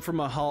you jump from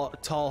a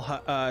tall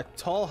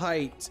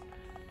height,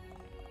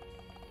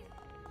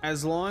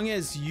 as long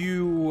as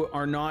you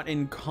are not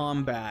in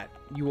combat,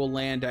 you will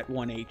land at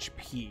 1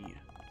 HP.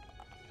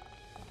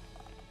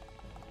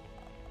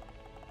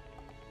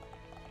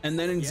 And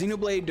then in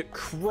Xenoblade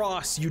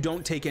Cross, you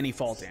don't take any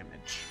fall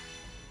damage.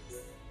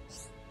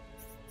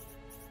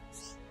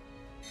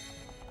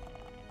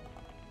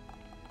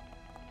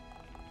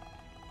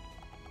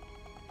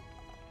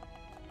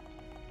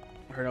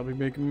 Alright, I'll be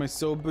making my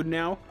soba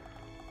now.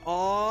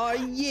 Oh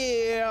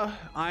yeah!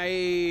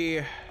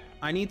 I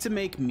need to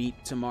make meat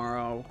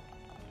tomorrow.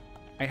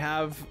 I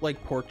have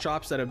like pork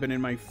chops that have been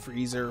in my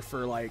freezer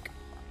for like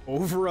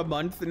over a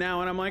month now,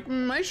 and I'm like,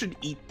 I should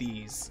eat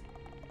these.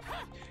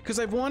 Cause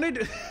I've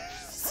wanted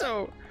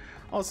so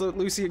also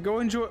Lucia, go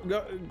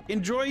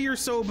enjoy your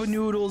soba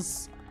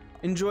noodles.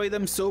 Enjoy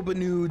them soba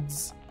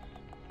nudes.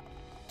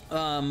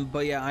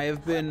 But yeah, I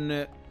have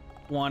been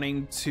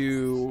wanting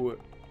to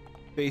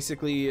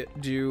basically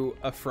do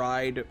a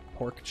fried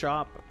pork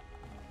chop.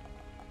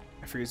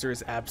 My freezer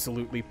is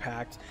absolutely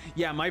packed.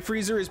 Yeah, my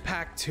freezer is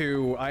packed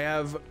too. I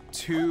have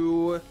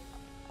 2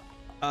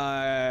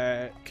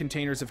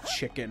 containers of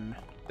chicken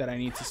that I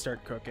need to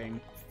start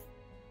cooking.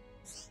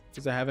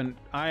 Because I haven't,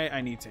 I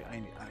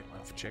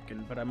love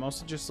chicken, but I'm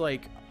also just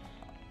like,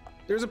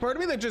 there's a part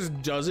of me that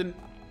just doesn't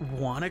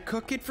want to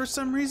cook it for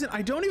some reason.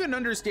 I don't even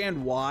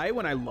understand why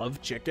when I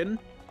love chicken.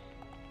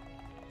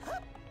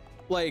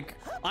 Like,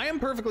 I am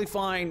perfectly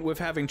fine with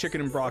having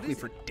chicken and broccoli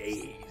for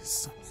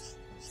days.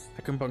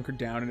 I can bunker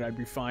down and I'd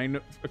be fine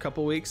a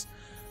couple weeks.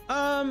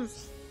 I'd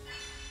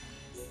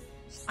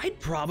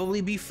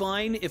probably be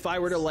fine if I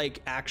were to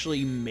like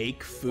actually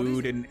make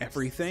food and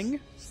everything.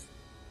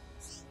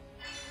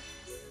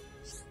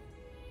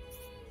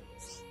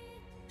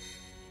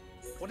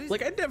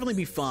 Like, I'd definitely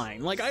be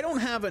fine. Like, I don't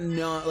have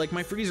enough, like,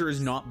 my freezer is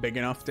not big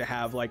enough to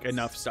have, like,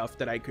 enough stuff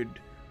that I could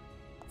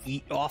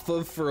eat off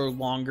of for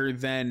longer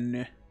than,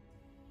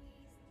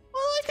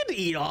 well, I could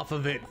eat off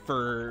of it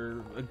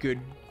for a good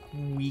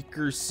week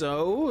or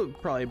so.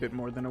 Probably a bit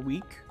more than a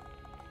week.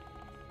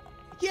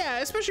 Yeah,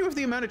 especially with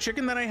the amount of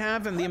chicken that I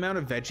have and the amount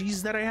of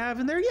veggies that I have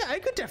in there. Yeah, I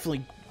could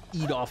definitely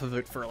eat off of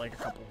it for, like, a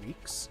couple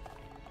weeks.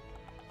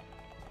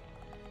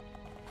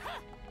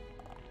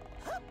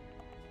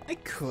 I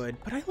could,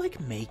 but I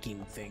like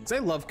making things. I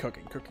love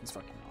cooking. Cooking's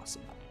fucking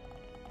awesome.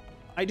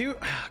 I do,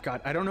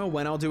 God, I don't know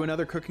when I'll do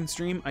another cooking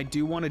stream. I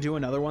do want to do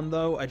another one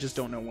though. I just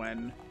don't know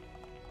when.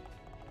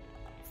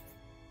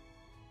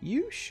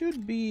 You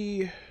should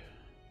be,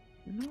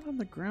 you're not on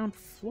the ground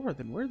floor,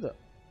 then where the,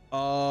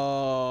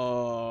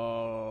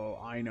 oh,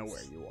 I know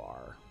where you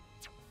are.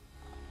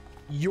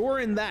 You're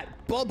in that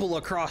bubble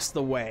across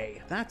the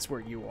way. That's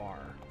where you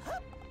are.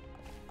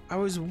 I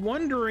was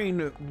wondering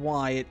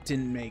why it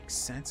didn't make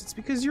sense. It's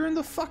because you're in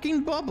the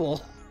fucking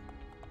bubble.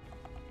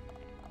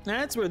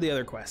 That's where the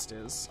other quest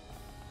is.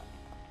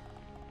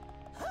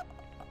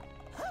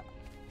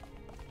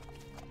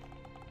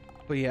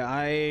 But yeah,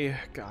 I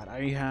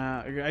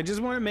just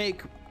want to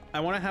make,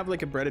 I want to have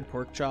like a breaded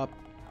pork chop,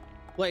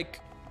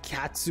 like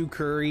katsu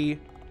curry.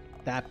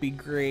 That'd be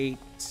great.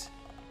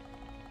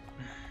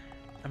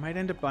 I might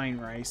end up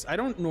buying rice. I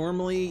don't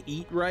normally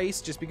eat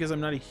rice just because I'm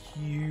not a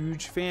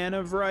huge fan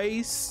of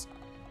rice.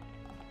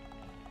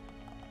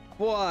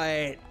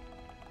 But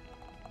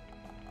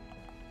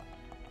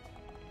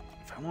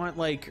if I want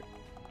like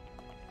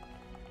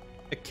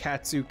a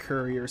katsu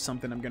curry or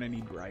something, I'm gonna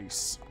need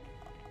rice.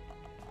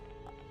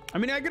 I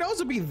mean, I could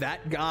also be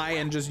that guy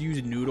and just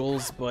use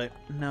noodles, but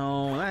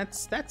no,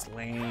 that's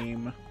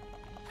lame.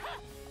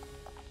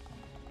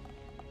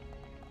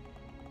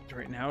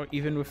 Right now,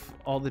 even with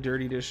all the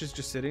dirty dishes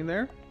just sitting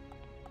there.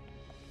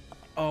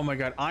 Oh my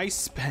god, I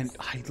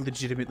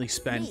legitimately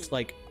spent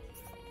like,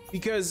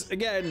 because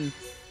again,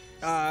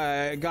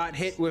 got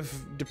hit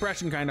with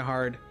depression kind of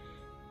hard.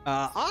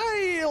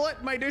 I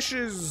let my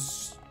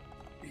dishes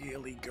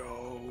really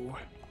go,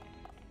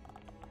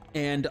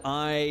 and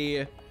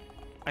I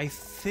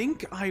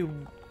think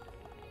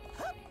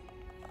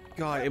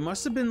God, it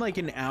must have been like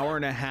an hour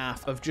and a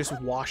half of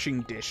just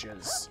washing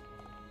dishes.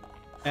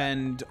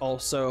 And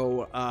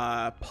also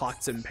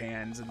pots and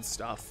pans and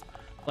stuff.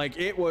 Like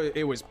it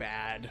was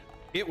bad.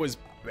 It was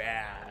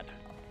bad.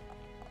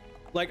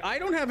 Like, I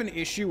don't have an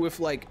issue with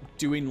like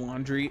doing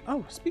laundry.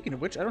 Oh, speaking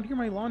of which, I don't hear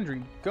my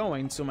laundry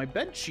going, so my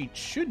bed sheet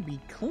should be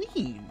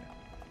clean.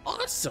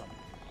 Awesome.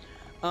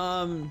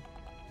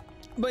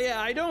 But yeah,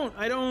 I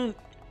don't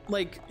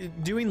like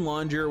doing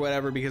laundry or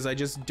whatever because I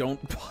just don't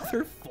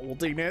bother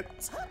folding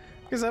it.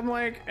 Because I'm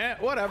like,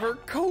 whatever,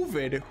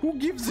 COVID, who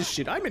gives a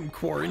shit? I'm in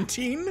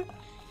quarantine.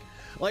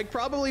 Like,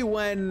 probably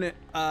when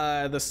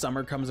the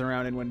summer comes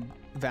around and when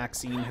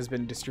vaccine has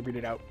been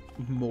distributed out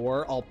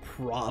more, I'll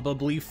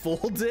probably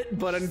fold it.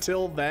 But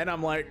until then,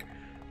 I'm like,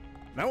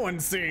 no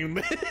one's seeing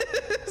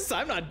this.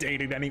 I'm not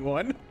dating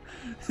anyone.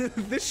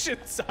 This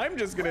shit's, I'm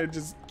just gonna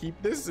just keep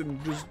this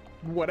and just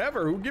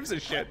whatever. Who gives a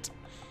shit?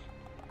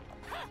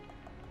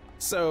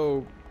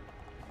 So,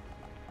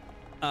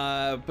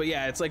 but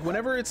yeah, it's like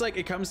whenever it's like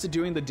it comes to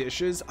doing the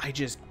dishes, I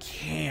just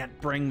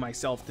can't bring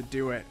myself to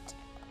do it.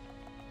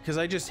 Because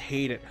I just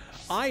hate it.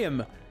 I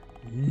am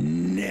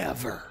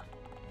never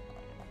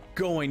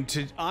going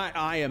to,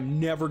 I am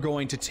never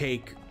going to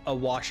take a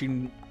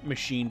washing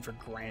machine for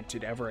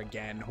granted ever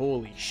again.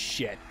 Holy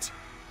shit.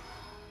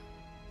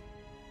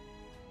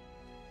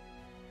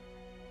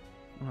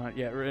 Not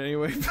yet,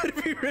 anyway,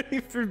 but be ready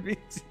for me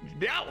to,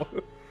 now.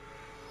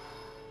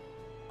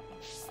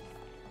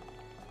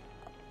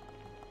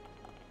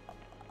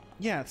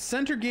 Yeah,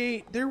 Center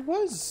Gate, there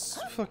was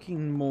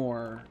fucking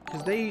more,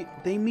 because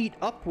they meet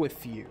up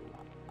with you.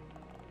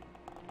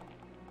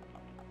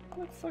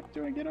 How the fuck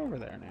do I get over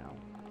there now?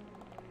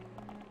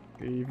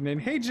 Good evening.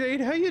 Hey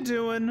Jade, how you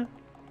doing?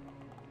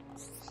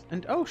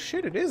 And oh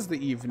shit, it is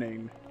the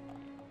evening.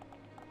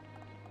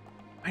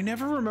 I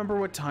never remember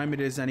what time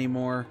it is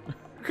anymore,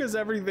 because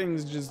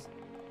everything's just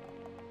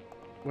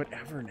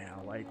whatever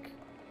now, like.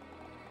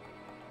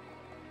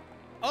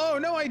 Oh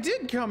no, I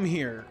did come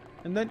here.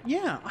 And then,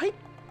 yeah, I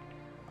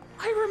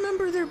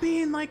remember there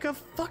being like a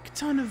fuck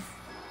ton of,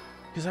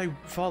 because I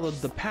followed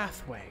the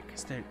pathway,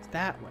 because there's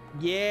that way.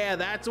 Yeah,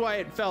 that's why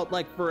it felt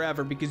like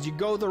forever, because you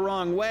go the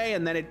wrong way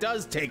and then it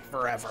does take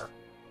forever.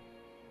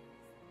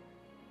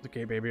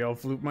 Okay, baby, I'll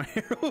flute my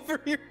hair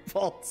over your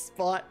bald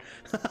spot.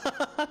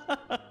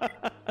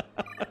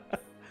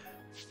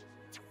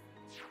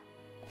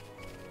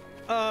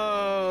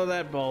 Oh,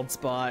 that bald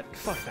spot.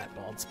 Fuck that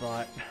bald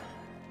spot.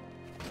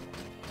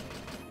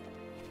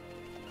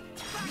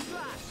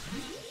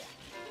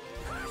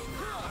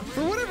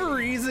 For whatever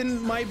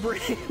reason, my brain,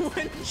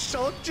 when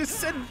Shulk just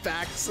said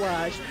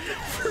backslash,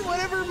 for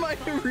whatever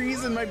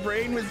reason, my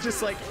brain was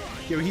just like,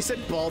 yo, he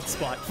said bald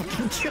spot,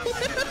 fucking kill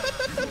him.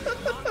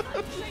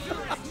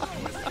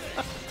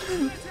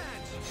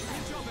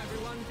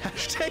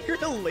 Hashtag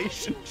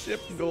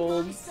relationship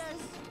goals.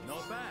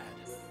 Not bad.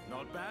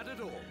 Not bad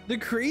at all. The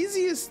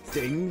craziest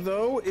thing,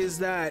 though, is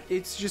that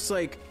it's just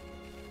like,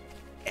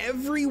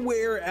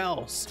 everywhere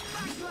else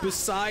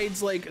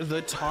besides like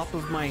the top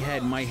of my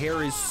head, my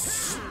hair is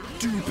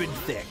stupid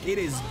thick. It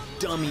is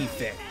dummy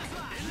thick.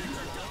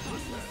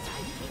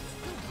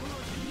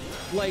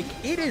 Like,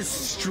 it is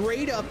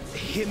straight up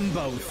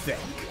himbo thick.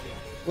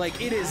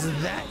 Like, it is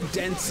that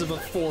dense of a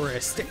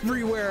forest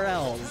everywhere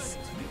else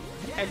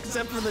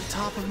except for the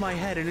top of my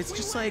head, and it's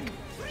just like,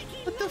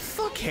 what the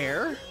fuck,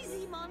 hair?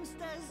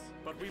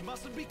 But we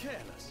mustn't be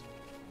careless.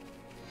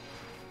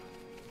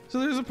 So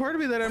there's a part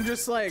of me that I'm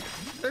just like,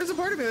 there's a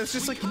part of me that's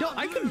just like, you know,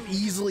 I could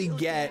easily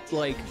get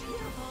like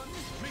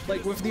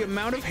with the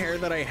amount of hair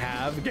that I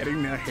have,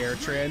 getting a hair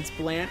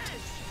transplant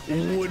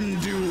wouldn't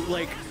do,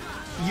 like,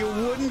 you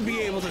wouldn't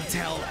be able to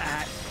tell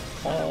at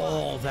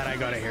all that I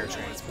got a hair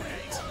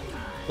transplant.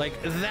 Like,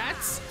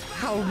 that's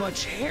how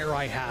much hair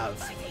I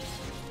have.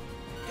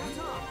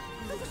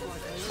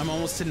 I'm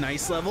almost to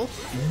nice level.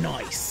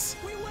 Nice.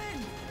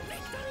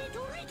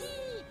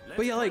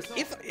 But yeah, like,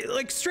 if,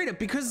 like, straight up,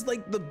 because,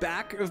 like, the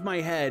back of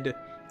my head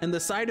and the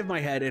side of my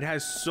head, it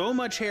has so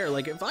much hair.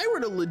 Like, if I were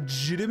to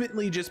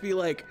legitimately just be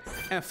like,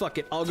 fuck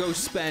it, I'll go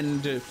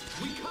spend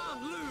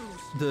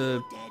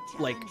the,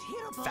 like,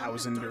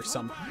 $1,000 or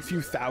some, a few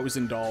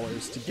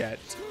 $1,000s to get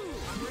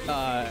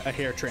a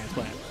hair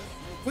transplant.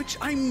 Which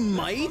I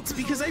might,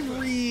 because I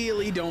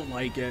really don't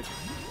like it.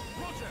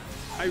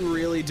 I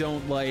really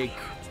don't like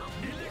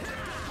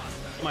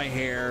my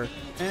hair.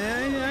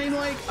 And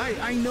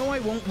I know I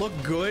won't look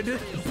good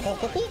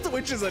bald,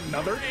 which is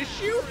another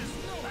issue.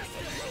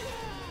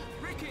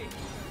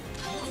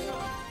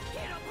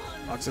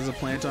 Fox has a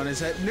plant on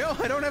his head. No,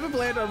 I don't have a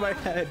plant on my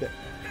head.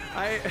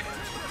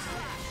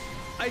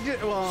 I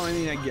did, well, I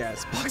mean, I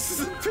guess. Fox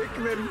is a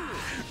Pikmin.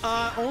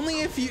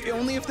 Only if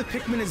the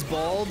Pikmin is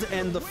bald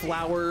and the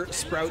flower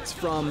sprouts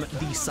from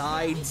the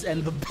sides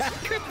and the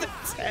back of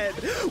its head.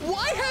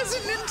 Why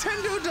hasn't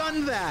Nintendo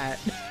done that?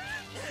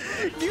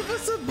 Give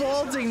us a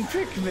balding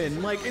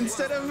Pikmin, like,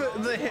 instead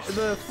of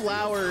the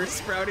flower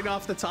sprouting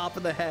off the top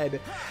of the head,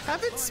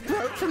 have it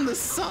sprout from the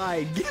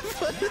side.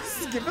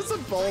 Give us a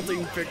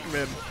balding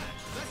Pikmin.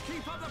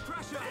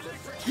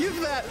 Give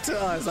that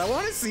to us. I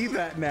want to see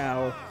that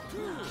now.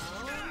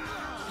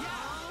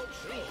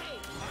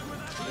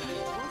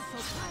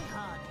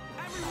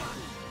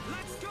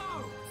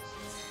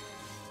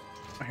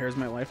 My hair's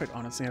my life. I'd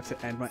honestly have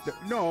to end my...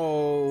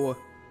 No!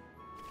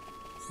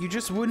 You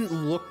just wouldn't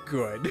look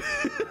good.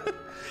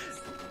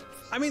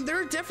 I mean, there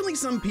are definitely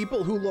some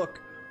people who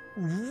look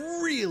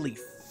really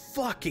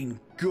fucking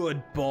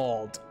good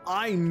bald.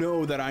 I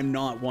know that I'm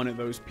not one of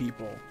those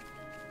people,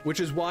 which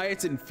is why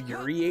it's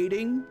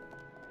infuriating.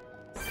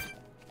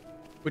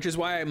 Which is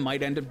why I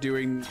might end up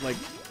doing, like,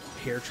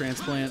 hair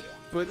transplant,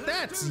 but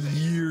that's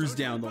years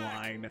down the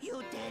line.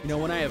 You know,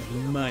 when I have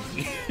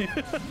money.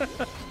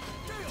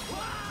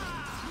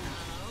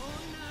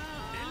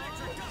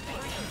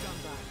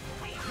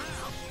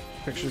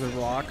 Picture the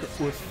Rock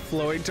with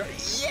flowing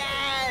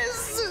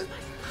yes!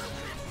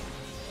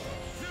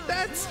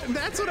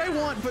 That's what I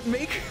want, but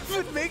make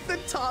the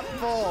top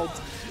bald.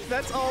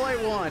 That's all I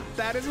want.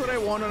 That is what I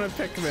want on a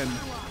Pikmin.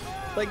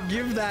 Like,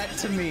 give that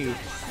to me.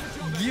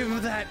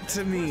 Give that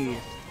to me.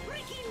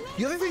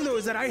 The other thing, though,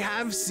 is that I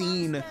have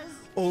seen,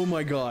 oh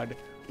my god,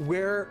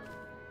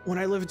 when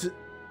I lived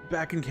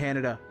back in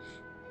Canada,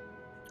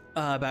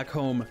 back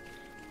home,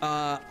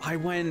 I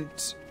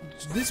went,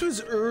 this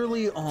was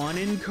early on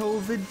in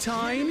COVID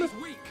time,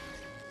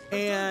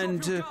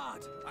 and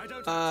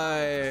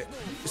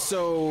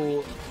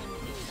so,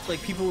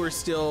 like, people were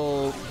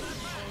still,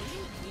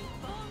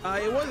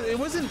 it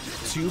wasn't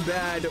too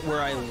bad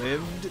where I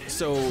lived,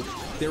 so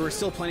there were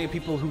still plenty of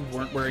people who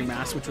weren't wearing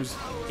masks, which was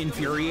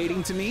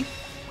infuriating to me,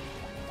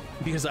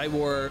 because I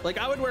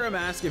would wear a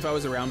mask if I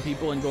was around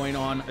people, and going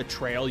on a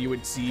trail you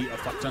would see a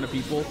fuck ton of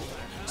people,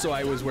 so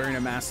I was wearing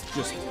a mask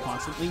just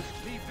constantly.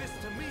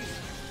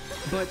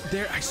 But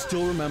I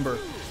still remember,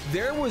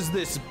 there was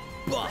this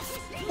buff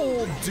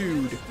old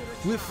dude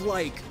with,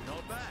 like,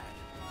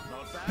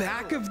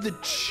 back of the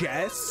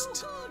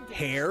chest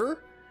hair,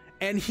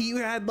 and he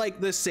had, like,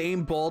 the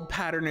same bald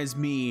pattern as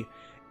me,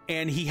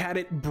 and he had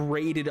it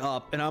braided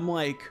up, and I'm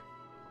like,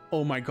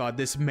 oh my god,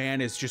 this man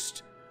is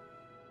just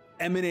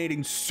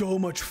emanating so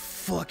much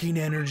fucking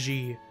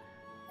energy,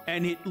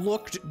 and it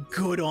looked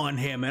good on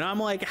him, and I'm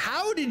like,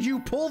 how did you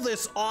pull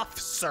this off,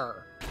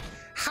 sir?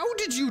 How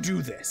did you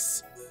do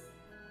this?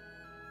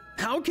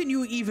 How can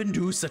you even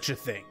do such a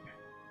thing?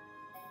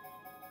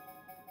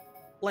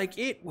 Like,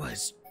 it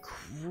was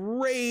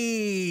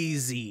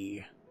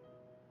crazy.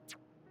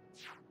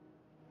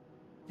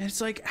 And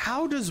it's like,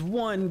 how does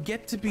one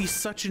get to be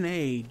such an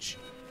age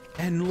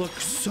and look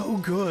so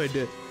good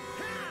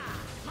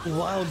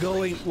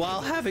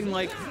while having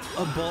like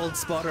a bald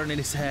spot on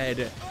his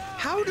head?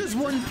 How does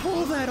one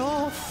pull that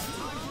off?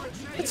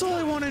 That's all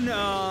I want to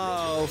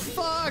know.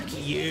 Fuck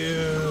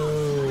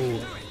you.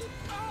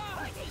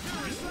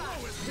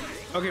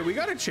 Okay, we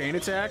got a chain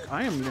attack.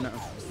 I am gonna...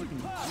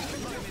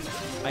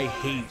 I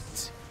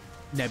hate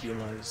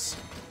nebulas.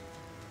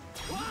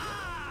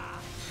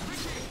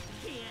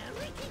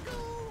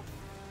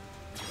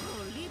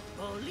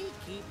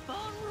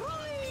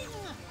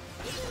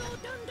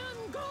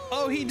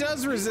 Oh, he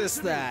does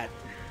resist that.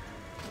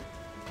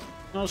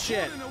 Oh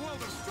shit. In a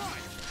world of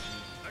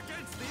strife,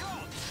 against the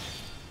odds,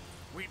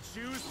 we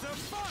choose to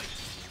fight.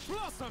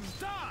 Blossom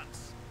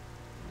dance.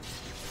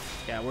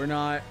 Yeah, we're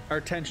not. Our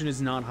tension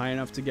is not high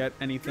enough to get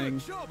anything.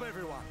 Good job,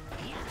 everyone.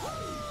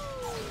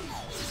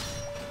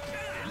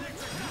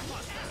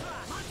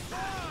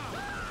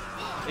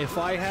 If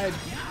I had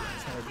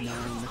 9.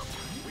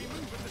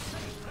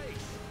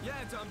 Yeah,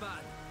 done bad.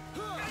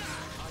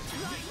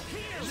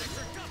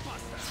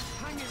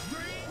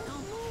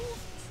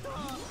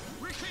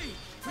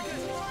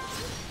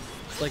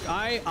 Like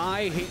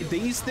I hate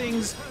these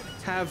things.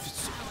 Have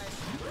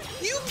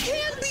you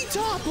can't be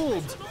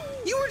toppled.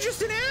 You were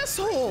just an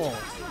asshole.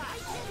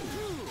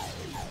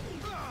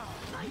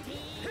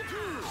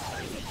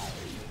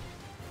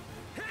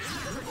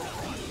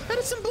 That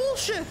is some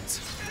bullshit.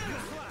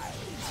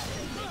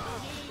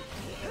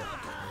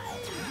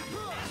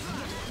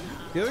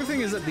 The other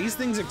thing is that these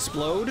things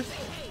explode.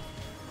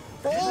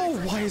 Oh,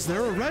 why is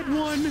there a red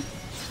one?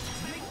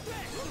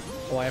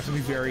 Oh, I have to be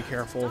very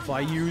careful. If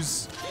I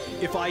use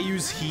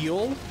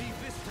heal,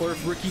 or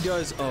if Ricky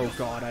does, oh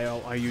god,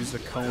 I use the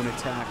cone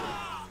attack.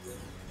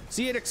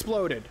 See, it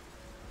exploded.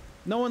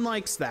 No one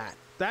likes that.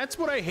 That's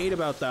what I hate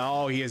about the,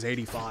 oh, he is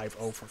 85.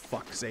 Oh, for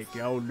fuck's sake.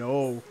 Oh,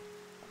 no.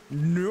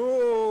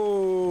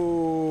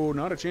 No,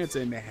 not a chance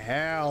in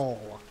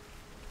hell.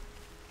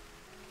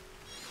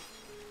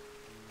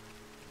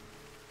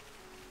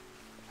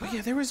 But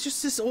yeah, there was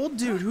just this old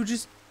dude who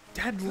just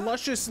had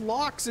luscious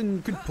locks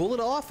and could pull it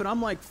off, and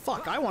I'm like,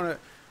 fuck,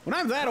 when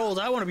I'm that old,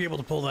 I want to be able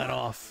to pull that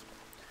off.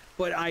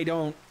 But I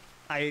don't.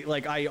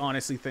 I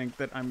honestly think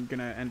that I'm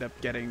gonna end up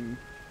getting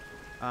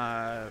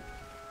a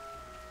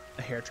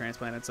hair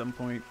transplant at some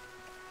point.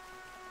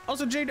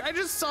 Also, Jade, I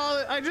just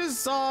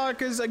saw,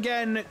 because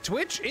again,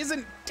 Twitch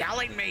isn't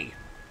telling me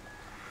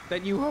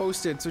that you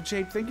hosted. So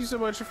Jade, thank you so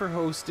much for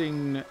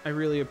hosting. I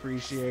really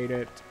appreciate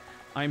it.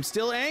 I'm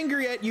still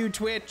angry at you,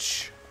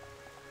 Twitch,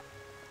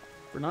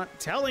 for not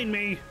telling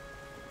me.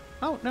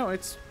 Oh, no,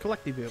 it's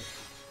collectibibble.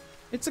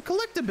 It's a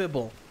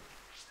collectibibble.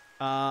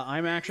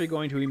 I'm actually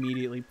going to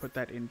immediately put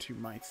that into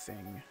my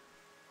thing.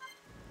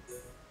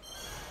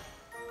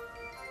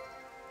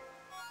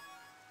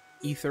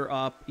 Ether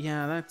up.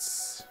 Yeah,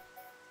 that's...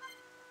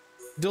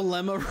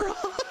 Dilemma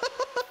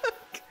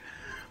rock.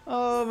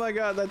 Oh my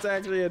god, that's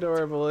actually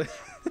adorable.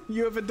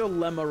 You have a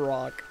dilemma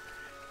rock.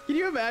 Can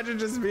you imagine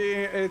just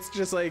being... It's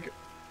just like...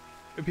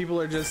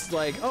 People are just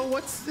like, oh,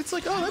 what's... It's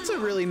like, oh, that's a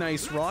really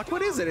nice rock.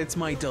 What is it? It's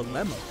my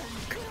dilemma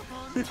rock.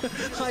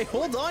 I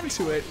hold on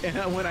to it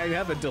and when I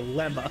have a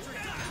dilemma.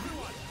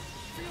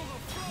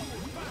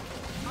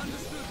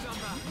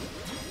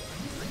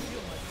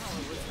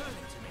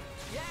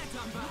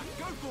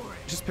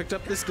 Just picked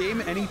up this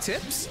game. Any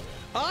tips?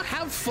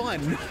 Have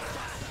fun.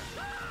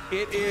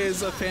 It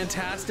is a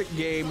fantastic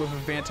game with a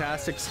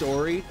fantastic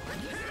story.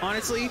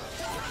 Honestly,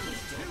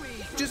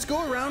 just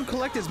go around,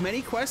 collect as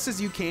many quests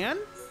as you can,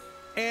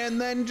 and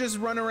then just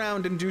run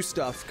around and do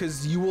stuff,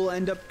 because you will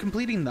end up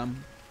completing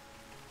them.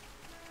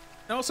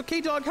 And also,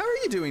 K-Dog, how are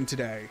you doing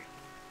today?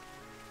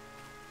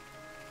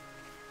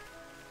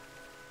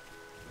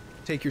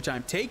 Take your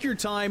time. Take your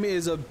time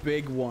is a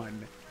big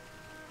one.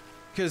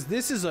 Because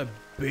this is a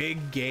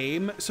big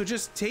game, so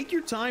just take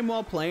your time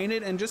while playing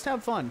it and just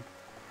have fun.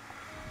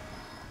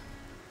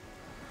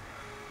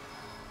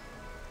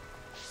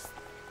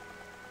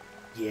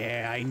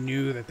 Yeah, I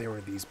knew that there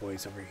were these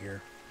boys over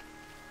here.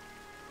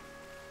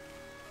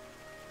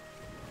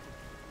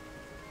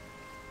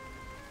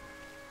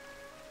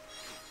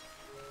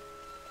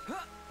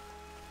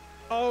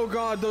 Oh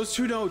god, those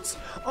two notes.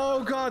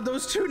 Oh god,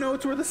 those two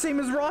notes were the same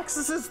as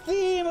Roxas's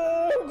theme.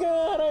 Oh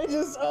god,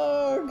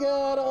 oh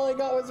god, all I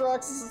got was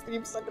Roxas's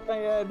theme stuck in my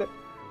head.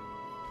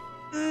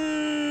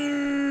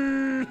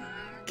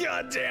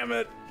 God damn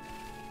it.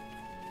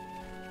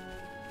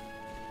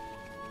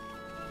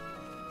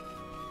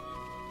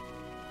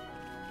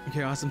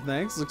 Okay, awesome.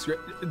 Thanks. Looks great.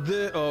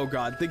 Oh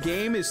god, the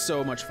game is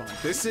so much fun.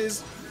 This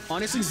is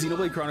honestly,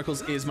 Xenoblade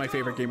Chronicles is my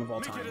favorite game of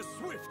all time.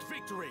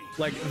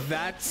 Like,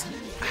 that's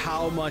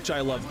how much I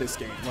love this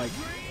game. Like,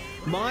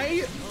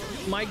 my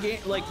game,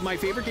 like my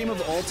favorite game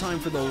of all time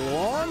for the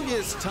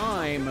longest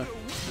time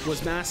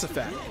was Mass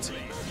Effect,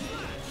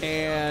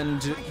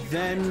 and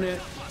then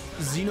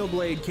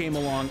Xenoblade came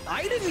along.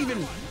 I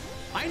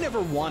never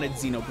wanted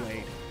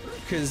Xenoblade,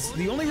 because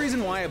the only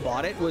reason why I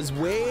bought it was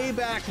way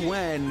back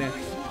when,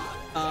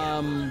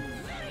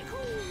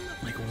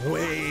 like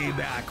way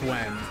back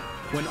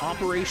when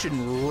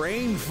Operation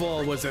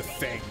Rainfall was a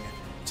thing,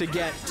 to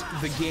get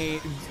the game,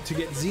 to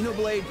get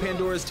Xenoblade,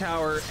 Pandora's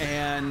Tower,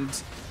 and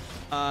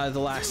the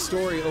last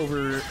story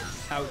over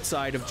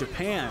outside of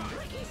Japan.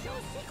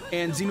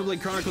 And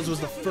Xenoblade Chronicles was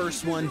the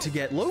first one to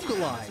get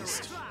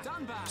localized.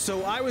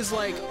 So I was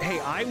like, hey,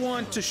 I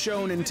want to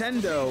show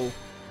Nintendo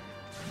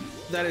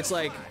that it's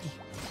like,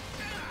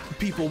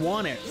 people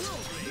want it.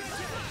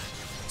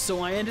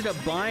 So I ended up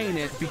buying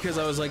it because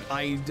I was like,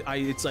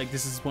 it's like,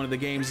 this is one of the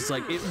games. It's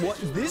like,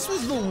 this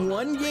was the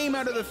one game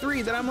out of the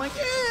 3 that I'm like,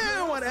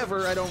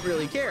 whatever, I don't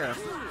really care.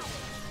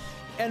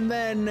 And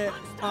then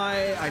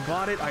I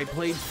bought it, I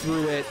played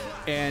through it,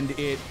 and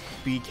it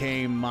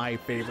became my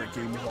favorite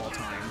game of all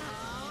time.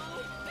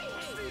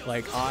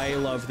 Like, I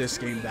love this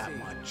game that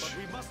much.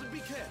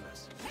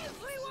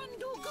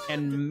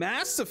 And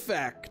Mass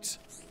Effect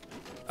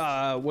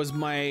was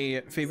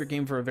my favorite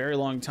game for a very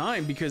long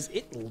time because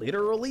it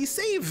literally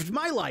saved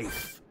my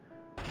life.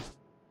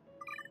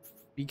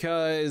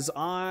 Because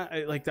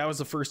that was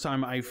the first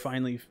time I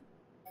finally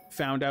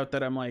found out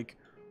that I'm like,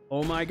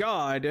 oh my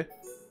god,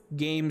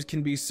 games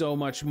can be so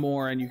much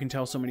more and you can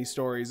tell so many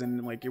stories,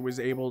 and like it was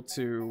able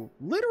to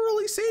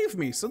literally save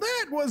me. So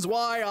that was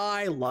why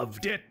I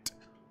loved it.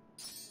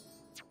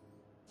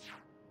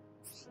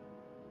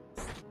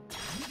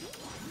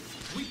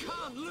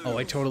 Oh,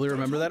 I totally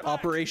remember that.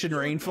 Operation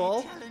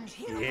Rainfall.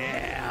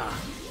 Yeah.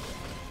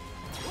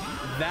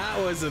 That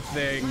was a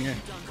thing.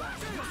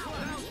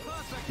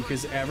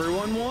 Because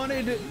everyone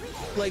wanted,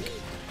 like,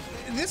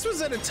 this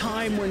was at a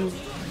time when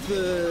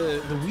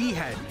the Wii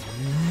had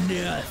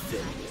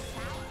nothing.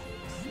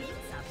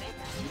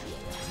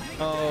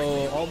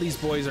 Oh, all these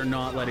boys are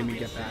not letting me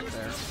get back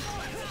there.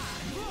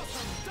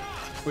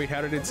 Wait, how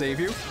did it save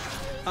you?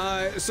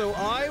 I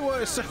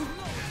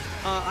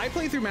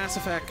played through Mass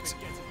Effect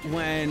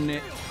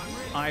when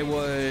I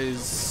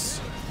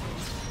was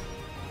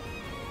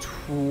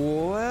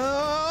 12.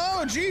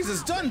 Oh,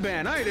 Jesus,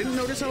 Dunban! I didn't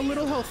notice how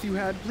little health you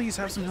had. Please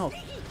have some health.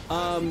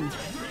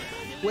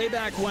 Way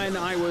back when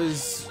I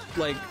was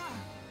like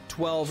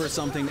 12 or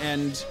something,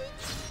 and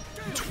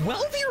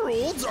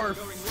 12-year-olds are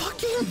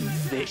fucking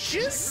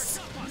vicious.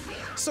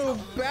 So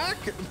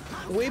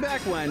way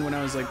back when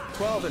I was like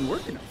 12, and we're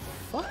gonna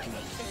fucking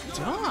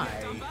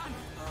die.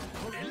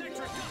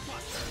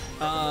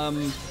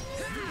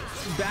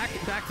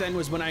 Back then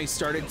was when I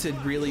started to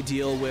really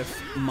deal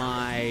with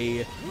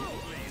my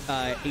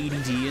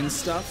ADD and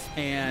stuff,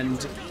 and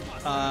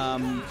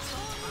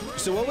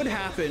so what would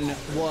happen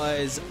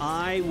was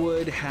I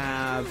would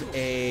have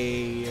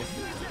a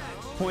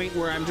point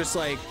where I'm just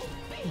like,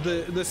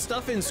 the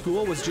stuff in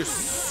school was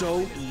just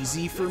so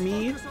easy for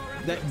me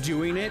that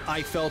doing it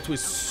I felt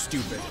was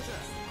stupid.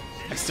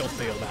 I still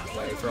feel that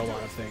way for a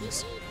lot of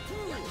things.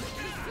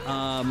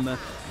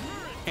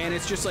 And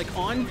it's just like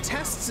on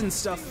tests and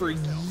stuff for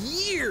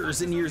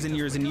years and years and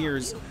years and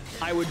years,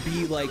 I would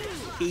be like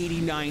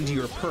 80, 90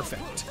 or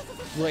perfect.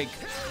 Like,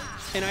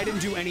 and I didn't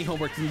do any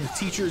homework, and the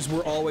teachers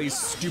were always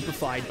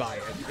stupefied by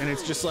it. And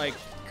it's just like,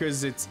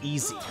 because it's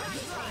easy.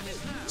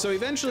 So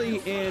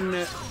eventually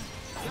in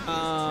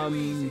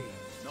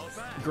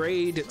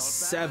grade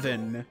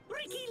 7,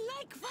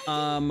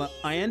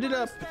 I ended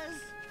up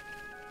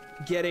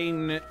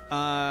getting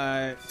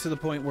to the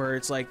point where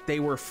it's like they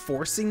were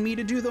forcing me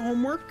to do the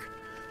homework.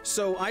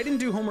 So I didn't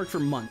do homework for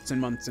months and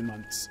months and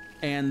months.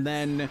 And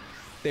then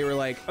they were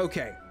like,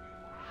 okay,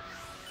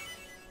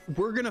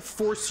 we're gonna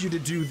force you to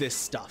do this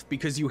stuff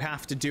because you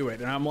have to do it.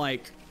 And I'm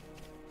like,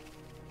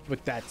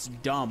 but that's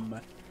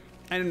dumb.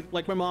 And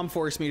like my mom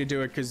forced me to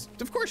do it because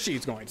of course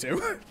she's going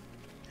to.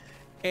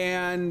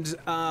 And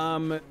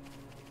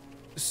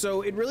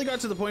so it really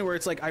got to the point where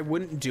it's like I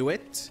wouldn't do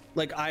it.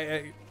 Like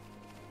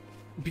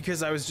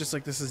because I was just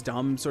like, this is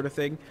dumb sort of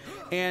thing.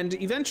 And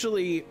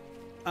eventually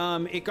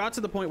it got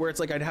to the point where it's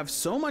like I'd have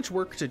so much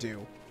work to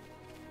do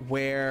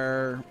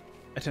where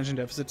attention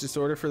deficit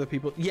disorder for the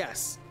people.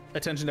 Yes,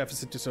 attention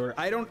deficit disorder.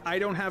 I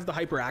don't have the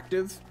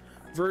hyperactive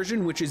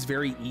version, which is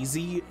very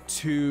easy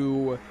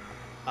to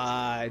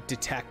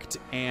detect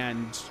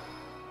and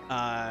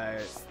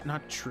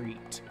not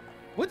treat.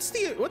 What's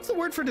the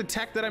word for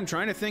detect that I'm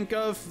trying to think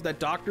of that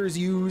doctors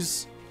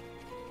use?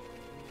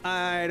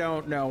 I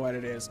don't know what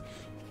it is.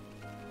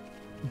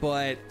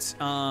 But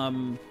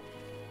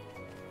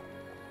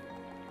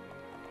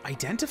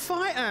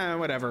identify?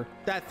 Whatever.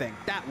 That thing.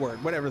 That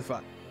word. Whatever the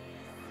fuck.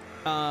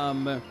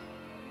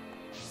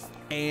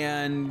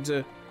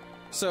 And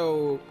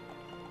so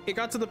it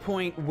got to the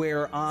point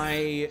where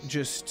I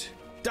just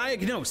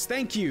Diagnose,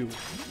 thank you.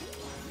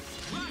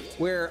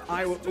 Where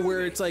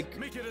it's like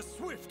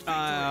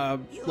I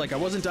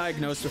wasn't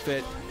diagnosed with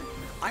it.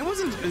 I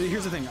wasn't,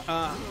 here's the thing.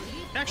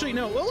 Actually,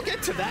 no, we'll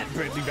get to that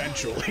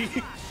eventually.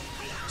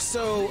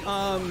 So,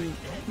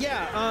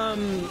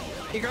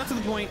 it got to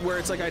the point where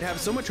it's like I'd have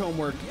so much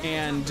homework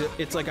and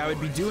it's like I would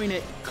be doing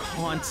it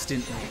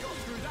constantly.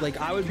 Like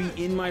I would be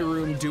in my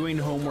room doing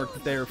homework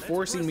that they're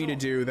forcing me to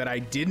do that I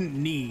didn't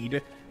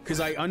need because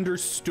I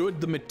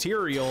understood the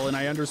material and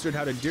I understood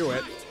how to do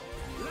it.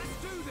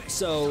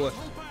 So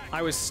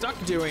I was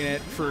stuck doing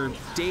it for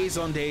days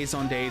on days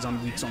on days,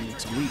 on weeks on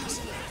weeks on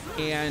weeks.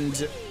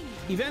 And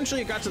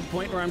eventually it got to the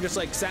point where I'm just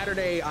like,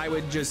 Saturday I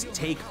would just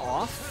take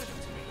off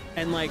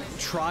and like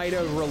try to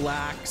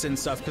relax and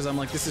stuff because I'm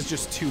like, this is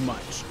just too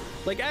much.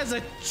 Like as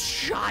a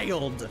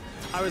child,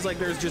 I was like,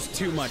 there's just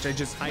too much.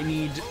 I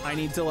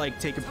need to like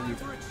take a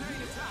breather.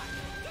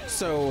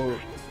 So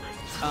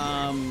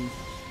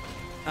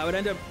I would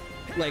end up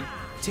like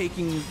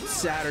taking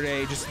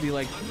Saturday just to be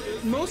like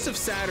most of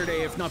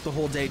Saturday, if not the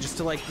whole day, just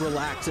to like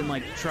relax and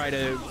like try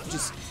to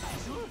just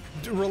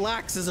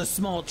relax as a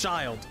small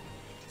child.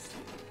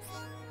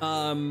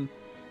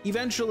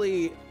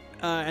 Eventually,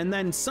 and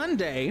then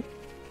Sunday,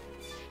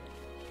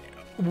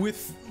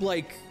 with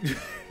like,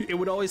 it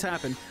would always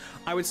happen.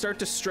 I would start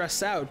to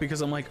stress out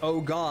because I'm like,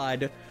 oh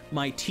God,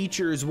 my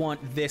teachers want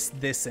this,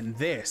 this, and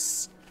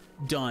this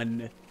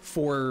done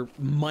for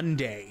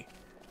Monday.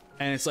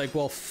 And it's like,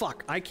 well,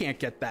 fuck, I can't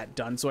get that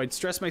done. So I'd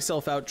stress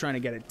myself out trying to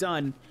get it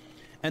done.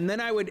 And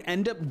then I would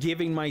end up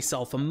giving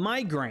myself a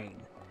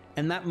migraine.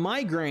 And that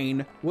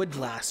migraine would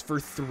last for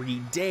 3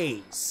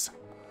 days.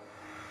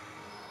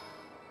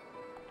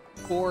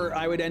 Or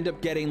I would end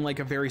up getting like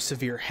a very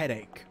severe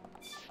headache.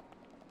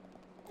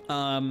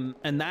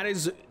 And that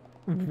is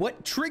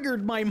what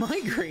triggered my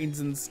migraines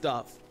and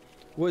stuff,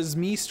 was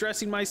me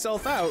stressing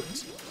myself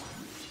out.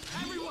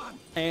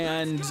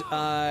 And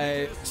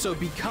so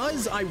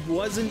because I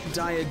wasn't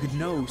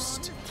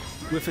diagnosed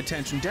with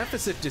attention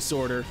deficit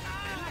disorder,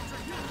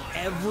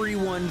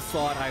 everyone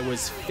thought I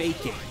was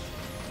faking,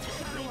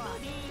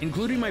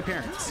 including my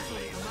parents.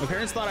 My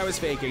parents thought I was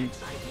faking.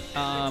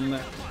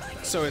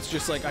 So it's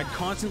just like I'd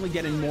constantly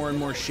get in more and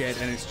more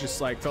shit, and it's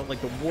just like felt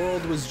like the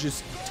world was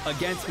just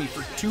against me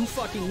for 2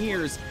 fucking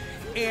years.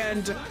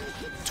 And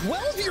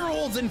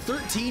 12-year-olds and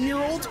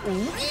 13-year-olds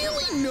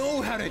really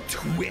know how to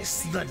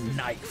twist the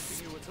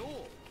knife.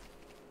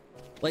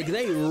 Like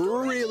they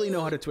really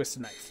know how to twist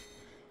a knife.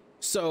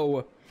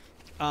 So,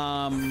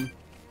 long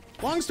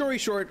story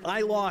short,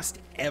 I lost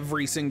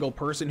every single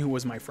person who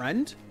was my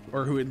friend,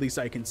 or who at least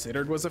I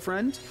considered was a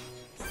friend.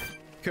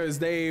 Because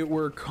they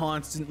were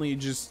constantly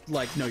just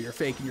like, no, you're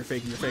faking, you're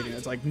faking, you're faking.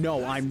 It's like,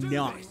 no, I'm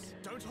not.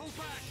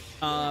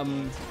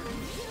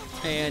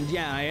 And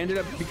yeah, I ended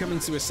up becoming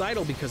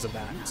suicidal because of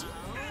that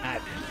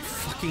at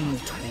fucking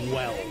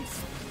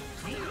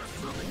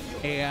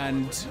 12.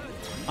 And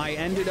I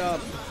ended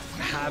up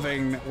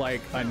having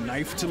like a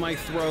knife to my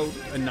throat,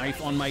 a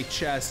knife on my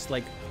chest,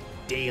 like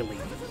daily.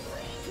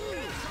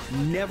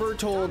 Never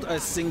told a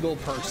single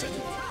person.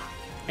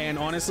 And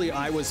honestly,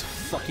 I was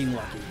fucking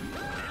lucky.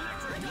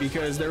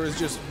 Because there was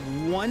just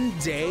one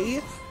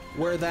day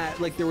where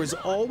that, like, there was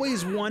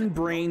always one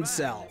brain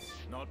cell.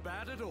 Not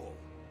bad at all.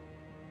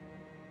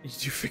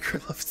 Did you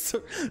figure love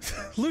so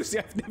Lucy,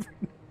 I've never.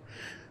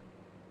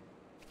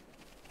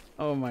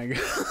 Oh my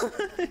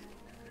god.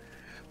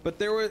 But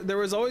there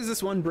was always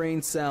this one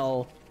brain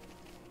cell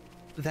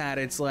that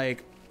it's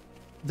like,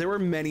 there were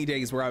many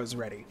days where I was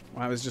ready.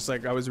 I was just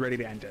like, I was ready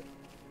to end it.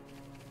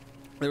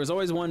 There was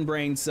always one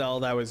brain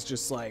cell that was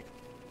just like,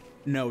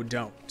 no,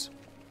 don't.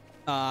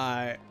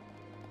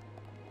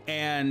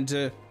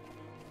 And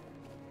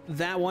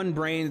that one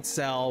brain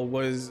cell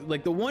was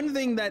like the one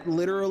thing that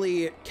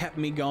literally kept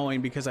me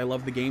going, because I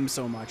love the game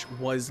so much,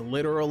 was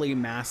literally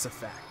Mass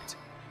Effect,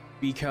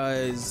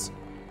 because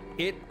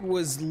it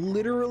was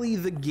literally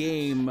the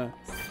game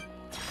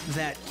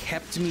that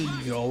kept me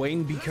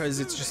going, because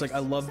it's just like, I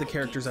love the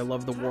characters, I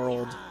love the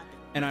world,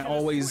 and I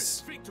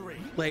always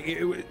like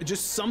it,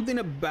 just something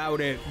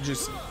about it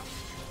just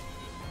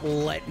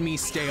let me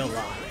stay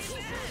alive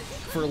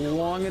for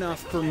long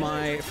enough for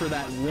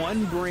that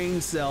one brain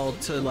cell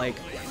to like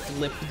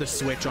flip the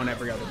switch on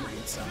every other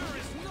brain cell,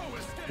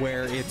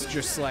 where it's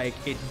just like,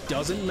 it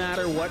doesn't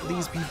matter what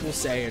these people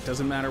say, it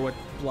doesn't matter what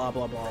blah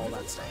blah blah, all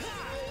that stuff.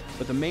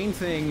 But the main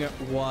thing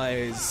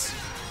was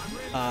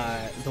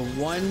the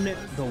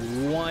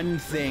one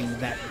thing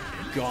that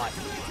got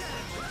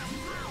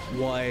me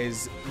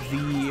was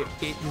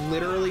it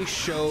literally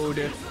showed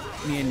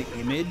me an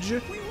image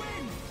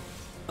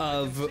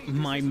of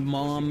my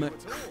mom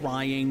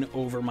crying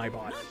over my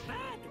body.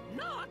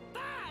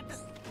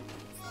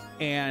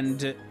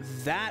 And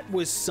that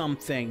was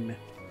something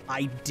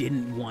I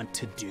didn't want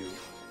to do.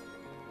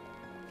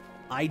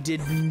 I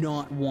did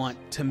not want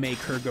to make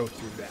her go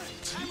through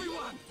that.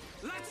 Everyone,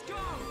 let's go!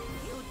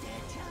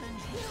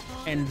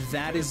 And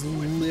that is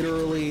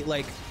literally,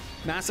 like,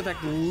 Mass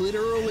Effect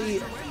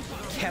literally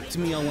kept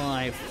me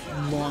alive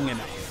long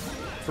enough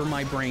for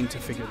my brain to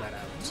figure that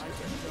out.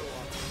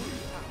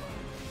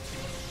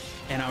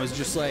 And I was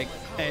just like,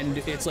 and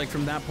it's like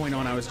from that point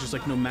on, I was just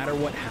like, no matter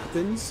what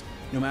happens,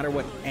 no matter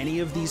what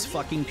any of these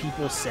fucking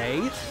people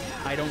say,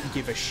 I don't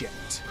give a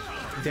shit.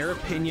 Their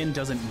opinion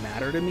doesn't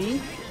matter to me.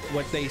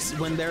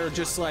 When they're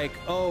just like,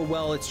 oh,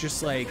 well, it's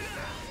just like,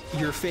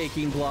 you're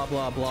faking blah,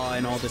 blah, blah,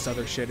 and all this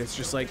other shit. It's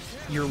just like,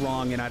 you're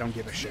wrong and I don't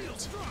give a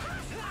shit.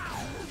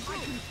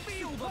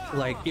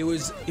 Like, it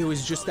was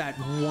just that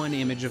one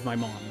image of my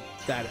mom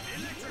that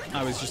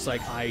I was just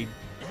like,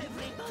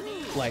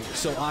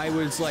 so I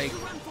was like,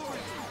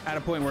 at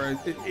a point where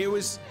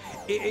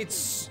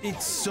it's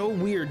so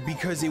weird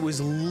because it was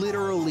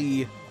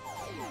literally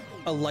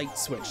a light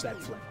switch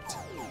that flipped.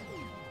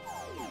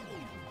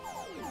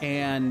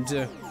 And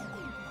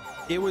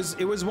it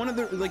was one of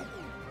the,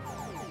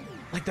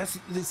 like that's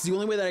the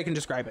only way that I can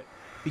describe it,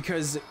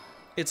 because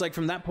it's like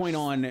from that point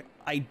on,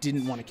 I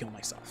didn't want to kill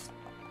myself.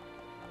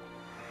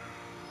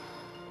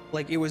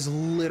 Like, it was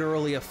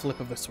literally a flip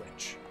of a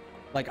switch.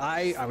 Like,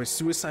 I was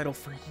suicidal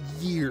for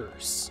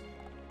years.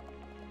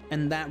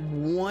 And that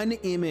one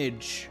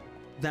image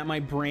that my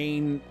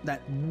brain,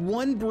 that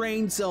one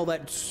brain cell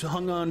that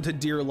hung on to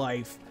dear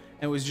life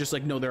and was just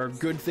like, no, there are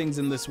good things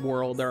in this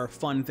world. There are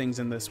fun things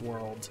in this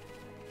world.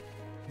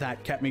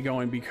 That kept me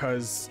going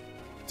because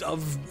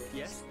of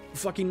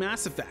fucking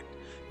Mass Effect.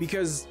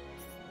 Because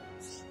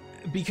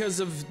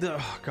of the,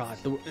 oh God,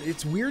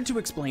 it's weird to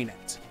explain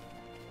it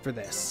for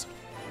this.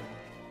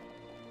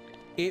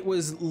 It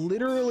was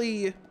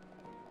literally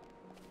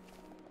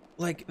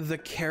like the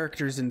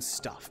characters and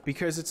stuff,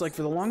 because it's like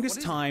for the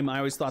longest time I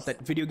always thought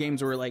that video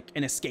games were like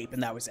an escape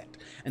and that was it,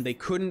 and they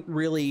couldn't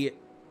really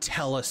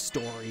tell a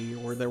story,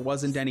 or there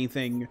wasn't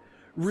anything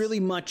really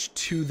much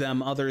to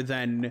them other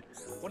than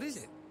what is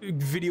it?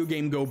 Video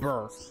game go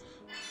burr.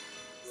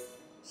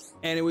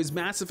 And it was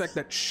Mass Effect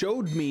that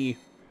showed me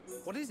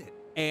what is it,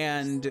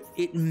 and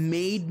it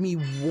made me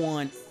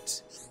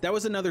want, that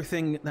was another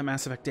thing that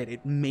Mass Effect did,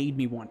 it made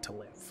me want to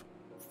live,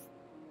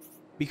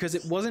 because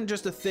it wasn't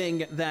just a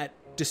thing that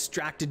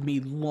distracted me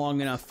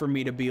long enough for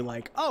me to be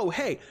like, oh,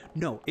 hey,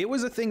 no, it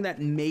was a thing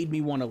that made me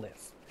want to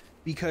live,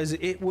 because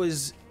it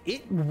was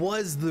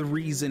the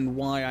reason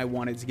why I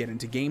wanted to get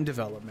into game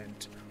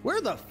development. Where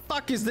the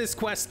fuck is this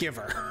quest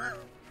giver?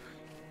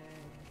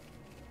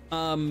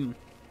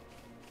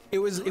 It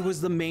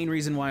was the main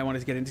reason why I wanted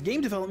to get into game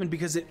development,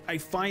 because I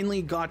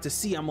finally got to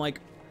see, I'm like,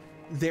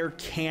 there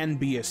can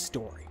be a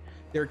story.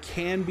 There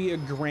can be a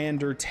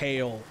grander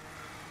tale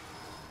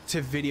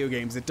to video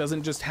games. It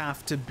doesn't just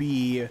have to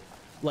be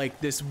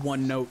like this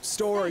one note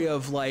story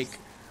of like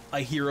a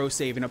hero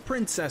saving a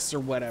princess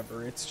or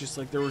whatever. It's just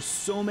like there were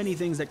so many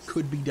things that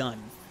could be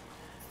done,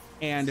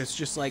 and it's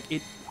just like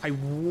I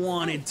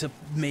wanted to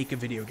make a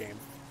video game.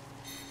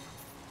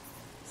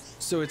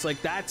 So it's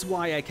like that's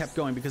why I kept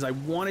going, because I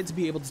wanted to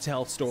be able to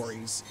tell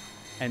stories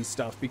and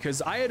stuff,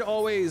 because I had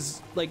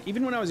always, like,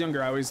 even when I was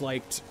younger, I always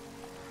liked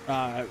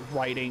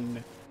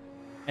writing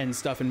and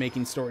stuff and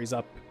making stories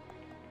up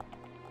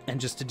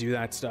and just to do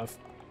that stuff.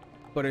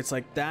 But it's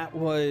like that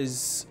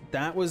was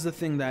the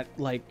thing that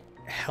like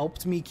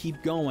helped me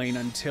keep going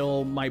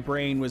until my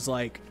brain was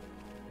like,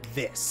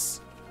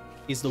 this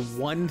is the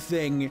one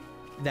thing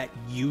that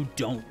you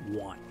don't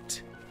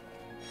want.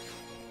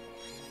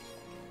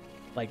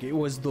 Like, it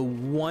was the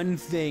one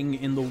thing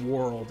in the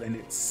world, and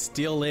it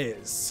still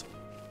is,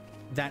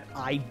 that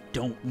I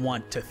don't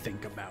want to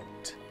think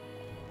about.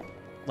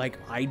 Like,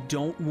 I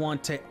don't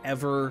want to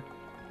ever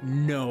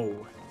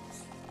know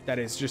that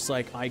it's just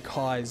like I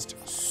caused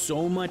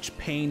so much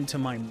pain to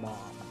my mom.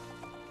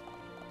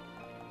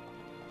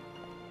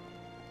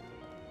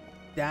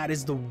 That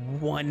is the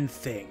one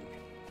thing.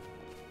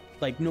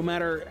 Like, no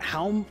matter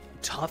how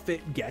tough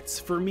it gets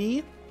for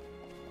me,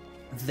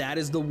 that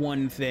is the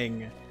one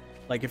thing.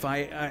 Like, if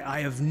I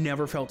have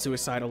never felt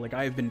suicidal. Like,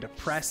 I have been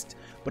depressed,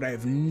 but I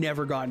have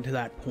never gotten to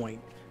that point,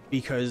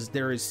 because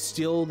there is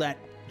still that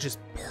just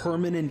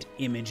permanent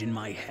image in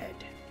my head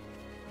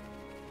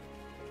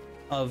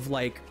of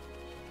like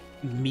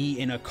me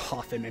in a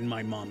coffin and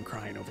my mom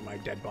crying over my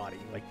dead body.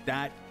 Like,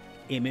 that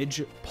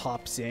image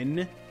pops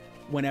in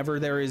whenever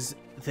there is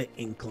the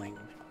inkling,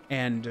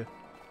 and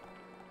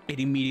it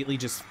immediately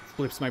just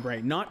flips my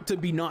brain. Not to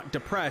be not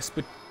depressed,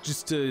 but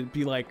just to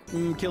be like,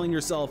 killing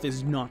yourself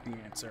is not the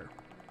answer.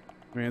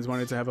 I just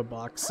wanted to have a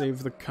box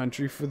save the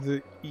country for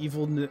the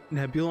evil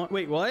Nebula.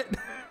 Wait, what?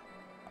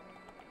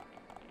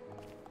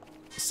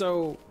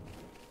 So,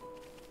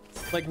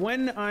 like,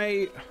 when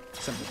I...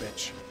 Son of a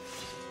bitch.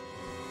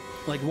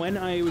 Like, when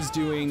I was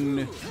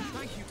doing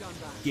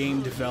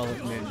game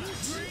development,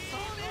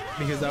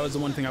 because that was the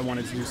one thing I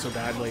wanted to do so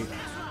badly,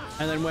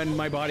 and then when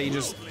my body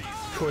just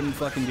couldn't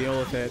fucking deal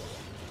with it,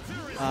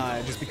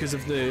 just because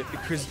of the...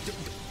 Because,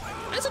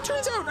 as it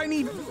turns out, I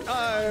need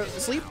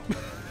sleep.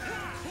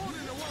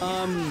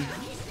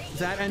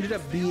 That ended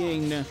up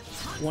being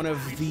one of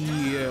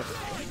the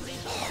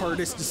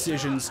hardest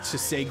decisions to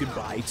say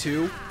goodbye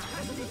to.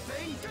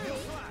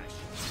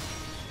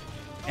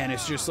 And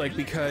it's just like,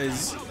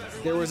 because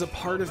there was a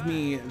part of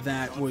me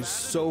that was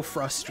so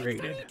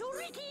frustrated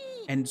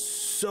and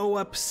so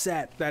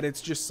upset that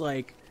it's just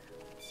like,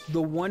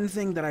 the one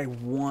thing that I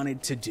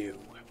wanted to do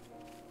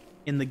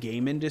in the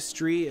game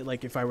industry,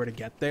 like if I were to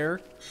get there,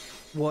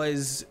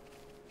 was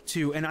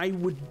to, and I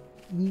would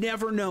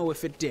never know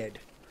if it did,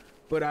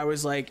 but I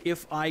was like,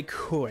 if I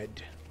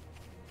could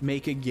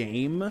make a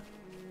game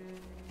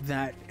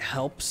that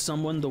helps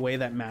someone the way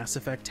that Mass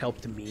Effect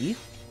helped me,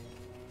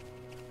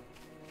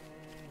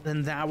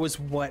 then that was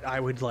what I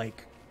would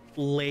like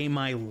lay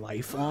my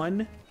life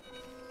on.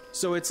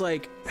 So it's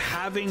like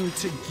having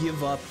to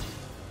give up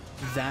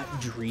that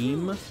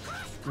dream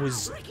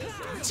was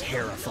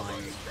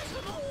terrifying.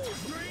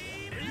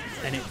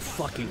 And it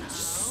fucking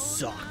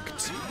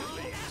sucked.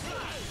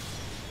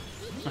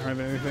 I don't have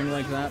anything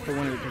like that, but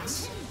when it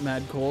gets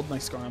mad cold, my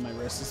scar on my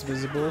wrist is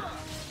visible,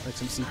 like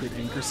some secret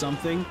ink or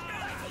something.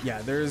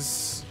 Yeah,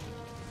 there's,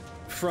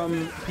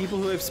 from people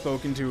who I've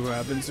spoken to who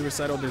have been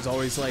suicidal, there's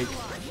always like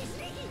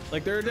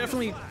there are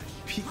definitely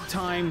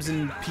times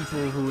and people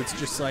who it's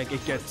just like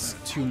it gets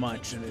too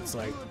much, and it's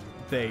like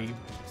they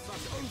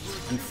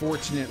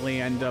unfortunately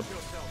end up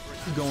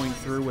going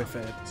through with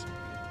it.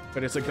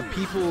 But it's like the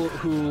people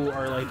who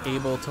are like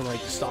able to like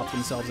stop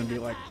themselves and be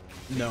like,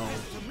 no,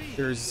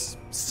 there's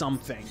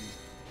something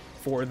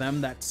for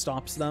them that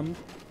stops them.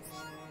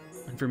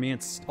 And for me,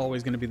 it's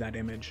always going to be that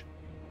image.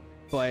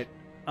 But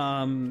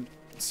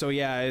so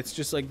yeah, it's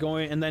just like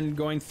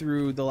going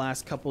through the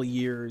last couple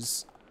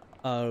years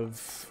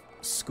of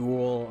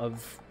school,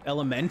 of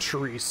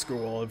elementary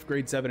school, of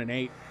grade 7 and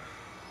 8,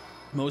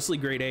 mostly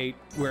grade 8,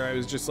 where I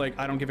was just like,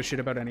 I don't give a shit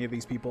about any of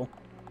these people.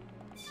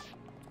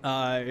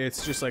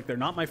 It's just like, they're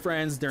not my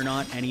friends, they're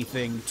not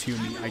anything to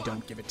me, I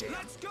don't give a damn.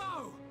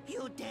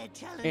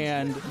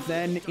 And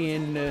then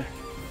in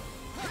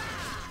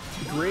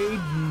grade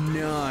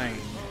 9,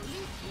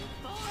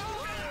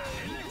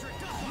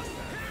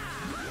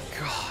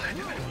 God, I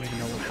don't even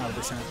know how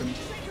this happened.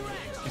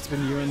 It's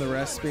been you and the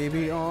rest,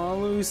 baby. Oh,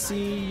 Lucy,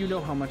 you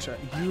know how much oh my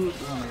God,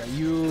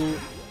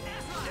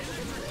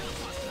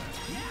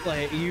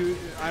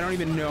 I don't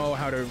even know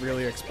how to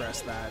really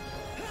express that.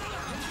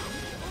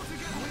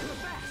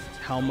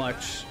 How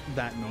much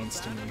that means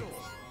to me.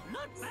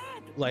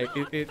 Like,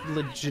 it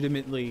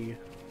legitimately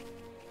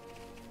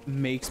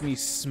makes me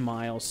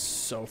smile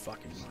so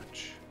fucking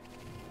much.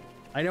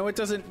 I know it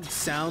doesn't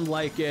sound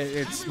like it,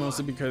 it's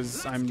mostly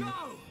because I'm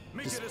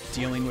just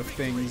dealing with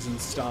things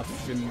and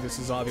stuff, and this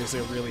is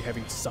obviously a really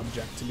heavy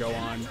subject to go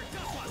on.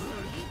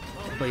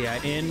 But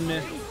yeah,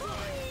 in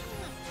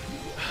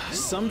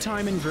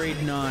sometime in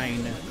grade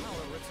 9,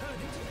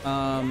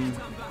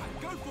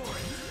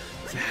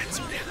 that's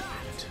what happened.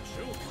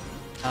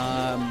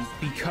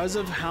 Because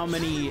of how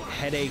many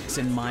headaches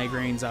and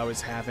migraines I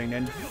was having,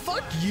 and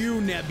fuck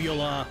you,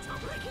 Nebula!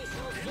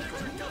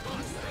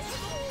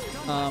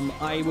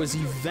 I was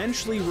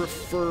eventually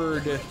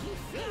referred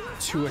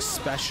to a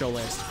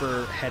specialist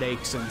for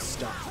headaches and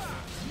stuff.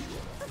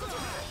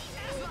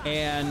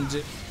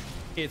 And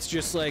it's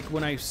just like,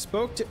 when I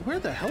spoke to, where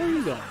the hell are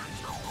you going?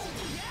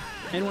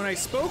 And when I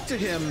spoke to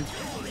him,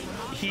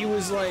 he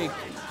was like,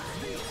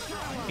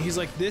 he's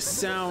like, this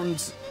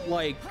sounds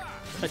like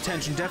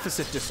attention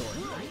deficit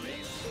disorder.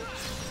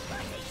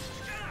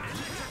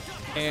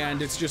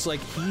 And it's just like,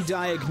 he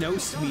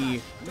diagnosed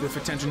me with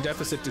attention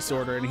deficit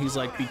disorder, and he's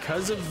like,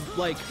 because of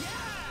like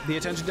the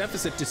attention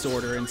deficit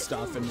disorder and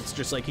stuff, and it's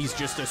just like, he's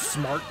just a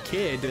smart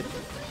kid.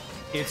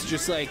 It's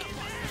just like,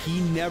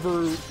 he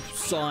never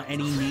saw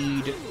any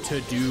need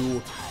to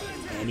do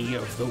any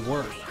of the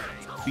work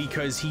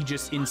because he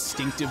just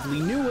instinctively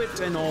knew it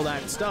and all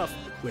that stuff,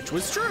 which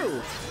was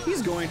true.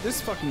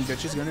 This fucking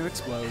bitch is going to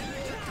explode.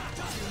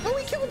 Oh,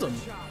 he killed him.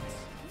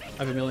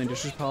 I have a million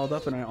dishes piled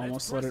up and I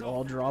almost let it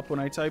all drop when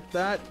I typed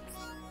that.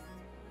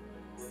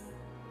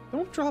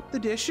 Don't drop the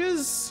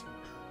dishes.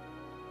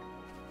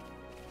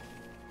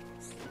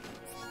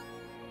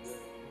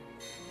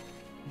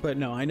 But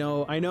no, I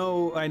know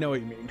what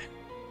you mean.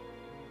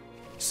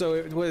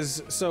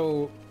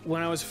 So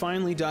when I was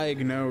finally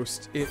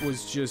diagnosed, it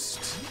was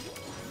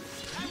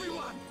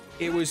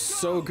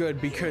so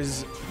good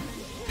because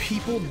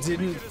people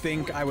didn't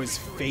think I was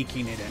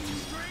faking it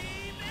anymore.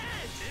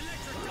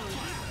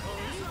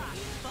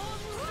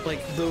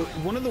 Like,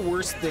 one of the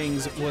worst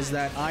things was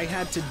that I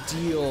had to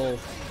deal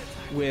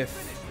with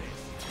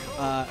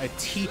a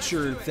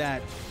teacher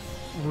that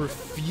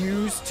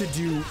refused to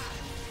do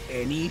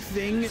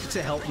anything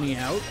to help me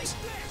out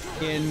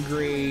in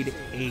grade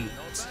 8.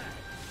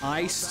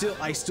 I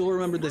still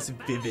remember this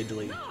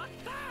vividly.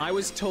 I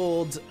was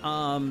told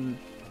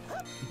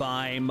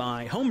by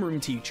my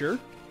homeroom teacher,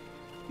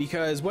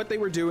 because what they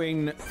were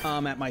doing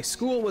at my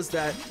school was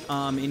that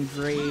in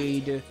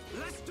grade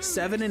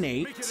 7 and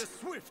 8,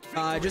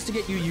 just to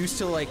get you used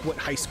to like what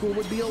high school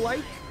would be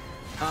like,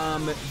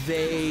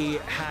 they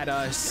had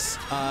us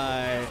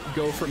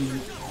go from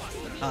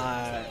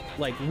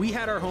like, we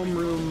had our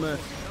homeroom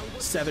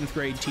 7th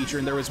grade teacher,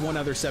 and there was one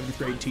other 7th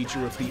grade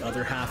teacher with the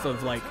other half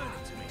of like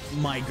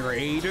my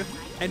grade,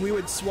 and we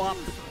would swap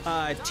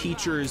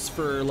teachers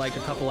for like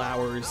a couple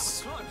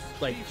hours,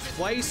 like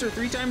twice or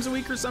 3 times a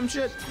week or some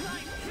shit.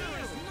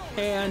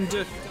 And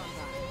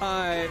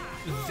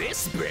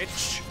this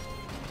bitch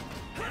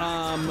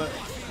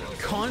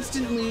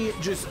constantly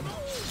just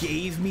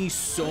gave me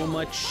so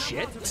much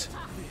shit.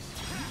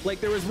 Like,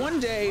 there was one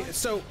day,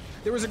 so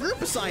there was a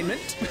group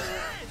assignment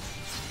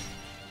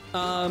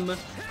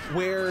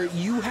where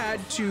you had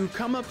to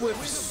come up with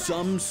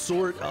some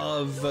sort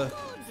of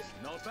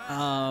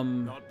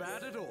not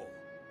bad at all.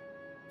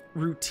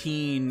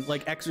 routine,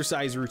 like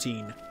exercise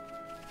routine,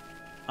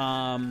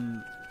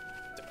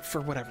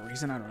 for whatever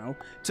reason, I don't know,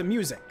 to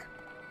music.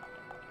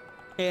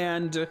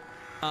 And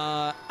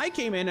I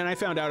came in and I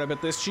found out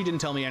about this. She didn't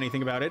tell me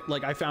anything about it.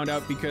 Like, I found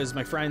out because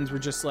my friends were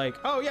just like,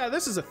 oh yeah,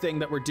 this is a thing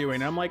that we're doing.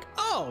 And I'm like,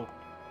 oh,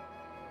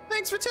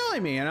 thanks for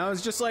telling me. And I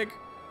was just like,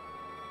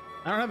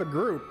 I don't have a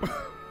group.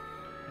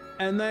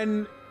 And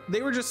then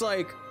they were just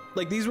like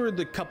these were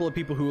the couple of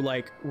people who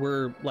like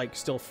were like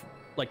still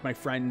like my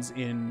friends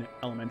in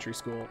elementary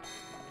school.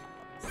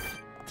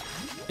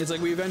 It's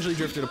like we eventually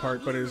drifted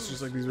apart, but it was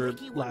just like these were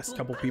last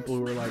couple people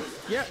who were like,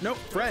 yeah, nope,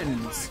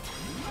 friends.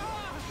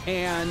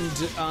 And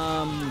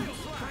oh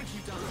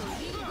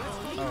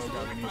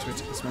god, we need to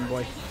switch this one,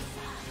 boy.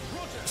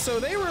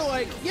 So they were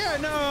like, yeah,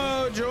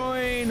 no,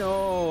 join.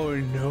 Oh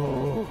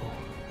no.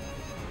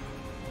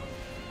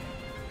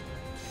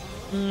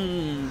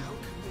 I'm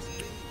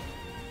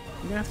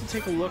gonna have to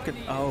take a look at,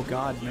 oh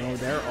god, no,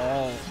 they're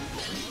all.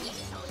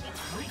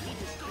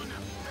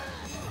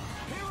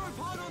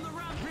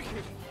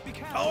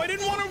 Oh, I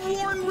didn't want to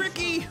warn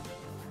Ricky.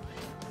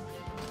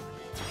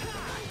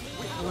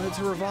 I wanted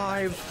to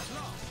revive.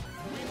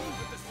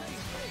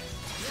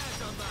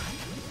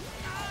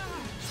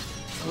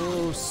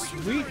 Oh,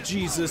 sweet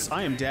Jesus,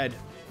 I am dead.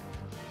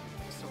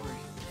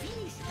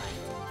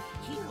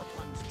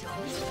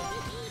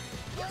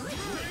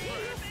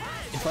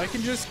 If I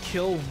can just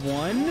kill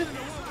one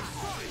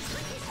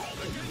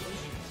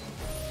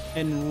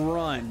and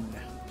run,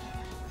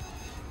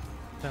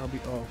 that'll be,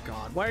 oh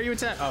God. Why are you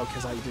attacking? Oh,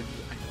 because I did,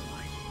 I know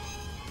why.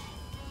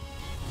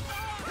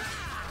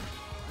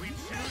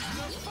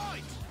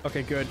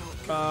 Okay, good.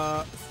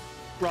 Run,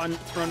 run,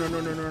 run, run,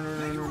 run, run, run,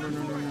 run, run,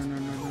 run, run,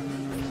 run,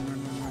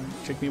 run.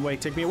 Take me away,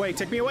 take me away,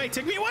 take me away,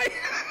 take me away!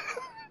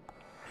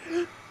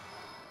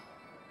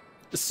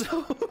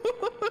 So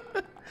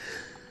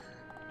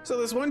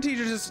this one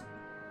teacher just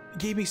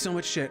gave me so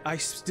much shit. I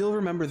still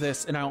remember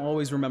this, and I'll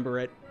always remember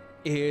it.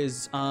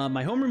 Is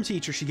my homeroom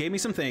teacher, she gave me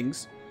some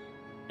things,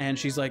 and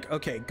she's like,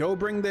 okay, go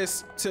bring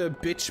this to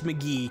Bitch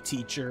McGee,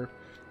 teacher,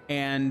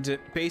 and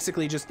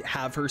basically just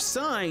have her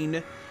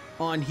sign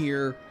on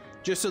here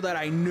just so that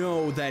I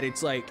know that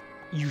it's like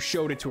you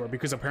showed it to her,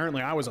 because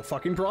apparently I was a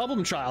fucking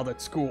problem child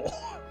at school.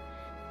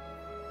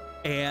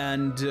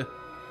 And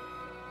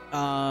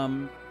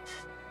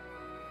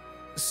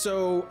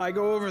so I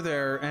go over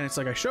there and it's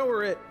like I show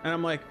her it and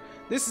I'm like,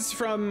 this is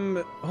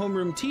from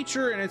homeroom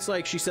teacher, and it's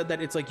like she said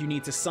that it's like you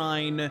need to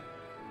sign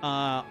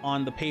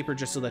on the paper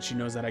just so that she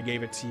knows that I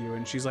gave it to you.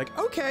 And she's like,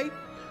 okay,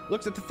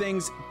 looks at the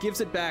things,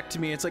 gives it back to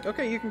me. It's like,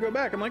 okay, you can go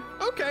back. I'm like,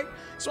 okay.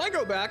 So I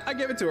go back, I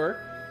give it to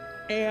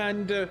her,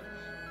 and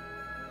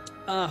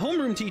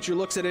homeroom teacher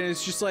looks at it and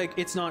it's just like,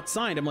 it's not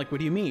signed. I'm like, what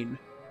do you mean?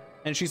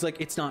 And she's like,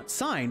 it's not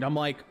signed. I'm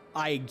like,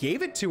 I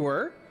gave it to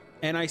her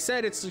and I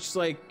said, it's just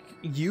like,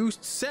 you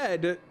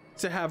said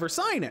to have her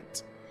sign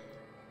it.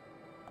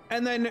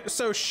 And then,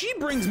 so she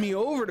brings me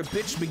over to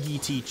Bitch McGee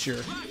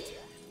teacher,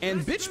 and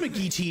Bitch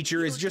McGee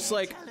teacher is just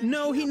like,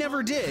 no, he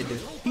never did.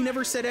 He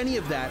never said any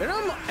of that.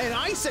 And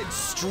I said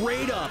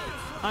straight up,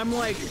 I'm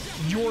like,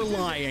 you're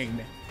lying.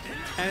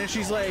 And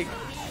she's like,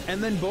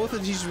 and then both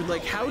of these were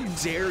like, how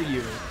dare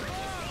you?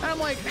 And I'm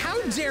like,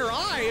 how dare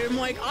I? I'm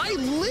like, I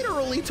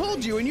literally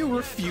told you and you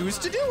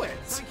refused to do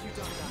it.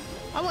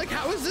 I'm like,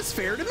 how is this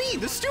fair to me,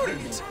 the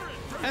student?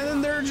 And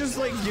then they're just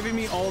like giving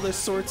me all this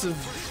sorts of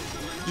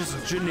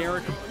just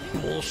generic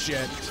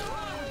bullshit.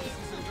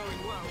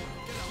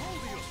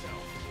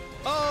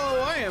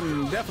 Oh, I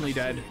am definitely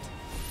dead.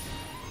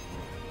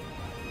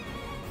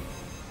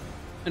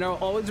 And I'll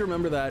always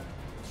remember that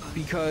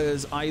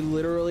because I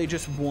literally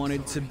just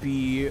wanted to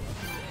be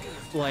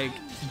like,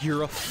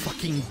 you're a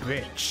fucking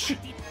bitch.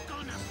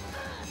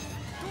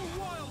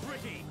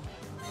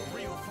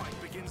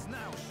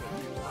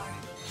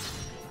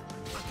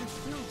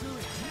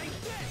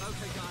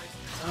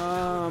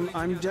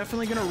 I'm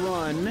definitely gonna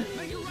run.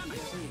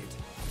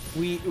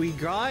 We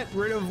got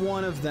rid of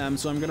one of them,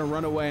 so I'm gonna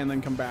run away and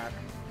then come back.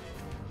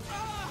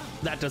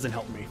 That doesn't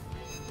help me.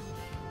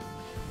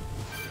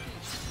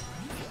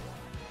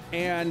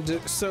 And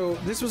so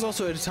this was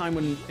also at a time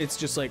when it's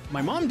just like,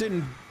 my mom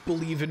didn't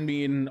believe in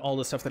me and all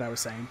the stuff that I was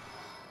saying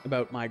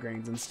about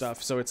migraines and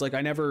stuff. So it's like,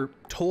 I never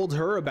told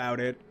her about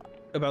it,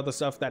 about the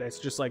stuff that it's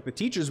just like the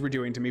teachers were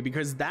doing to me,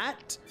 because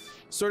that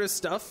sort of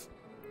stuff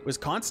was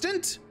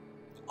constant.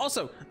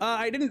 Also,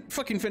 I didn't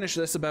fucking finish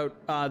this about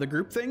the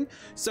group thing.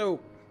 So,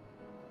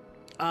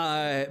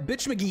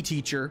 Bitch McGee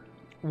teacher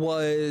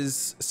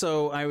was,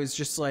 so I was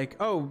just like,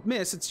 oh,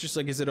 miss, it's just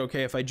like, is it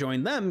okay if I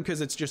join them? Because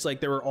it's just like,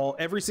 they were all,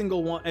 every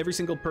single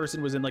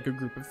person was in like a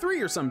group of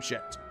 3 or some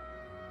shit.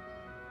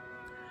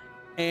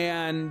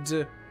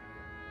 And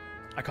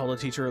I called a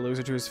teacher a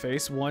loser to his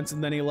face once,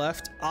 and then he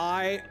left.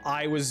 I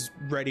was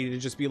ready to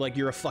just be like,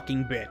 you're a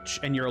fucking bitch,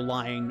 and you're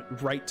lying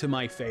right to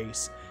my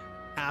face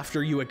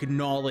after you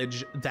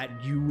acknowledge that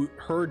you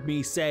heard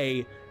me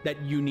say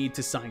that you need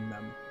to sign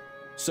them.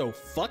 So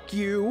fuck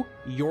you,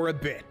 you're a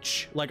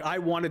bitch. Like, I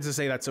wanted to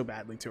say that so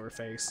badly to her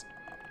face.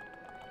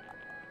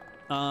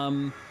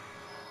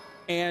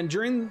 And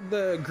during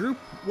the group,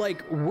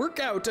 like,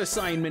 workout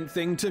assignment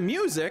thing to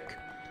music,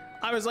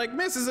 I was like,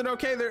 miss, is it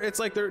okay? It's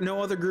like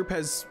no other group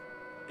has,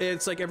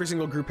 it's like every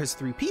single group has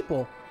 3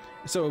 people.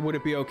 So would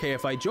it be okay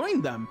if I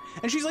joined them?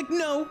 And she's like,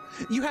 no,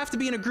 you have to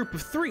be in a group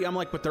of 3. I'm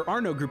like, but there are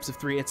no groups of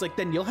 3. It's like,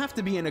 then you'll have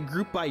to be in a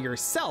group by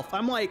yourself.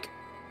 I'm like,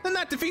 then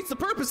that defeats the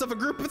purpose of a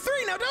group of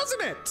 3 now,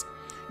 doesn't it?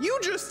 You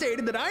just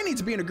stated that I need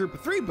to be in a group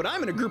of 3, but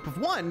I'm in a group of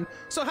 1.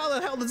 So how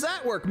the hell does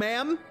that work,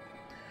 ma'am?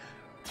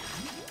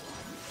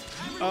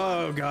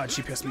 Oh god,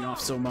 she pissed me off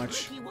so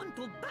much.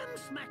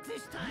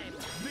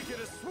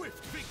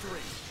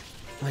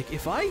 Like,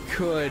 if I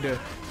could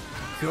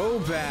go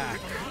back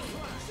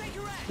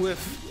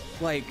with,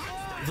 like,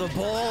 the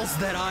balls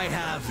that I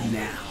have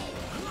now.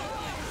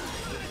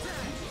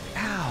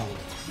 Ow.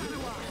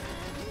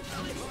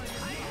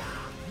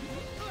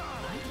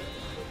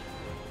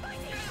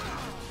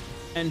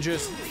 And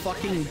just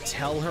fucking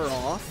tell her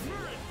off.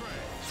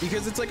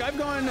 Because it's like, I've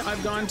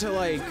gone to,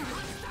 like,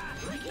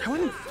 I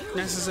wouldn't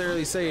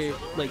necessarily say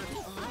like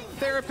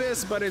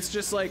therapist, but it's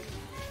just like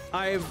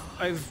I've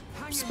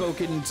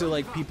spoken to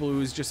like people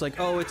who's just like,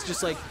 oh, it's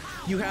just like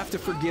you have to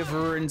forgive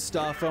her and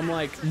stuff. I'm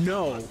like,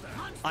 no,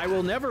 I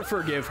will never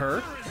forgive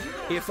her.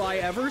 If I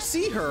ever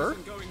see her,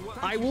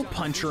 I will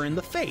punch her in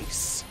the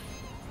face.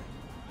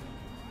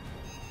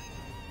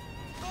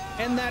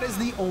 And that is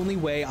the only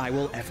way I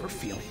will ever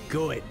feel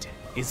good,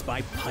 is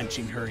by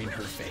punching her in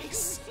her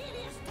face.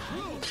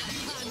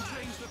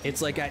 It's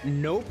like at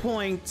no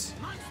point,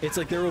 it's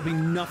like there will be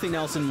nothing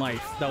else in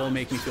life that will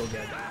make me feel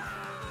good.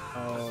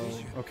 Oh,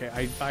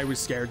 okay. I was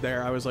scared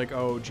there. I was like,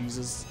 oh,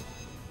 Jesus.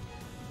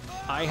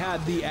 I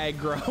had the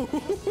aggro.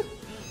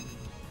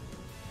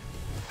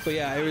 But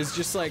yeah, it was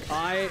just like,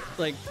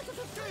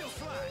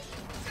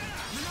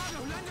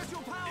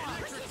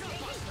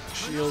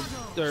 shield,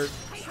 or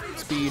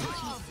speed.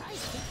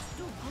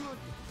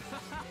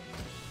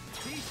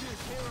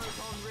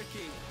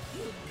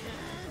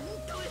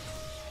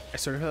 I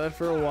sort of had that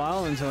for a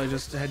while until I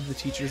just had the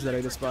teachers that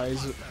I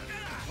despise.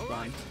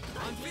 Fine.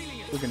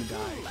 We're gonna die.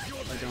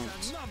 I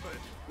don't.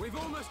 We've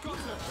almost got it.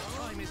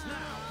 Time is now.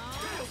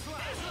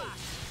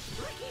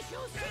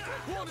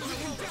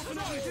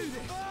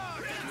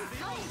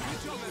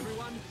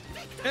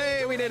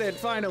 Hey, we did it,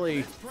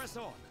 finally.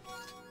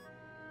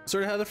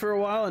 Sort of had that for a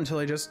while until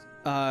I just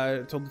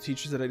told the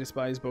teachers that I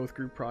despise both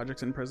group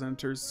projects and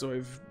presenters, so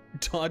I've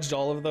dodged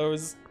all of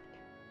those.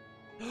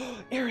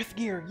 Aerith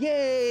gear,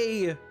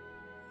 yay!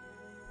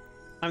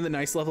 I'm the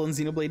nice level in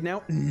Xenoblade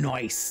now.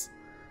 Nice.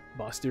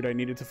 Boss dude I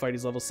needed to fight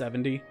is level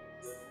 70.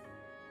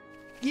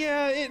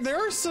 Yeah, there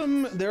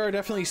are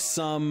definitely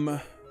some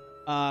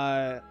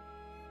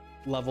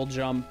level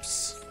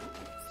jumps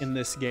in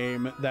this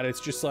game that it's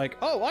just like,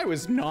 oh, I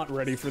was not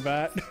ready for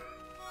that.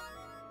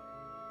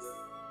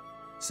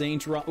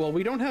 Saint Ro- well,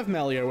 we don't have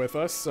Melia with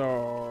us,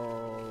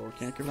 so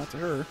can't give that to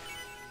her.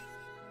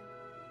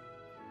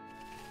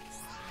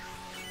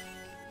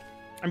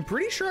 I'm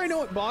pretty sure I know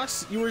what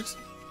boss you're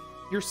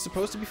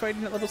supposed to be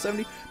fighting at level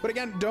 70, but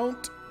again,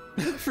 don't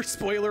for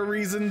spoiler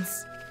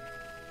reasons.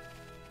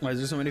 Why is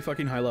there so many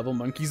fucking high level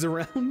monkeys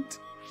around?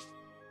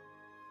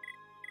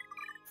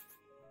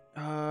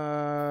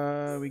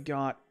 We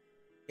got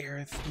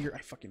Aerith gear. I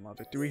fucking love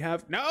it. Do we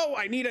have? No,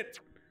 I need it.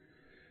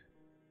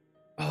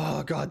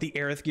 Oh god, the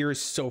Aerith gear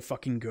is so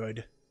fucking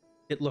good.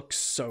 It looks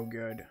so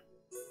good.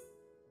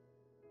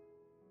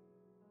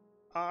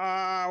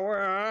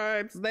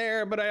 It's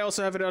there, but I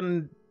also have it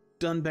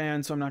done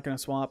banned, so I'm not gonna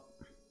swap.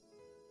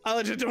 I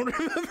legit don't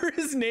remember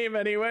his name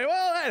anyway.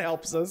 Well, that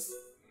helps us.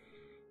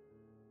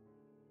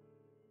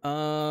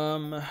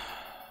 Fuck,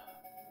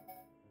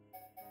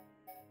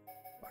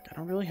 I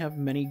don't really have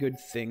many good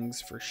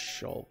things for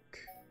Shulk.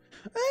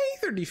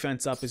 Aether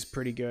defense up is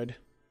pretty good.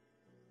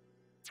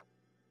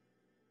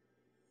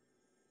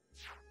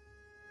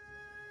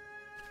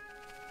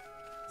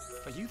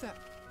 Are you that?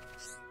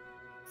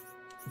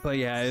 But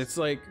yeah, it's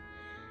like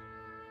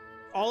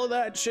all of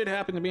that shit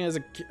happened to me as a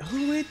kid.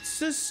 Oh,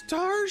 it's a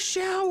star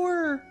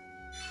shower.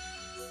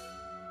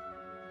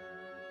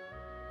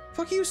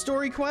 Fuck you,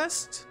 story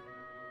quest.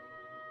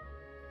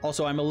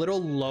 Also, I'm a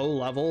little low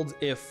leveled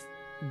if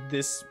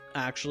this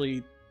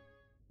actually...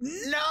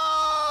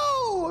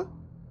 No!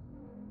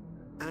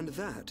 And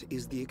that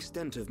is the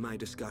extent of my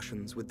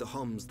discussions with the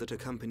Homs that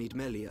accompanied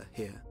Melia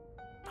here.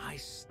 I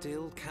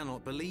still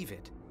cannot believe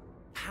it.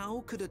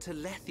 How could a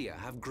Telethia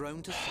have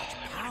grown to such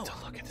power? To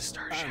look at the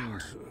star shower.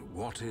 And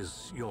what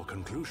is your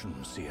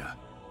conclusion, Seer?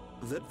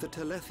 That the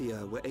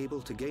Telethia were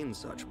able to gain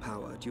such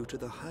power due to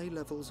the high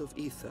levels of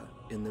ether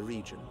in the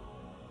region.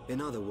 In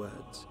other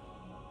words,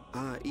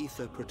 our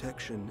ether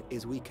protection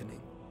is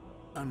weakening.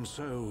 And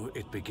so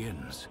it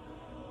begins.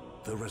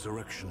 The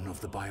resurrection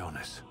of the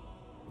Bionis.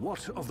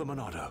 What of the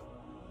Monado?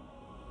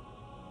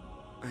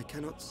 I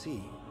cannot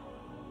see.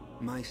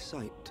 My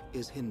sight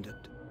is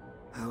hindered.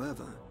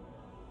 However...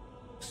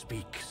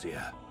 Speak,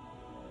 Seer.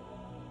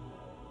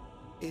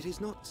 It is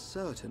not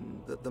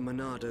certain that the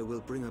Monado will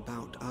bring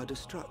about our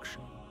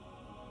destruction.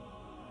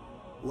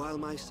 While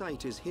my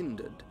sight is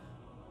hindered,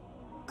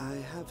 I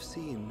have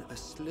seen a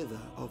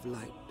slither of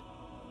light.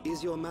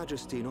 Is your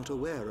Majesty not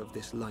aware of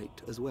this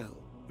light as well?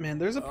 Man,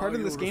 there's a part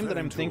in this game that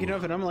I'm thinking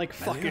of and I'm like,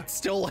 fuck, it's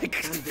still like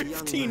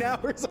 15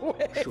 hours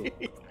away. Sure.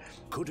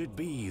 Could it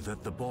be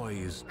that the boy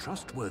is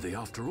trustworthy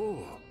after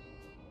all?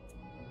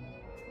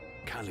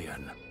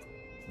 Callian,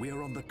 we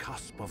are on the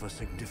cusp of a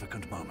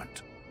significant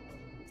moment.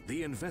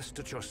 The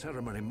investiture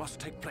ceremony must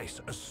take place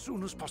as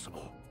soon as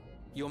possible.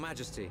 Your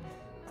Majesty,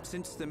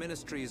 since the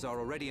ministries are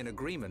already in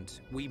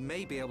agreement, we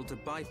may be able to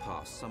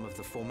bypass some of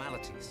the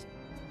formalities.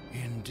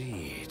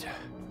 Indeed.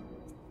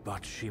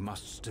 But she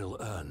must still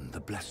earn the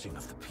blessing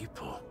of the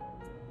people.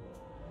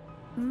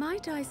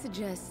 Might I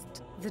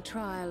suggest the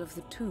trial of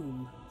the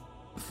tomb?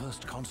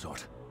 First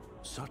Consort,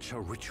 such a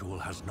ritual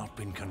has not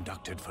been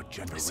conducted for I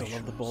generations. still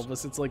love the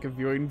Bulbous. It's like a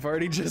viewing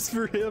party just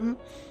for him.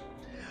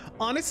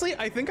 Honestly,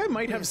 I think I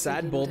might have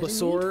sad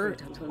Bulbasaur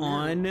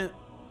on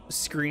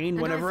screen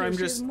whenever I'm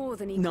just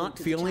not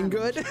feeling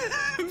good.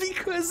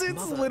 Because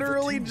it's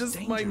literally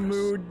just my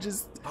mood.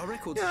 Just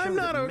yeah, I'm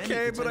not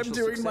okay, but I'm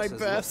doing my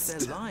best.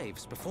 Their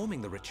lives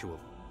performing the ritual.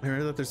 I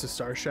heard that there's a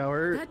star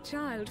shower. That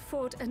child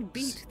fought and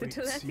beat the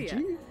Telethia.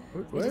 CG?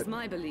 What? It is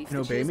my belief You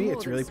that she is obey me? more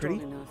It's than really strong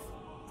pretty. enough.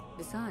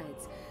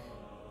 Besides,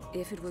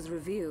 if it was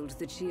revealed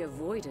that she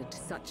avoided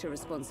such a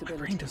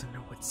responsibility, My brain doesn't know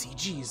what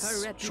CG is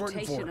her shortened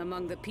reputation for.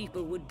 among the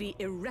people would be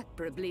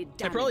irreparably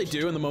damaged. I probably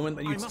do in the moment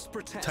that you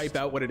type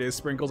out what it is,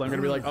 Sprinkles. I'm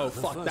gonna be like, oh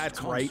The fuck, First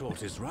that's right.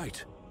 Consort is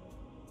right.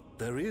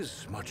 There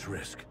is much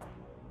risk,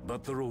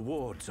 but the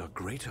rewards are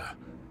greater.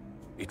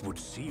 It would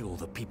seal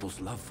the people's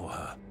love for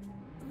her.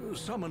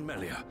 Summon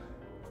Melia.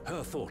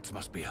 Her thoughts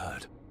must be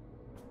heard.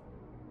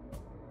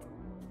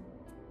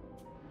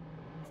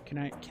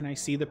 Can I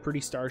see the pretty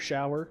star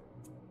shower?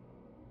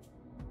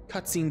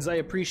 Cutscenes, I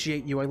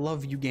appreciate you. I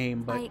love you,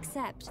 game, but I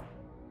accept.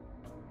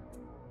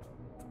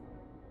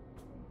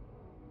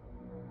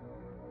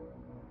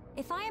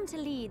 If I am to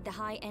lead the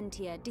High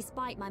Entia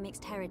despite my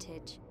mixed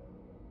heritage,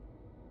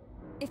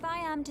 if I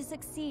am to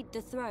succeed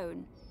the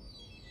throne,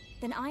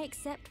 then I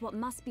accept what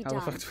must be how the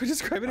done. fuck do I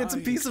describe it? It's a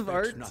piece of I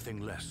art. expect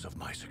nothing less of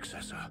my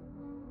successor.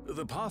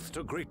 The path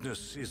to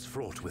greatness is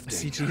fraught with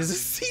danger. CG is a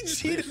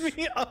CG to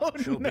me. Oh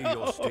shall no. be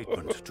your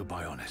statement to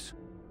Bionis.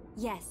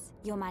 Yes,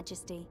 Your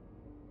Majesty.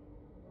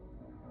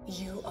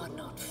 You are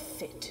not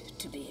fit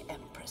to be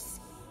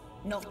Empress.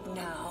 Not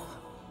now,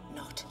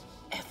 not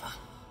ever.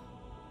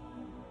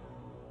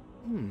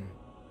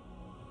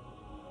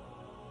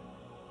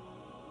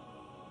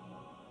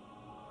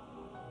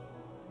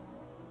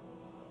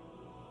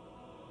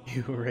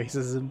 U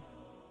racism.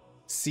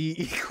 C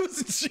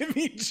equals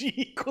Jimmy, G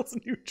equals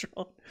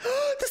neutron.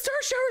 The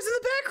star shower's in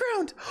the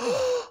background.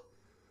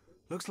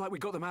 Looks like we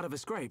got them out of a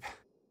scrape.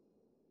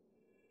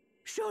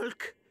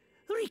 Shulk,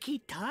 Ricky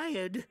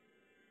tired.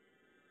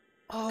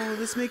 Oh,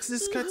 this makes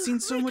this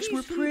cutscene so much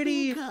more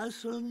pretty.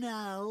 Castle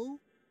now.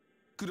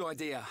 Good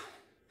idea.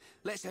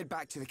 Let's head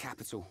back to the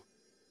capital.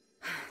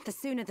 The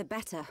sooner the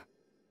better.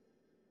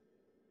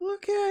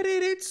 Look at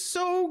it, it's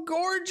so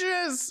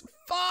gorgeous.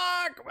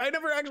 Fuck, I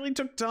never actually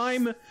took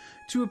time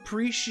to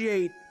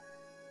appreciate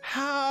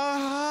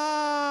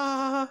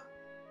how.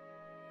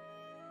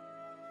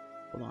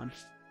 Hold on.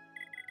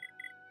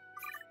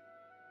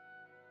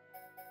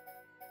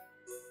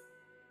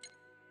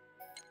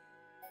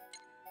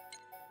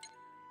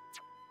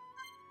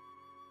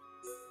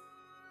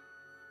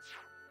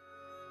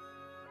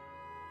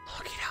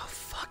 Look at how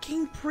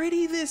fucking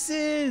pretty this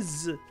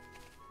is.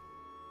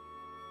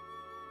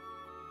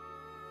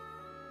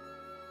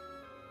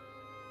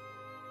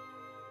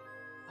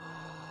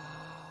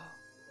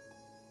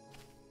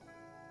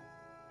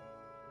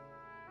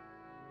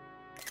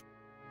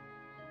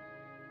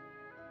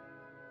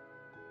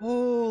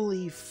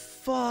 Holy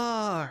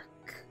fuck.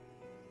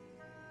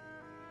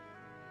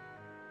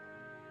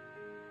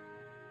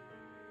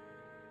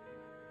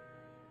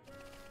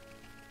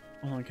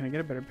 Hold on, can I get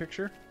a better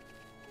picture?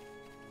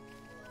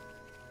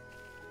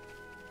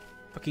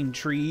 Fucking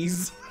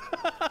trees.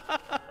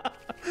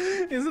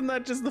 Isn't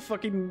that just the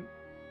fucking,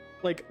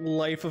 like,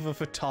 life of a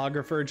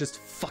photographer? Just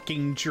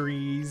fucking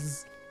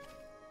trees.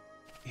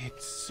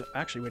 It's...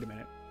 Actually, wait a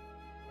minute.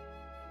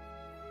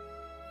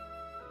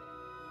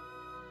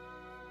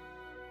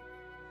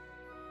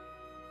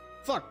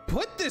 Fuck,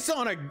 put this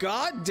on a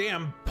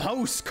goddamn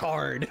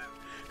postcard.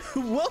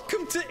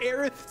 Welcome to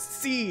Aerith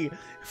Sea.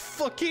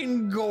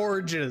 Fucking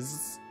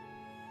gorgeous.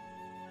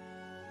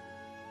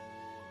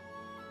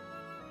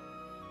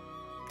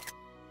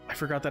 I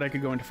forgot that I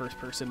could go into first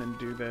person and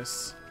do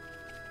this.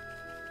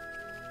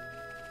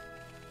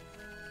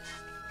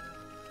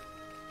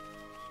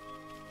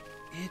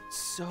 It's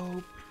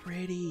so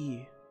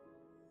pretty.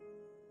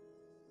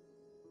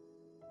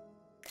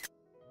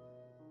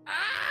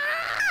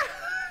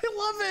 I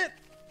love it.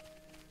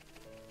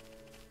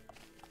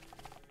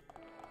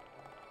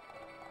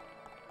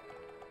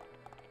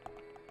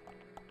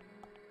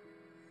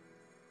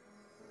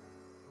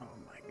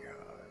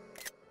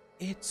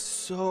 It's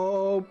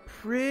so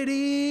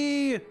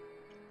pretty. I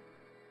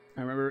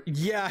remember,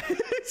 yeah,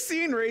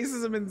 seeing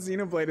racism in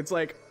Xenoblade, it's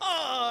like,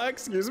 oh,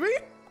 excuse me?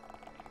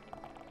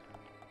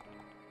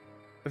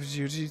 Of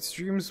GOG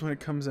streams when it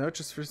comes out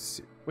just for...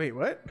 Wait,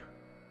 what?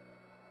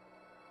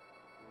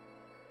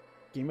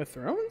 Game of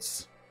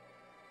Thrones?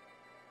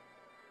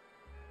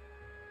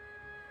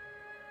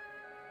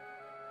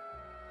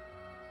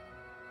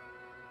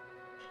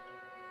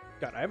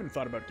 God, I haven't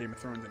thought about Game of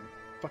Thrones in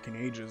fucking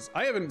ages.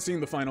 I haven't seen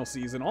the final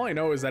season. All I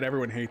know is that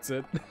everyone hates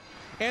it.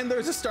 And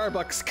there's a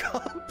Starbucks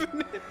cup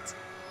in it.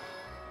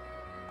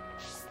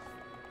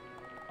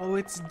 Oh,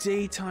 it's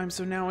daytime,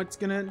 so now it's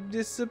gonna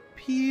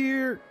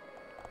disappear.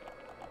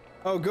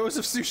 Oh, Ghost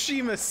of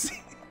Tsushima.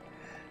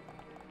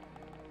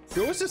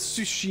 Ghost of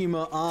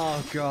Tsushima.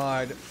 Oh,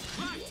 God.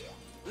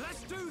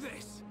 Let's do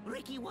this.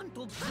 Ricky want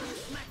to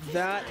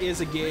That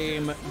is a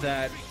game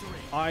that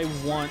I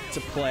want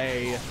to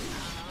play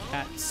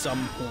at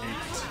some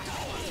point.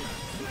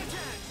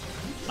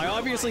 I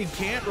obviously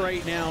can't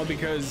right now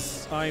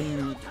because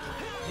I'm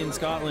in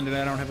Scotland and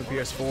I don't have a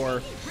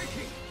PS4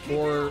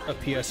 or a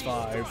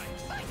PS5.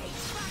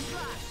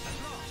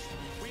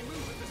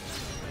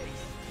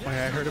 Oh,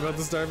 yeah, I heard about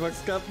the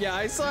Starbucks cup. Yeah,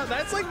 I saw.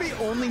 That's like the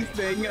only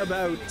thing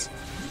about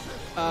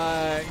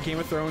Game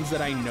of Thrones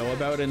that I know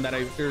about, and that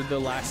or the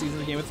last season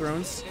of Game of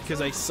Thrones,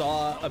 because I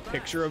saw a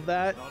picture of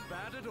that.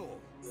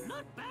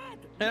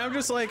 And I'm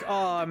just like,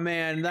 oh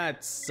man,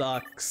 that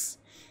sucks.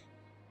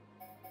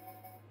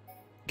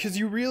 Because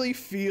you really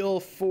feel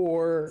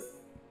for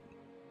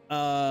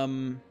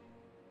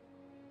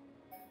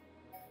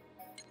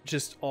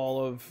just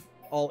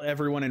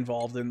everyone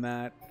involved in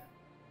that.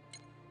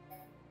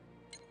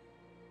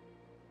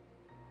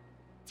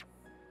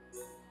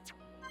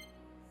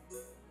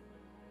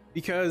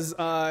 Because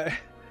the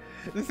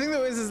thing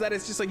though is that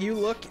it's just like you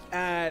look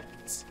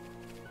at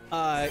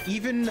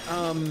even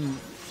Everyone,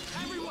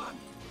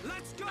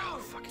 let's go.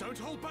 Don't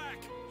hold back.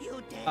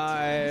 You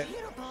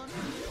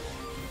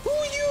who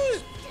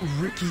used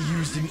Ricky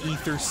used an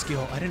ether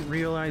skill. I didn't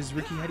realize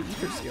Ricky had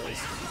ether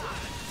skills.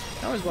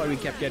 That was why we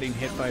kept getting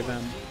hit by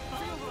them.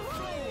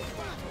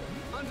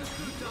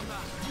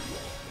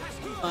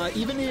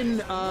 Even in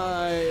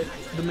The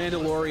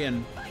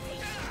Mandalorian,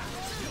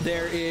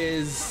 there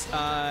is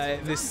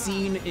this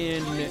scene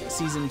in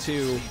season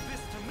 2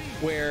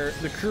 where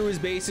the crew is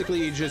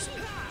basically just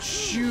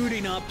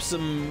shooting up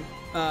some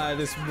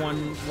this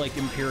one like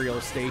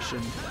Imperial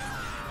station,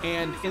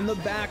 and in the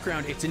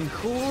background it's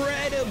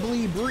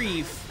incredibly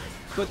brief,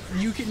 but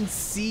you can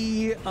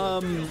see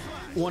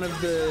one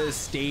of the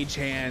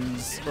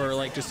stagehands or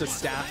like just a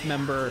staff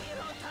member.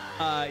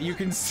 You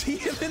can see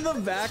him in the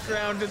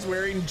background just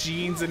wearing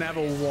jeans and have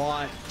a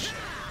watch.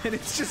 And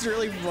it's just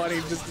really funny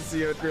just to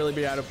see it really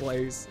be out of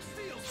place.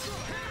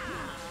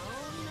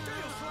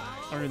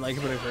 I really like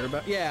it, but I've heard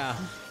about. Yeah.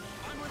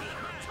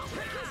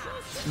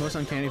 Most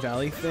Uncanny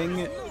Valley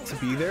thing to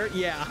be there.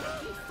 Yeah.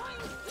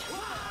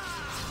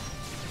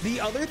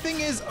 The other thing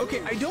is,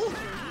 okay, I don't.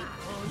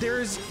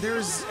 There's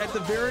at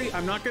the very.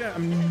 I'm not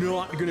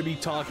gonna be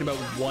talking about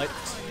what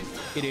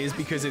it is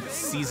because it's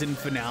season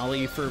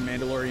finale for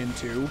Mandalorian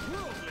 2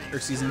 or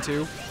season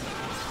 2.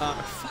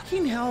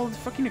 Fucking hell,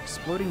 fucking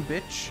exploding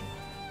bitch.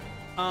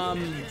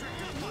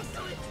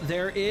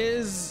 There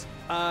is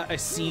a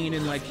scene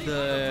in like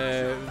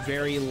the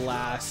very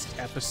last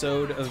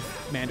episode of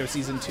Mando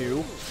season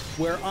 2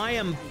 where I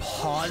am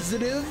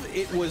positive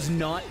it was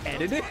not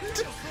edited.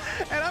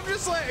 And I'm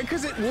just like,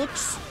 because it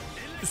looks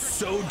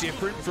so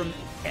different from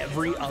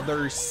every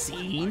other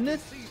scene.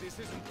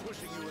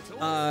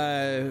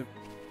 And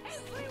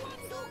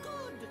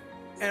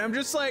I'm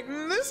just like,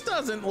 this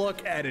doesn't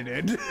look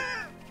edited.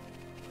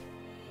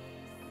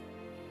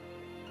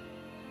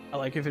 I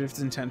like if it's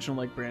intentional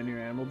like Brand New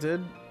Animal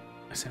did.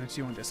 I sent it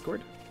to you on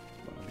Discord.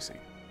 Well, let me see.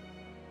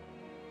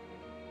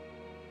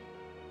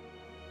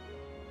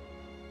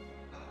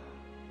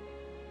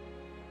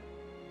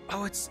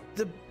 Oh,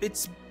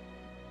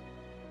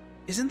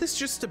 isn't this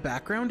just a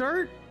background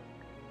art?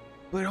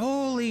 But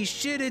holy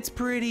shit, it's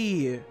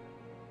pretty.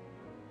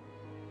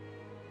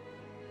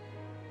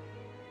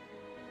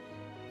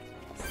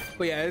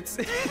 But yeah,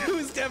 it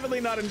was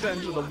definitely not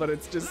intentional, but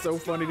it's just so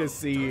funny to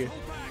see.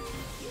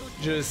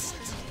 Just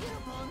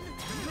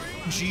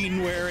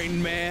jean-wearing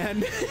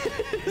man.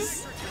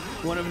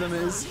 One of them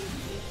is.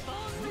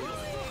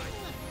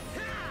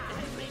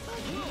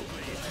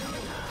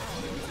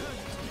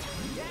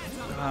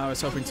 I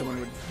was hoping someone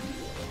would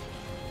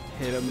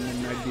hit him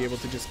and I'd be able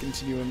to just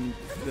continue him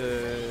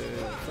the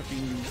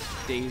fucking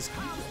days.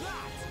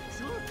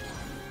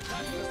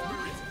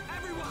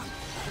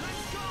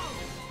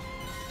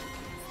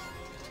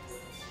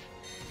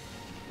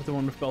 But the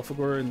one with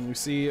Belphegor and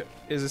Lucy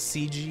is a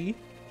CG.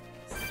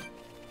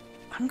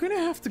 I'm gonna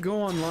have to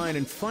go online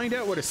and find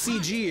out what a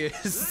CG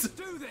is.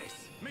 do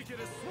this. Make it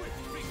a swift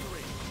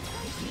victory.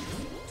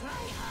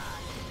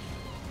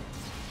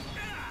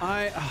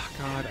 Oh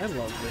god, I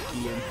love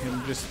Ricky and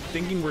him just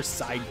thinking we're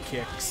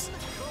sidekicks.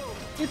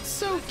 It's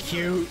so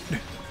cute.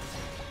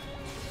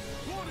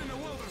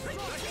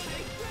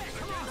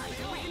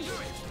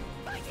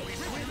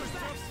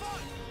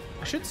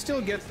 I should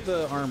still get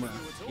the armor.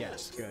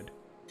 Yes, good.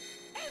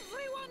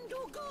 Everyone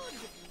do good.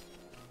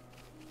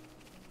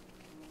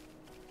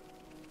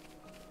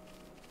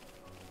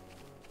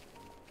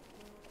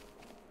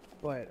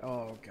 But,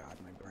 oh god,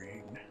 my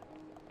brain.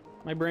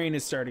 My brain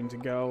is starting to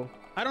go.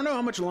 I don't know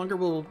how much longer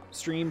we'll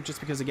stream,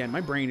 just because, again,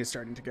 my brain is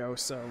starting to go,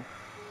 so...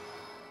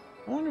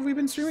 How long have we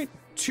been streaming?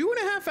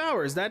 2.5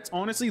 hours! That's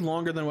honestly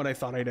longer than what I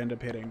thought I'd end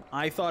up hitting.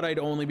 I thought I'd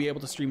only be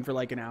able to stream for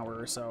like an hour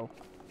or so.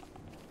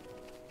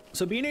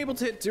 So being able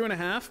to hit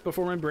 2.5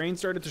 before my brain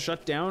started to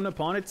shut down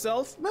upon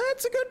itself,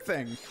 that's a good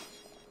thing.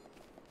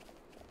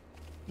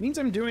 It means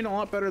I'm doing a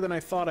lot better than I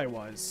thought I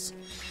was.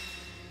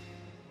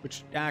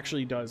 Which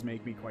actually does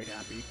make me quite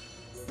happy.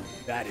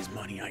 That is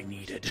money I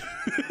needed.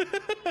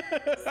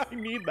 I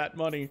need that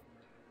money.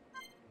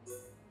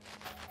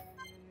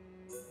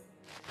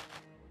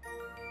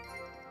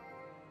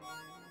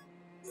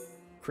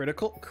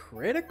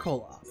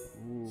 Critical up.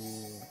 Ooh.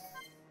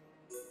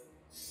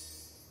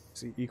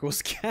 C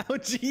equals cow,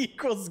 G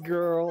equals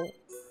girl.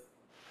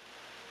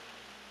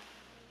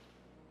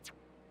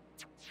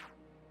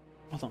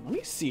 Hold on, let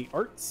me see.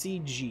 Art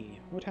CG.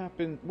 What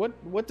happened?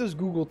 What does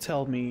Google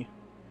tell me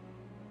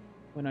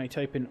when I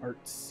type in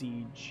Art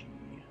CG?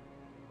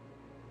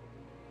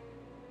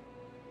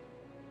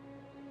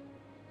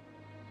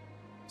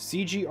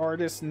 CG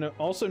artists,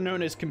 also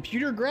known as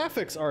computer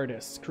graphics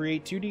artists,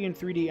 create 2D and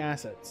 3D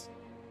assets.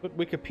 What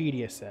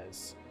Wikipedia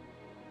says.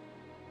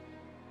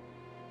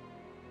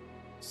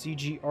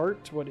 CG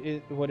art, what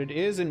it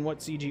is and what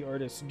CG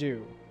artists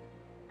do.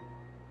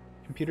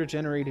 Computer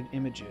generated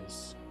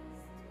images.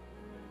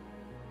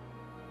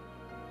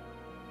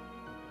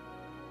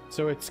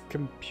 So it's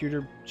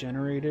computer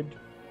generated.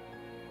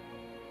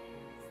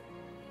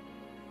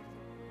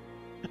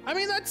 I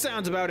mean, that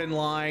sounds about in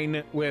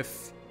line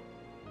with...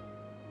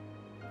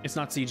 It's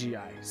not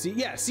CGI.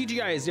 Yeah,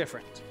 CGI is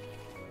different.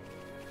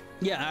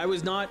 Yeah, I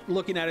was not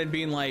looking at it and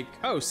being like,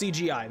 oh,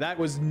 CGI. That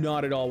was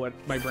not at all what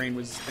my brain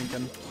was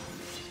thinking.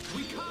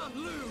 We can't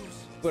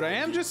lose. But I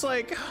am just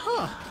like,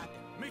 huh.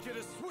 Make it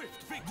a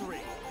swift victory.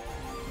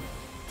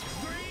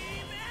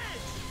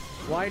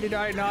 Why did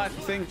I not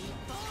think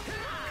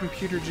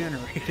computer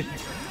generated?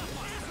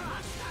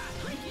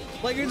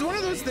 Like, it's one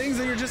of those things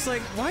that you're just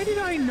like, why did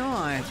I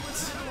not?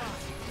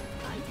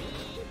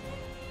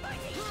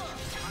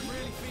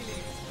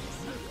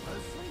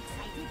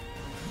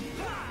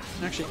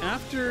 Actually,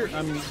 after,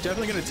 I'm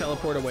definitely going to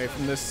teleport away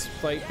from this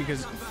fight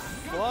because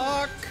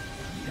fuck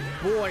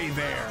boy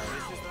there.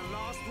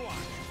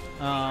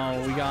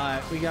 Oh, we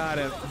got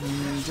it.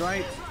 Do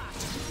I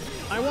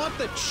want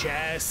the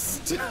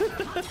chest.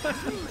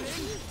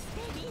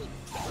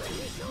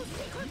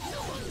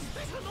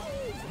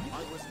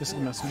 This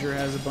messenger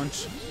has a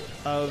bunch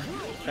of,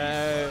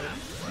 oh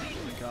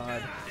my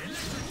god.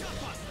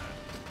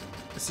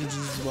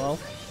 CGs as well.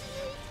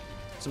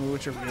 Some of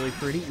which are really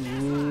pretty.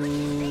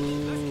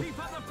 Ooh.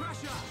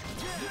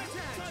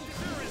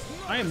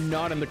 I am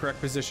not in the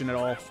correct position at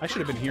all. I should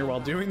have been here while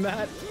doing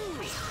that.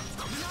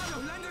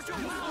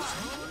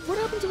 What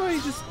happens if I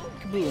just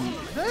kaboom?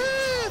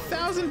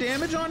 1,000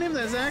 damage on him?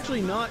 That's actually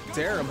not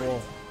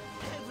terrible.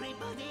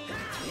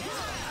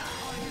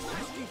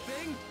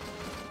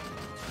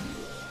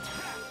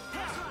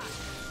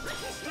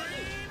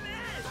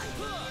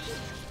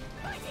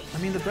 I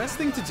mean, the best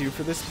thing to do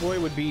for this boy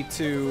would be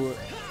to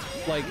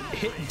like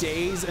hit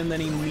daze and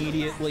then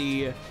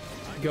immediately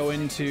go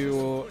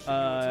into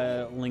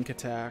link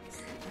attack.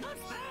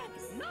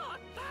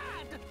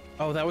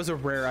 Oh, that was a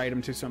rare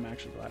item too, so I'm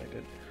actually glad I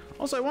did.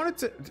 Also, I wanted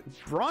to...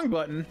 Wrong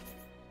button.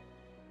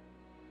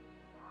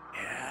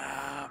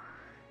 Yeah.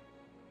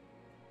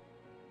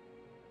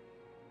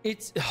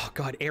 It's... Oh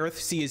god, Aerith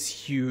C is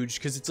huge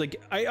because it's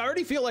like... I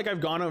already feel like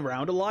I've gone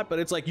around a lot, but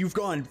it's like you've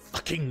gone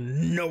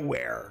fucking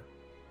nowhere.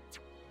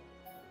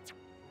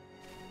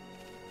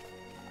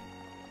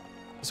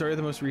 Sorry,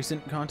 the most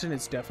recent content,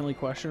 it's definitely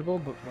questionable,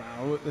 but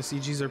wow, the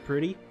CGs are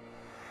pretty.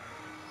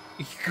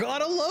 You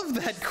gotta love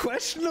that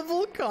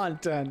questionable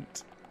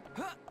content.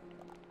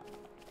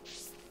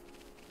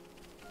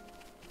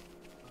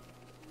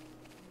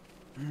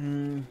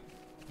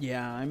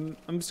 Yeah,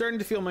 I'm starting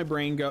to feel my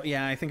brain go.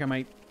 Yeah, I think I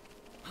might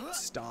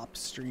stop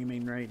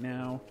streaming right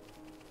now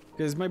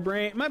because my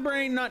brain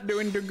not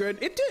doing too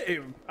good. It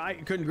did.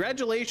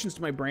 Congratulations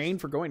to my brain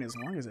for going as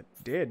long as it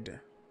did.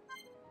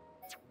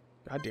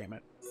 God damn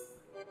it.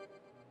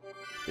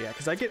 Yeah,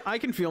 because I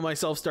can feel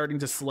myself starting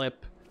to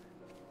slip,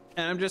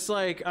 and I'm just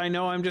like, I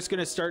know I'm just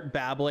gonna start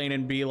babbling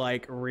and be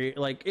like,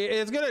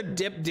 it's gonna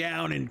dip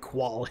down in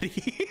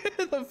quality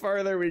the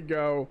farther we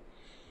go,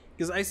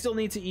 because I still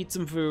need to eat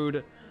some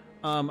food.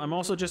 I'm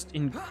also just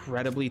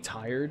incredibly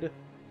tired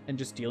and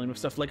just dealing with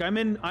stuff. Like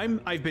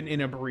I've been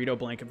in a burrito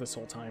blanket this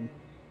whole time.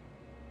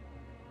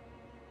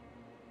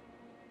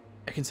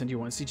 I can send you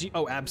one CG.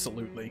 Oh,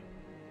 absolutely.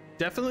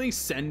 Definitely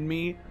send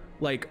me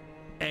like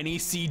any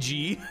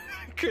CG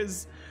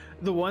because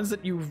the ones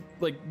that you've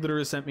like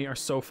literally sent me are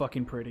so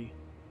fucking pretty.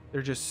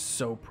 They're just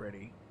so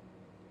pretty.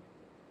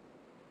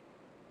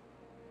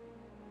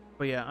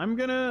 But yeah, I'm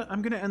gonna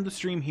end the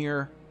stream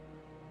here.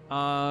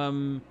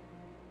 The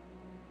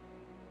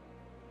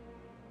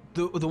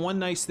one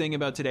nice thing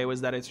about today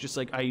was that it's just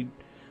like I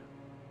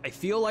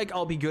feel like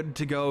I'll be good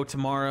to go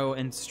tomorrow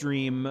and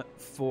stream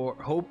for,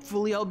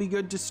 hopefully I'll be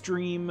good to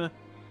stream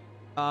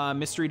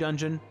Mystery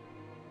Dungeon.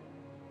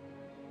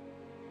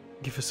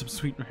 Give us some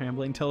sweet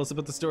rambling, tell us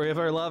about the story of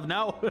our love.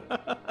 No.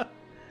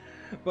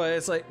 But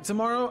it's like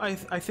tomorrow I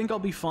think I'll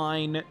be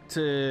fine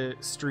to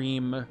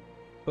stream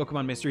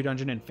Pokemon Mystery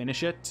Dungeon and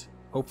finish it,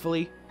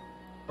 hopefully,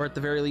 or at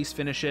the very least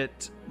finish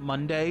it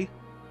Monday.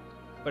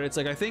 But it's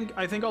like I think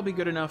I'll be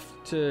good enough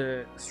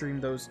to stream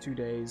those 2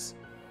 days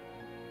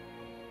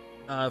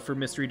for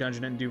Mystery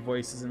Dungeon and do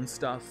voices and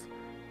stuff.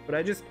 But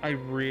I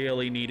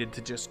really needed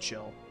to just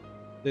chill.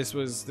 This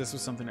was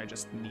something I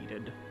just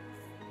needed.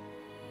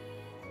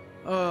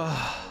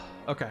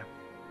 Okay.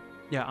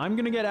 Yeah, I'm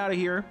gonna get out of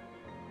here.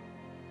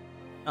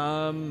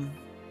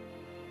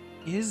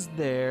 Is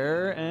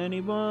there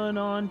anyone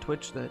on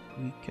Twitch that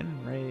we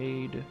can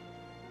raid?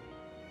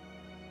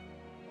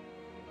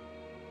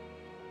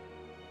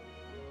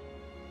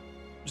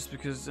 Just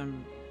because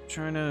I'm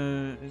trying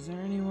to... Is there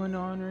anyone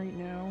on right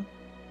now?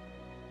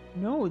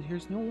 No,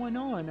 there's no one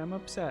on. I'm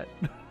upset.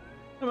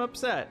 I'm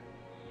upset.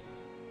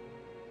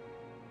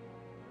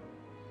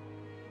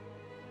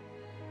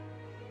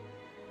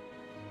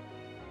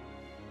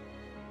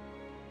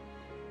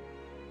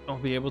 I'll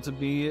be able to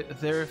be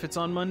there if it's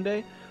on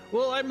Monday.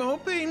 Well, I'm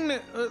hoping...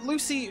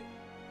 Lucy,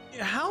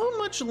 how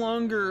much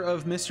longer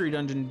of Mystery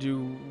Dungeon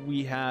do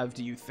we have,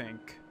 do you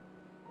think?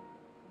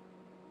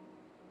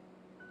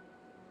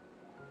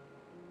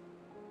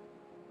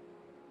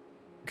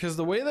 Because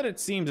the way that it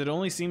seems, it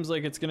only seems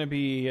like it's gonna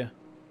be,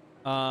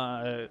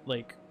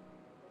 like,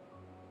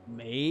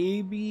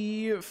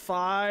 maybe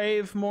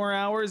 5 more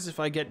hours if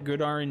I get good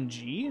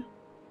RNG.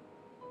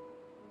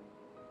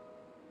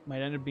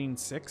 Might end up being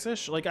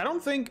 6-ish. Like, I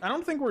don't think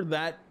we're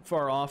that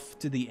far off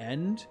to the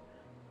end,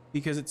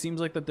 because it seems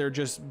like that they're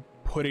just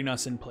putting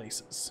us in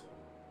places.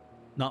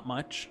 Not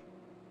much.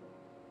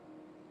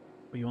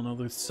 But you'll know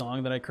the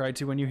song that I cried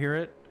to when you hear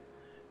it.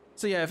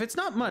 So yeah, if it's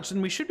not much,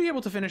 then we should be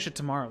able to finish it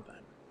tomorrow then.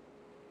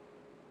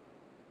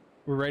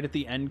 We're right at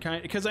the end,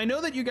 kind, because I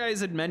know that you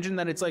guys had mentioned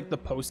that it's like the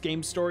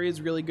post-game story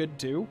is really good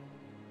too.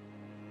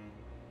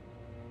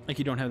 Like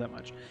you don't have that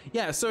much.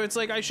 Yeah, so it's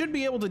like I should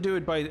be able to do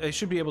it I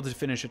should be able to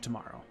finish it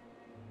tomorrow.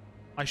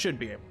 I should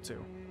be able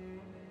to.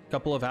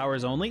 Couple of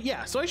hours only?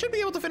 Yeah, so I should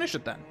be able to finish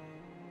it then.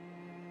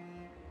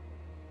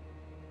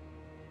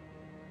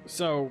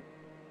 So,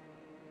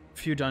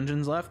 few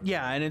dungeons left.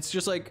 Yeah, and it's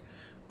just like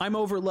I'm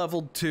over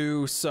leveled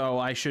 2,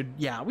 so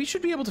we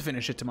should be able to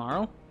finish it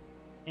tomorrow.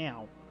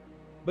 Ow.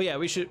 But yeah,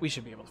 we should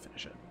be able to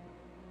finish it.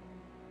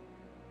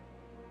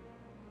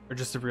 Or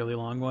just a really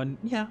long one.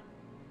 Yeah.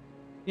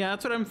 Yeah,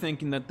 that's what I'm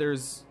thinking, that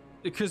there's...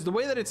 Because the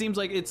way that it seems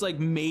like, it's like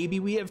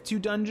maybe we have 2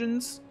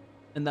 dungeons,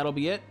 and that'll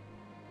be it.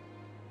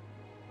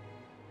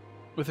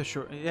 With a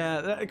short...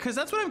 Yeah, because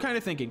that's what I'm kind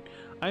of thinking.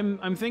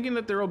 I'm thinking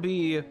that there'll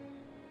be,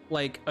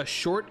 like, a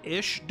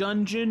short-ish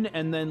dungeon,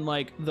 and then,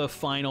 like, the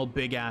final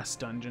big-ass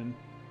dungeon.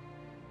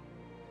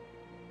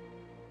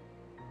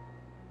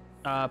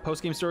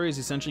 Post-game story is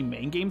essentially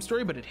main game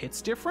story, but it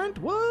hits different?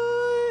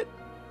 What?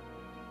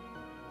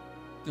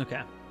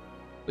 Okay.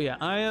 But yeah,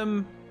 I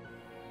am...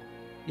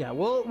 Yeah,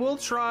 we'll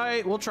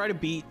try to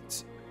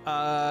beat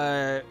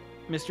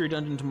Mystery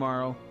Dungeon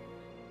tomorrow.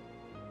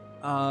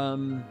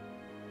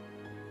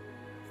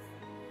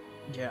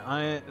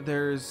 Yeah,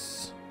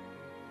 there's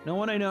no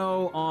one I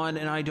know on,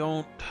 and I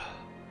don't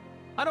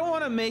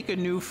want to make a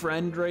new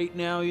friend right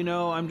now, you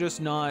know. I'm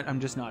just not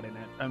in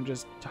it. I'm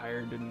just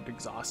tired and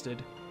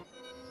exhausted.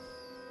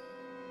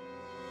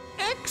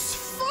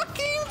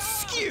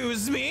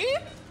 Excuse me?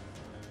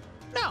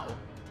 No.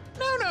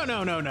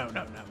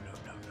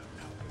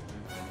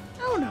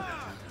 No.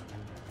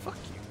 Fuck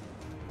you.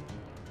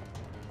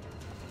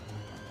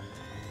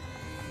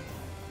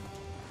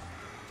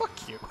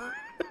 Fuck you.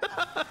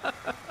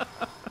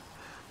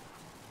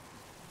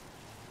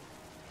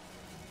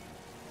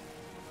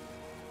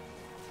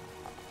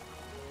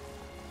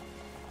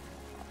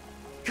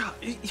 God,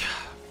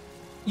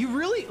 you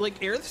really, like,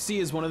 Aerith Sea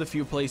is one of the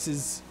few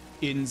places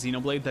in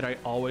Xenoblade that I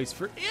always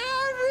yeah,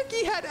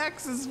 Ricky had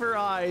X's for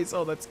eyes.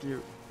 Oh, that's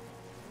cute.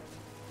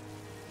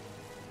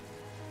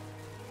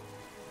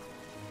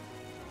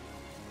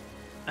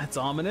 That's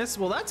ominous.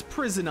 Well, that's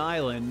Prison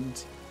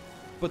Island.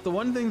 But the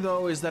one thing,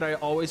 though, is that I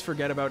always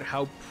forget about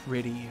how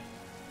pretty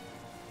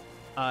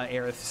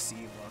Aerith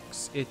Sea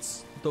looks.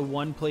 It's the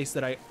one place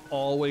that I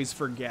always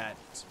forget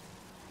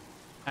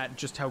at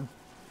just how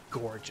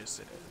gorgeous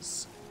it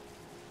is.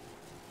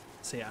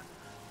 So, yeah.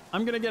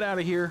 I'm going to get out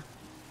of here.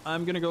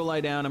 I'm going to go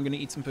lie down. I'm going to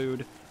eat some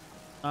food.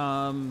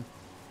 And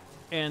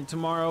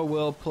tomorrow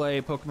we'll play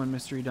Pokemon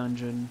Mystery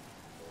Dungeon.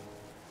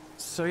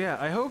 So, yeah,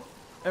 I hope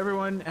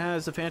everyone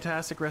has a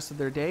fantastic rest of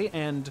their day,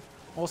 and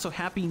also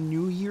Happy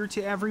New Year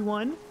to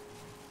everyone.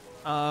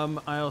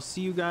 I'll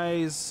see you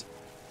guys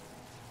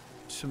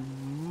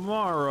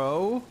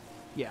tomorrow.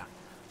 Yeah,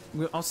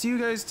 I'll see you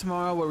guys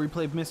tomorrow where we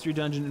play Mystery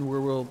Dungeon, and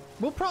where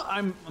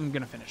I'm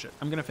gonna finish it.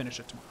 I'm gonna finish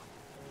it tomorrow.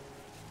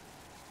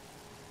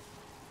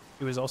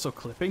 It was also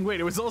clipping? Wait,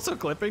 it was also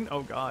clipping?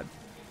 Oh, God.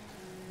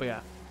 But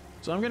yeah.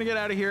 So I'm going to get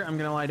out of here. I'm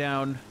going to lie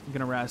down. I'm going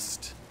to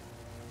rest.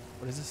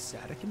 What is this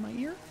static in my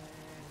ear?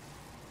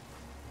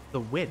 The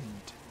wind.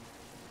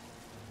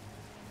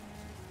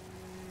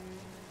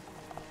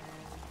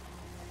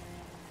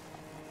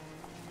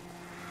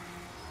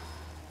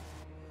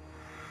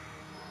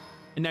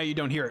 And now you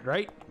don't hear it,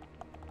 right?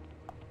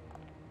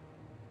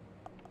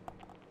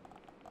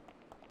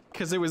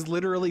 Because it was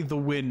literally the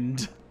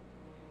wind.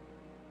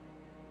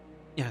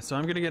 Yeah, so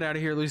I'm gonna get out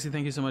of here. Lucy,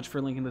 thank you so much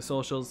for linking the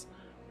socials.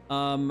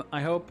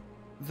 I hope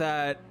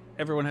that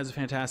everyone has a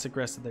fantastic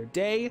rest of their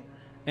day.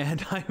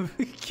 And I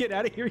get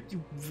out of here,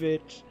 you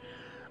bitch.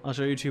 I'll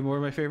show you 2 more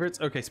of my favorites.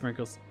 Okay,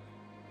 sprinkles.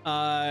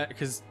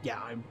 Because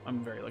yeah,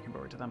 I'm very looking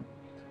forward to them.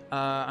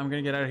 I'm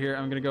gonna get out of here.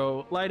 I'm gonna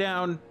go lie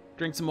down,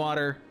 drink some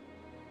water.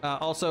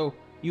 Also,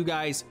 you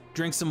guys,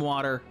 drink some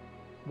water.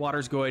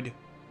 Water's good.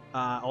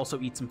 Also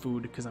eat some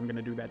food, because I'm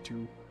gonna do that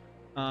too.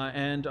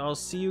 And I'll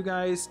see you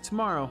guys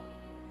tomorrow.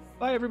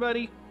 Bye,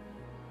 everybody.